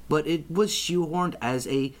 But it was shoehorned as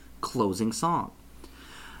a closing song.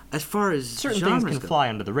 as far as certain genres things can go, fly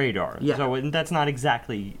under the radar. Yeah. So and that's not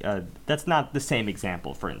exactly that's not the same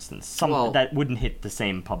example. For instance, Well, that wouldn't hit the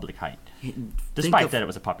same public height, think despite of- that it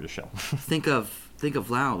was a popular show. think of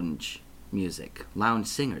lounge music, lounge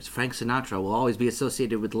singers. Frank Sinatra will always be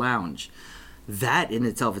associated with lounge. That in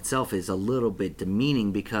itself is a little bit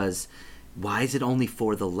demeaning, because why is it only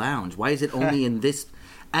for the lounge? Why is it only in this?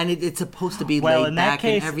 And it's supposed to be Well, laid in that back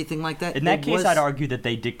case- and everything like that. In that It case, was- I'd argue that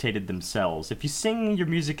they dictated themselves. If you sing your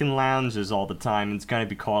music in lounges all the time, it's going to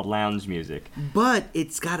be called lounge music. But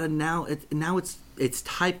it's got to now it's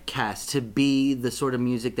typecast to be the sort of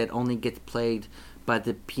music that only gets played by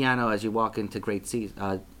the piano as you walk into Great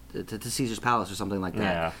Caesar, to Caesar's Palace or something like that,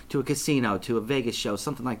 Yeah. to a casino, to a Vegas show,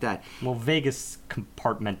 something like that. Well, Vegas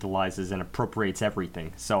compartmentalizes and appropriates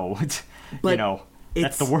everything, so it's, But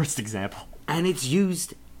that's the it's- worst example. And it's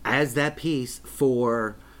used as that piece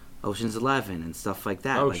for Ocean's 11 and stuff like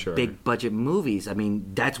that, Oh, like sure. big budget movies. I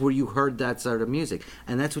mean, that's where you heard that sort of music,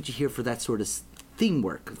 and that's what you hear for that sort of theme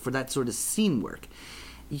work, for that sort of scene work.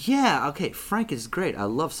 Yeah, okay, Frank is great. I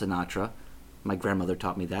love Sinatra. My grandmother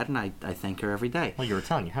taught me that, and I thank her every day. Well, you're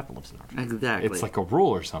Italian, you have to love Sinatra. Exactly. It's like a rule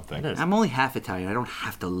or something. It is. I'm only half Italian. I don't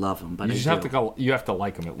have to love him, but You I just do. have to go. You have to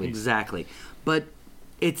like them at least. Exactly. But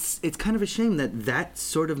it's kind of a shame that that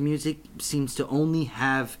sort of music seems to only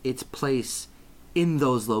have its place in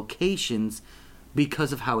those locations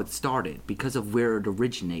because of how it started, because of where it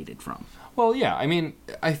originated from. Well, yeah. I mean,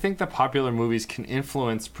 I think that popular movies can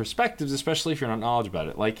influence perspectives, especially if you're not knowledgeable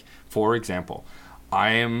about it. Like, for example,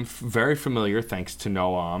 I am very familiar, thanks to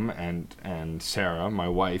Noam and Sarah, my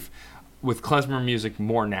wife, with klezmer music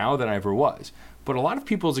more now than I ever was. But a lot of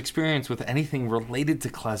people's experience with anything related to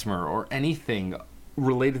klezmer or anything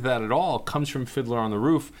related to that at all comes from Fiddler on the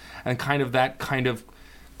Roof and kind of that kind of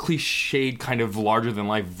cliched, kind of larger than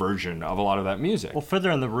life version of a lot of that music. Well, Fiddler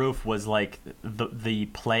on the Roof was like the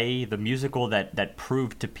play, the musical that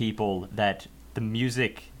proved to people that the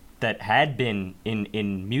music that had been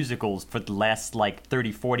in musicals for the last like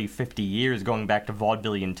 30, 40, 50 years, going back to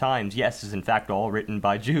vaudevillian times, yes, is in fact all written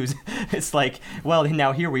by Jews. It's like, well,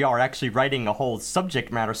 now here we are actually writing a whole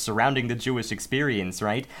subject matter surrounding the Jewish experience,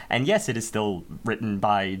 right? And yes, it is still written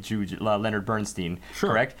by Leonard Bernstein,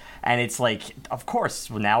 Sure. correct? And it's like, of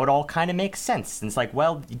course, now it all kind of makes sense. And it's like,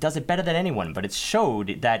 well, he does it better than anyone, but it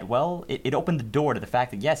showed that, well, it opened the door to the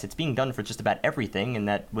fact that, yes, it's being done for just about everything, and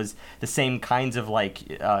that was the same kinds of,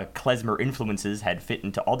 like, klezmer influences had fit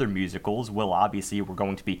into other musicals. Well, obviously, we're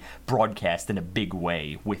going to be broadcast in a big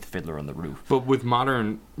way with Fiddler on the Roof. But with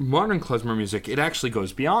modern klezmer music, it actually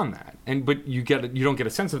goes beyond that, but you don't get a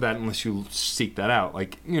sense of that unless you seek that out.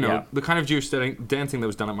 Like, Yeah. the kind of Jewish dancing that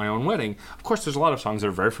was done at my own wedding. Of course, there's a lot of songs that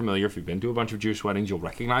are very familiar. If you've been to a bunch of Jewish weddings, you'll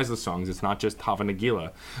recognize the songs. It's not just Hava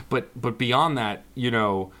Nagila, but beyond that,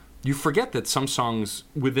 you forget that some songs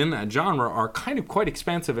within that genre are kind of quite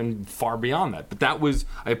expansive and far beyond that. But that was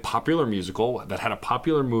a popular musical that had a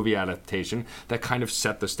popular movie adaptation that kind of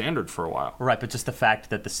set the standard for a while. Right, but just the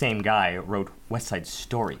fact that the same guy wrote West Side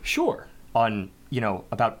Story Sure. on,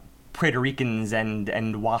 about Puerto Ricans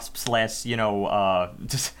and wasps less,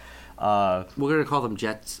 just... We're going to call them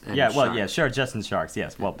Jets and Sharks. Sure, Jets and Sharks,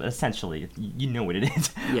 yes. Well, essentially, you know what it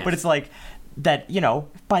is. Yes. But it's like that,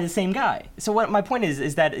 by the same guy. So what my point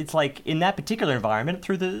is that it's like in that particular environment,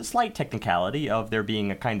 through the slight technicality of there being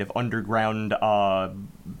a kind of underground,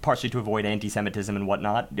 partially to avoid anti-Semitism and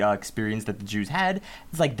whatnot, experience that the Jews had,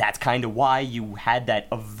 it's like that's kind of why you had that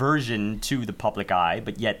aversion to the public eye,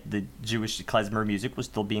 but yet the Jewish klezmer music was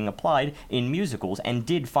still being applied in musicals and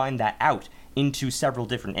did find that out into several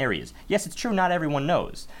different areas. Yes, it's true, not everyone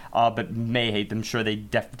knows, but I'm sure they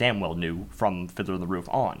damn well knew from Fiddler on the Roof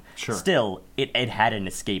on. Sure. Still, it had an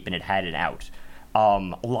escape and it had an out.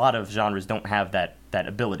 A lot of genres don't have that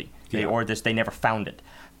ability, they never found it.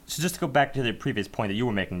 So just to go back to the previous point that you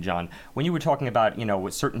were making, John, when you were talking about,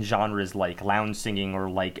 certain genres like lounge singing or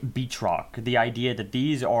like beach rock, the idea that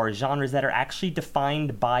these are genres that are actually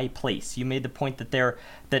defined by place. You made the point that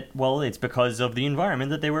it's because of the environment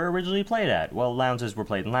that they were originally played at. Well, lounges were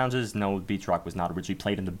played in lounges. No, beach rock was not originally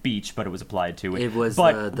played on the beach, but it was applied to it. It was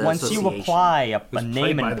but the once you association. apply a It was name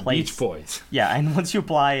played by and the place, Beach Boys. yeah, and once you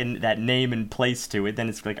apply that name and place to it, then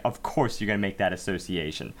it's like, of course, you're going to make that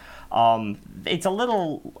association. It's a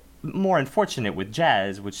little more unfortunate with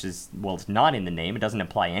jazz, which is, well, it's not in the name. It doesn't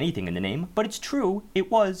imply anything in the name, but it's true.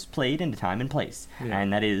 It was played in a time and place. Yeah.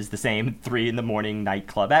 And that is the same 3 a.m.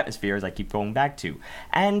 nightclub atmosphere as I keep going back to.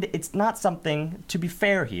 And it's not something, to be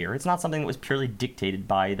fair here, it's not something that was purely dictated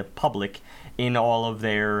by the public in all of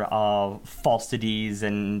their falsities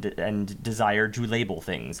and desire to label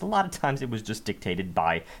things. A lot of times it was just dictated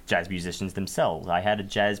by jazz musicians themselves. I had a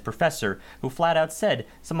jazz professor who flat out said,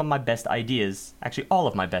 some of my best ideas, actually all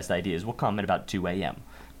of my best ideas, will come at about 2 a.m.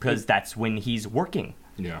 because that's when he's working.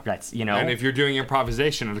 Yeah. That's, And if you're doing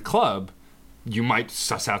improvisation at a club, you might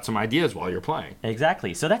suss out some ideas while you're playing.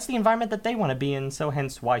 Exactly. So that's the environment that they want to be in, so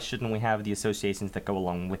hence why shouldn't we have the associations that go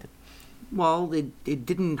along with it? Well, it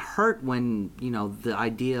didn't hurt when, the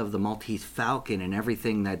idea of the Maltese Falcon and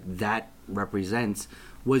everything that represents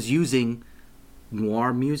was using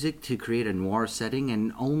noir music to create a noir setting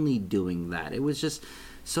and only doing that. It was just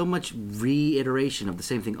so much reiteration of the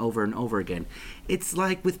same thing over and over again. It's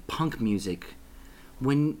like with punk music.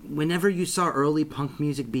 Whenever you saw early punk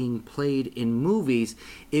music being played in movies,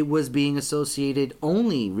 it was being associated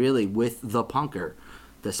only really with the punker.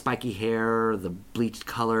 The spiky hair, the bleached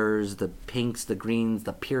colors, the pinks, the greens,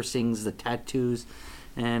 the piercings, the tattoos,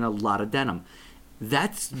 and a lot of denim.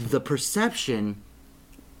 That's the perception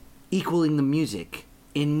equaling the music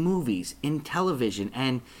in movies, in television,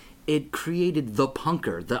 and it created the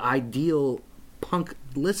punker, the ideal punk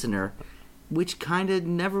listener, which kind of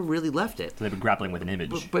never really left it. So they've been grappling with an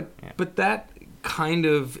image. But that kind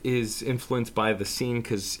of is influenced by the scene,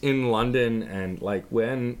 because in London and like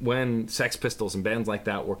when Sex Pistols and bands like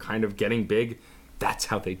that were kind of getting big, that's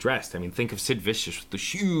how they dressed. I mean, think of Sid Vicious with the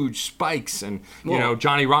huge spikes and,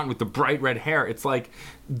 Johnny Rotten with the bright red hair. It's like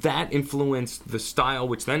that influenced the style,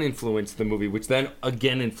 which then influenced the movie, which then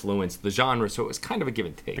again influenced the genre. So it was kind of a give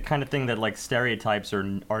and take. The kind of thing that, like, stereotypes are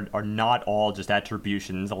not all just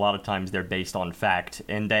attributions. A lot of times they're based on fact.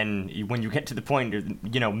 And then when you get to the point,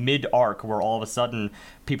 mid-arc, where all of a sudden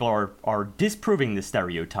people are disproving the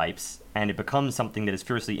stereotypes and it becomes something that is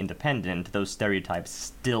fiercely independent, those stereotypes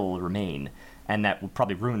still remain. And that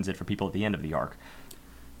probably ruins it for people at the end of the arc.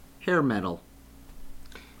 Hair metal.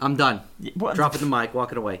 I'm done. Well, dropping the mic,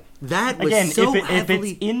 walking away. That was again, so if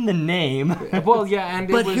heavily... it's in the name. Well, yeah, and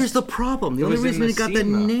but here's the problem. The only reason it got the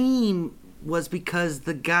scene, name was because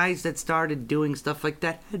the guys that started doing stuff like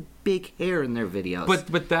that had big hair in their videos.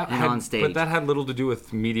 But that had little to do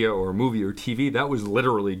with media or movie or TV. That was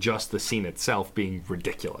literally just the scene itself being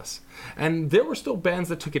ridiculous. And there were still bands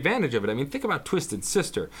that took advantage of it. I mean, think about Twisted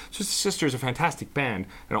Sister. Twisted Sister is a fantastic band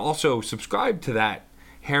and also subscribed to that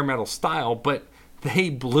hair metal style, but they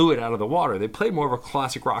blew it out of the water. They played more of a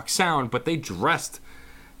classic rock sound, but they dressed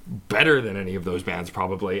better than any of those bands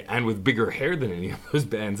probably, and with bigger hair than any of those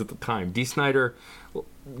bands at the time. Dee Snider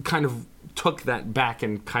kind of took that back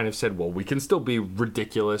and kind of said, well, we can still be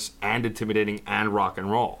ridiculous and intimidating and rock and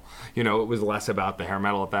roll. It was less about the hair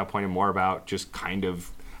metal at that point and more about just kind of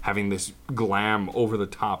having this glam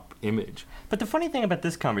over-the-top image. But the funny thing about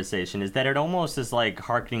this conversation is that it almost is like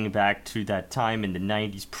harkening back to that time in the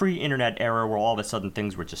 90s, pre-internet era, where all of a sudden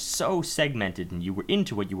things were just so segmented and you were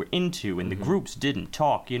into what you were into and the groups didn't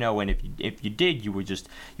talk, and if you did, you were just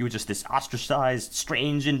this ostracized,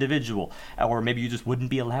 strange individual, or maybe you just wouldn't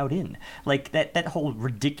be allowed in. Like, that whole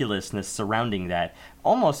ridiculousness surrounding that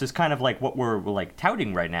almost is kind of like what we're like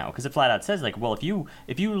touting right now, because it flat out says, like, well, if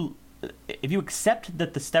you accept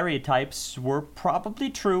that the stereotypes were probably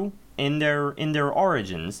true in their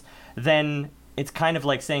origins, then it's kind of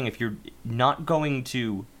like saying if you're going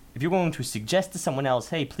to suggest to someone else,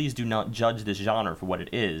 hey, please do not judge this genre for what it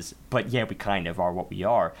is, but yeah, we kind of are what we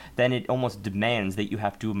are, then it almost demands that you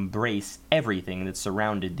have to embrace everything that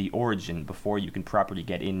surrounded the origin before you can properly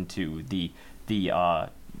get into the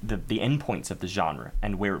endpoints of the genre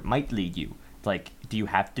and where it might lead you. Like, do you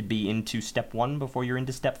have to be into step 1 before you're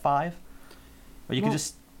into step 5? Or you can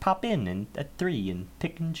just pop in at 3 and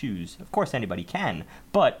pick and choose. Of course anybody can,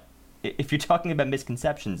 but if you're talking about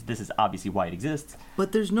misconceptions, this is obviously why it exists.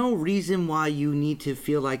 But there's no reason why you need to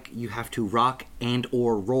feel like you have to rock and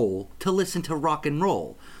or roll to listen to rock and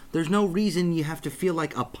roll. There's no reason you have to feel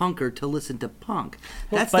like a punker to listen to punk.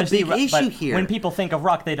 That's the big issue here. When people think of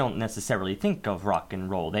rock, they don't necessarily think of rock and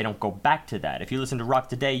roll. They don't go back to that. If you listen to rock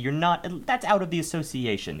today, that's out of the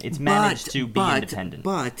association. It's managed to be independent.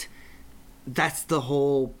 But that's the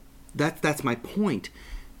whole... That's my point.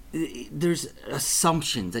 There's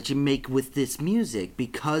assumptions that you make with this music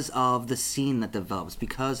because of the scene that develops,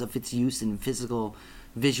 because of its use in visual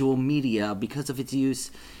media, because of its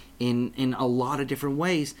use in a lot of different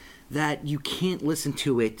ways, that you can't listen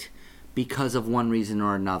to it because of one reason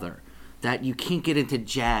or another. that you can't get into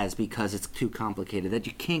jazz because it's too complicated, that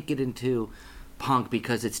you can't get into punk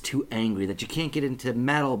because it's too angry, that you can't get into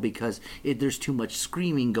metal because there's too much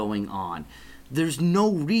screaming going on. There's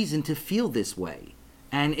no reason to feel this way.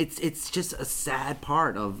 And it's just a sad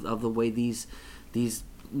part of the way these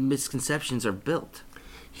misconceptions are built.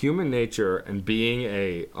 Human nature and being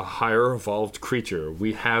a higher evolved creature,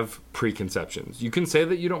 we have preconceptions. You can say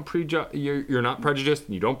that you don't prejudge, you're not prejudiced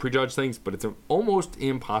and you don't prejudge things, but it's almost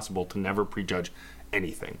impossible to never prejudge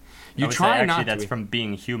anything. You try not to. That's from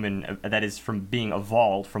being human. That is from being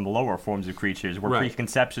evolved from lower forms of creatures, where Right.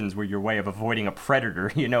 preconceptions were your way of avoiding a predator,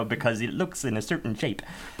 because it looks in a certain shape.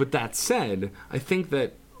 But that said, I think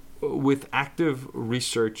that with active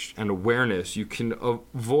research and awareness, you can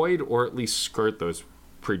avoid or at least skirt those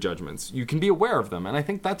prejudgments. You can be aware of them, and I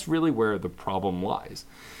think that's really where the problem lies.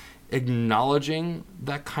 Acknowledging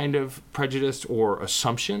that kind of prejudice or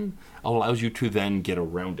assumption allows you to then get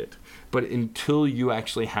around it. But until you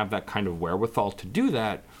actually have that kind of wherewithal to do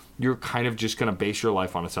that, you're kind of just going to base your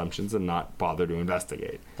life on assumptions and not bother to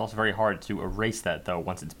investigate. It's also very hard to erase that, though,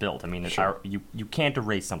 once it's built. I mean, Sure. you can't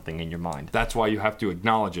erase something in your mind. That's why you have to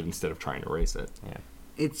acknowledge it instead of trying to erase it. Yeah.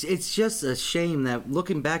 It's just a shame that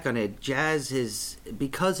looking back on it, jazz is,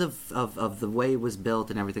 because of the way it was built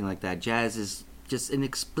and everything like that, jazz is just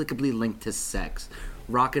inexplicably linked to sex.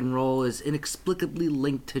 Rock and roll is inexplicably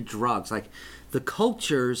linked to drugs. Like, the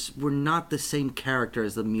cultures were not the same character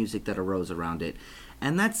as the music that arose around it.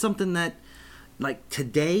 And that's something that, like,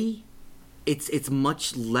 today, it's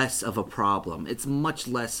much less of a problem. It's much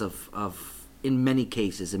less of in many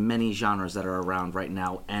cases, in many genres that are around right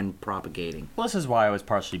now and propagating. Well, this is why I was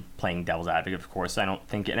partially playing devil's advocate, of course. I don't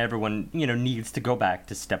think everyone, needs to go back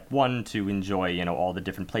to step one to enjoy, all the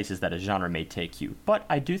different places that a genre may take you. But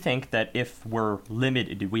I do think that if we're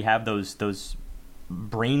limited, we have those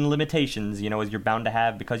brain limitations, as you're bound to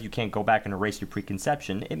have because you can't go back and erase your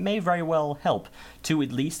preconception, it may very well help to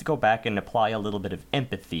at least go back and apply a little bit of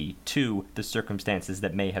empathy to the circumstances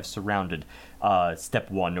that may have surrounded step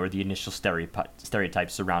one or the initial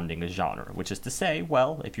stereotypes surrounding a genre. Which is to say,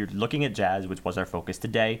 well, if you're looking at jazz, which was our focus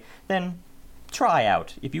today, then try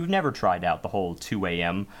out. If you've never tried out the whole 2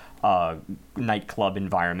 a.m. Nightclub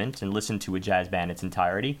environment and listened to a jazz band in its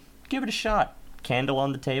entirety, give it a shot. Candle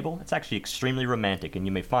on the table, it's actually extremely romantic, and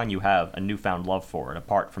you may find you have a newfound love for it,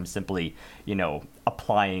 apart from simply,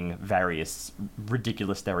 applying various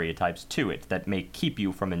ridiculous stereotypes to it that may keep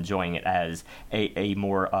you from enjoying it as a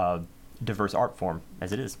more diverse art form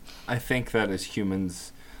as it is. I think that as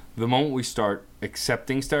humans, the moment we start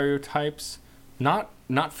accepting stereotypes, not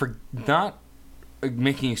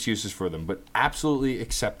making excuses for them, but absolutely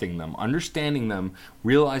accepting them, understanding them,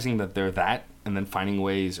 realizing that they're that, and then finding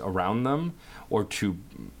ways around them or to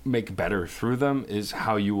make better through them is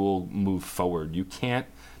how you will move forward. You can't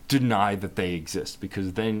deny that they exist,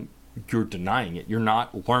 because then you're denying it. You're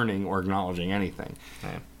not learning or acknowledging anything.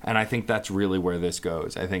 Yeah. And I think that's really where this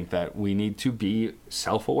goes. I think that we need to be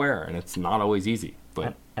self-aware, and it's not always easy.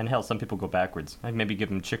 But and hell, some people go backwards. I'd maybe give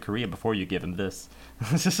them Chick Corea before you give them this.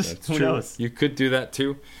 that's Who true. knows? You could do that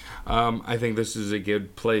too. I think this is a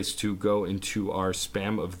good place to go into our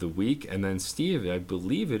spam of the week. And then, Steve, I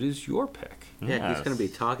believe it is your pick. Yeah, Yes. he's going to be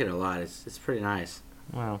talking a lot. It's pretty nice.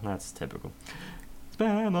 Well, that's typical.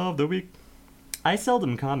 Spam of the week. I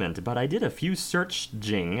seldom comment, but I did a few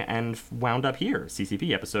searching and wound up here.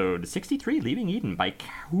 CCP episode 63, Leaving Eden by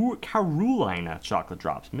Carolina Chocolate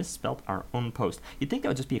Drops. Misspelt our own post. You'd think that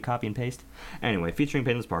would just be a copy and paste. Anyway, featuring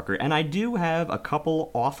Painless Parker. And I do have a couple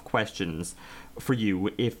off questions for you,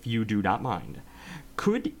 if you do not mind.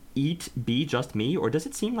 Could it be just me, or does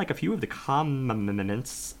it seem like a few of the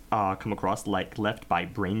comments come across like left by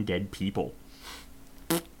brain-dead people?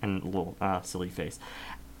 And a little silly face.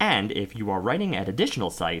 And if you are writing at additional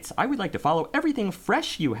sites, I would like to follow everything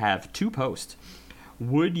fresh you have to post.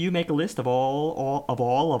 Would you make a list of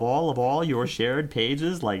all your shared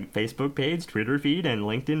pages, like Facebook page, Twitter feed, and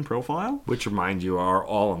LinkedIn profile? Which, remind you, are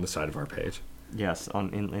all on the side of our page. Yes,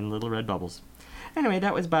 in little red bubbles. Anyway,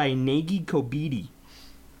 that was by Nagi Kobidi.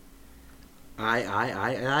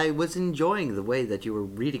 I was enjoying the way that you were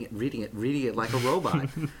reading it like a robot.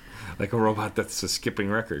 Like a robot that's a skipping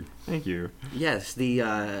record. Thank you. Yes, the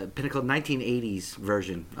pinnacle 1980s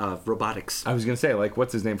version of robotics, I was going to say, like,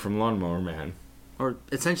 what's his name from Lawnmower Man? or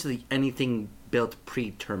essentially anything built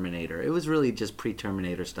pre-Terminator. It was really just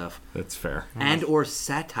pre-Terminator stuff, That's fair. and or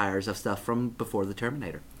satires of stuff from before the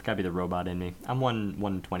Terminator. It's gotta be the robot in me. I'm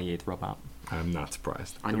 1/28th robot. I'm not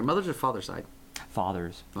surprised. On your mother's or father's side?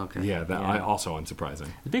 Fathers. Okay. Yeah, that Yeah. also unsurprising.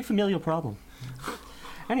 The big familial problem.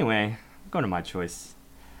 Anyway, going to my choice.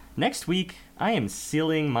 Next week, I am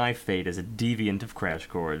sealing my fate as a deviant of Crash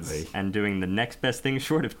Chords and doing the next best thing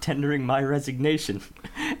short of tendering my resignation.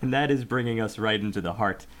 And that is bringing us right into the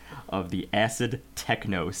heart of the acid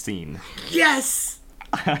techno scene. Yes!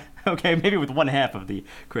 Okay, maybe with one half of the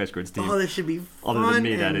Crash Chords team. Oh, this should be fun. Other than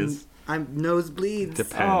me, that is. I'm nosebleeds.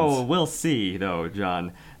 Depends. Oh, we'll see, though,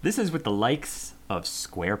 John. This is with the likes of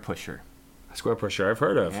Square Pusher. Square Pusher, I've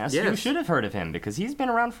heard of. Yes, Yes. you should have heard of him because he's been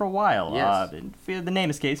around for a while. Yes. The name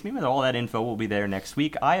escapes me, but all that info will be there next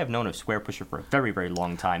week. I have known of Square Pusher for a very, very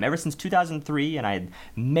long time, ever since 2003, and I had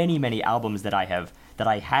many, many albums that I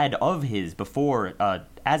had of his before,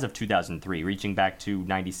 as of 2003, reaching back to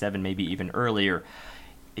 97, maybe even earlier.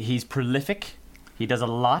 He's prolific. He does a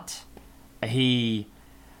lot.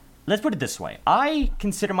 Let's put it this way. I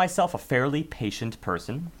consider myself a fairly patient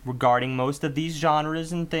person regarding most of these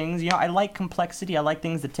genres and things. You know, I like complexity. I like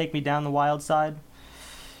things that take me down the wild side.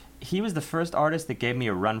 He was the first artist that gave me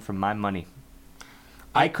a run for my money.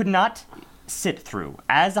 I could not sit through,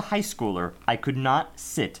 as a high schooler, I could not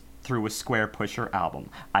sit through a Square Pusher album.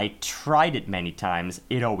 I tried it many times.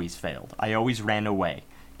 It always failed. I always ran away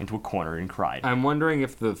into a corner and cried. I'm wondering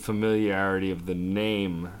if the familiarity of the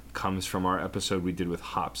name comes from our episode we did with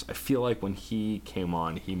Hops. I feel like when he came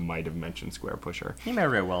on, he might have mentioned Square Pusher. He may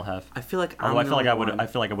very well have. I feel like Although I feel like I would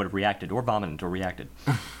have have reacted or vomited or reacted.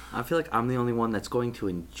 I feel like I'm the only one that's going to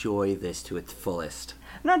enjoy this to its fullest.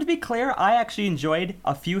 Now, to be clear, I actually enjoyed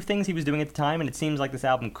a few things he was doing at the time, and it seems like this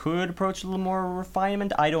album could approach a little more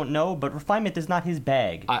refinement. I don't know, but refinement is not his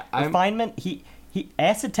bag. Refinement, he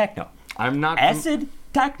acid techno. I'm not acid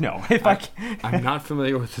techno. I'm not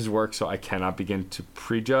familiar with his work, so I cannot begin to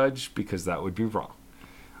prejudge because that would be wrong.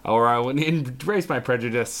 Or I would embrace my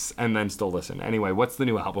prejudice and then still listen. Anyway, what's the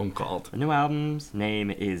new album called? The new album's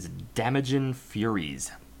name is Damagin'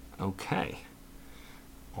 Furies. Okay.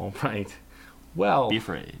 All right. Well, Be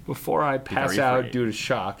afraid. Before I pass very out afraid. due to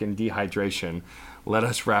shock and dehydration, let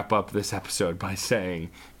us wrap up this episode by saying,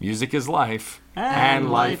 music is life,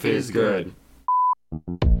 And life is good.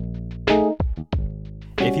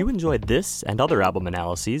 If you enjoyed this and other album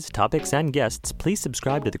analyses, topics, and guests, please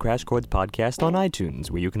subscribe to the Crash Chords podcast on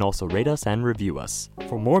iTunes, where you can also rate us and review us.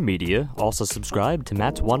 For more media, also subscribe to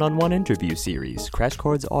Matt's one-on-one interview series, Crash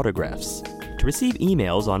Chords Autographs. To receive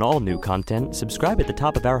emails on all new content, subscribe at the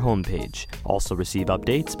top of our homepage. Also receive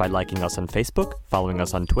updates by liking us on Facebook, following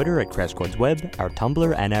us on Twitter at Crash Chords Web, our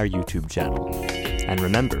Tumblr, and our YouTube channel. And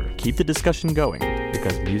remember, keep the discussion going,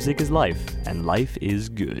 because music is life, and life is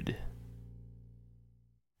good.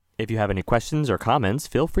 If you have any questions or comments,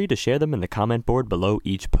 feel free to share them in the comment board below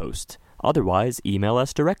each post. Otherwise, email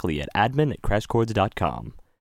us directly at admin@crashchords.com.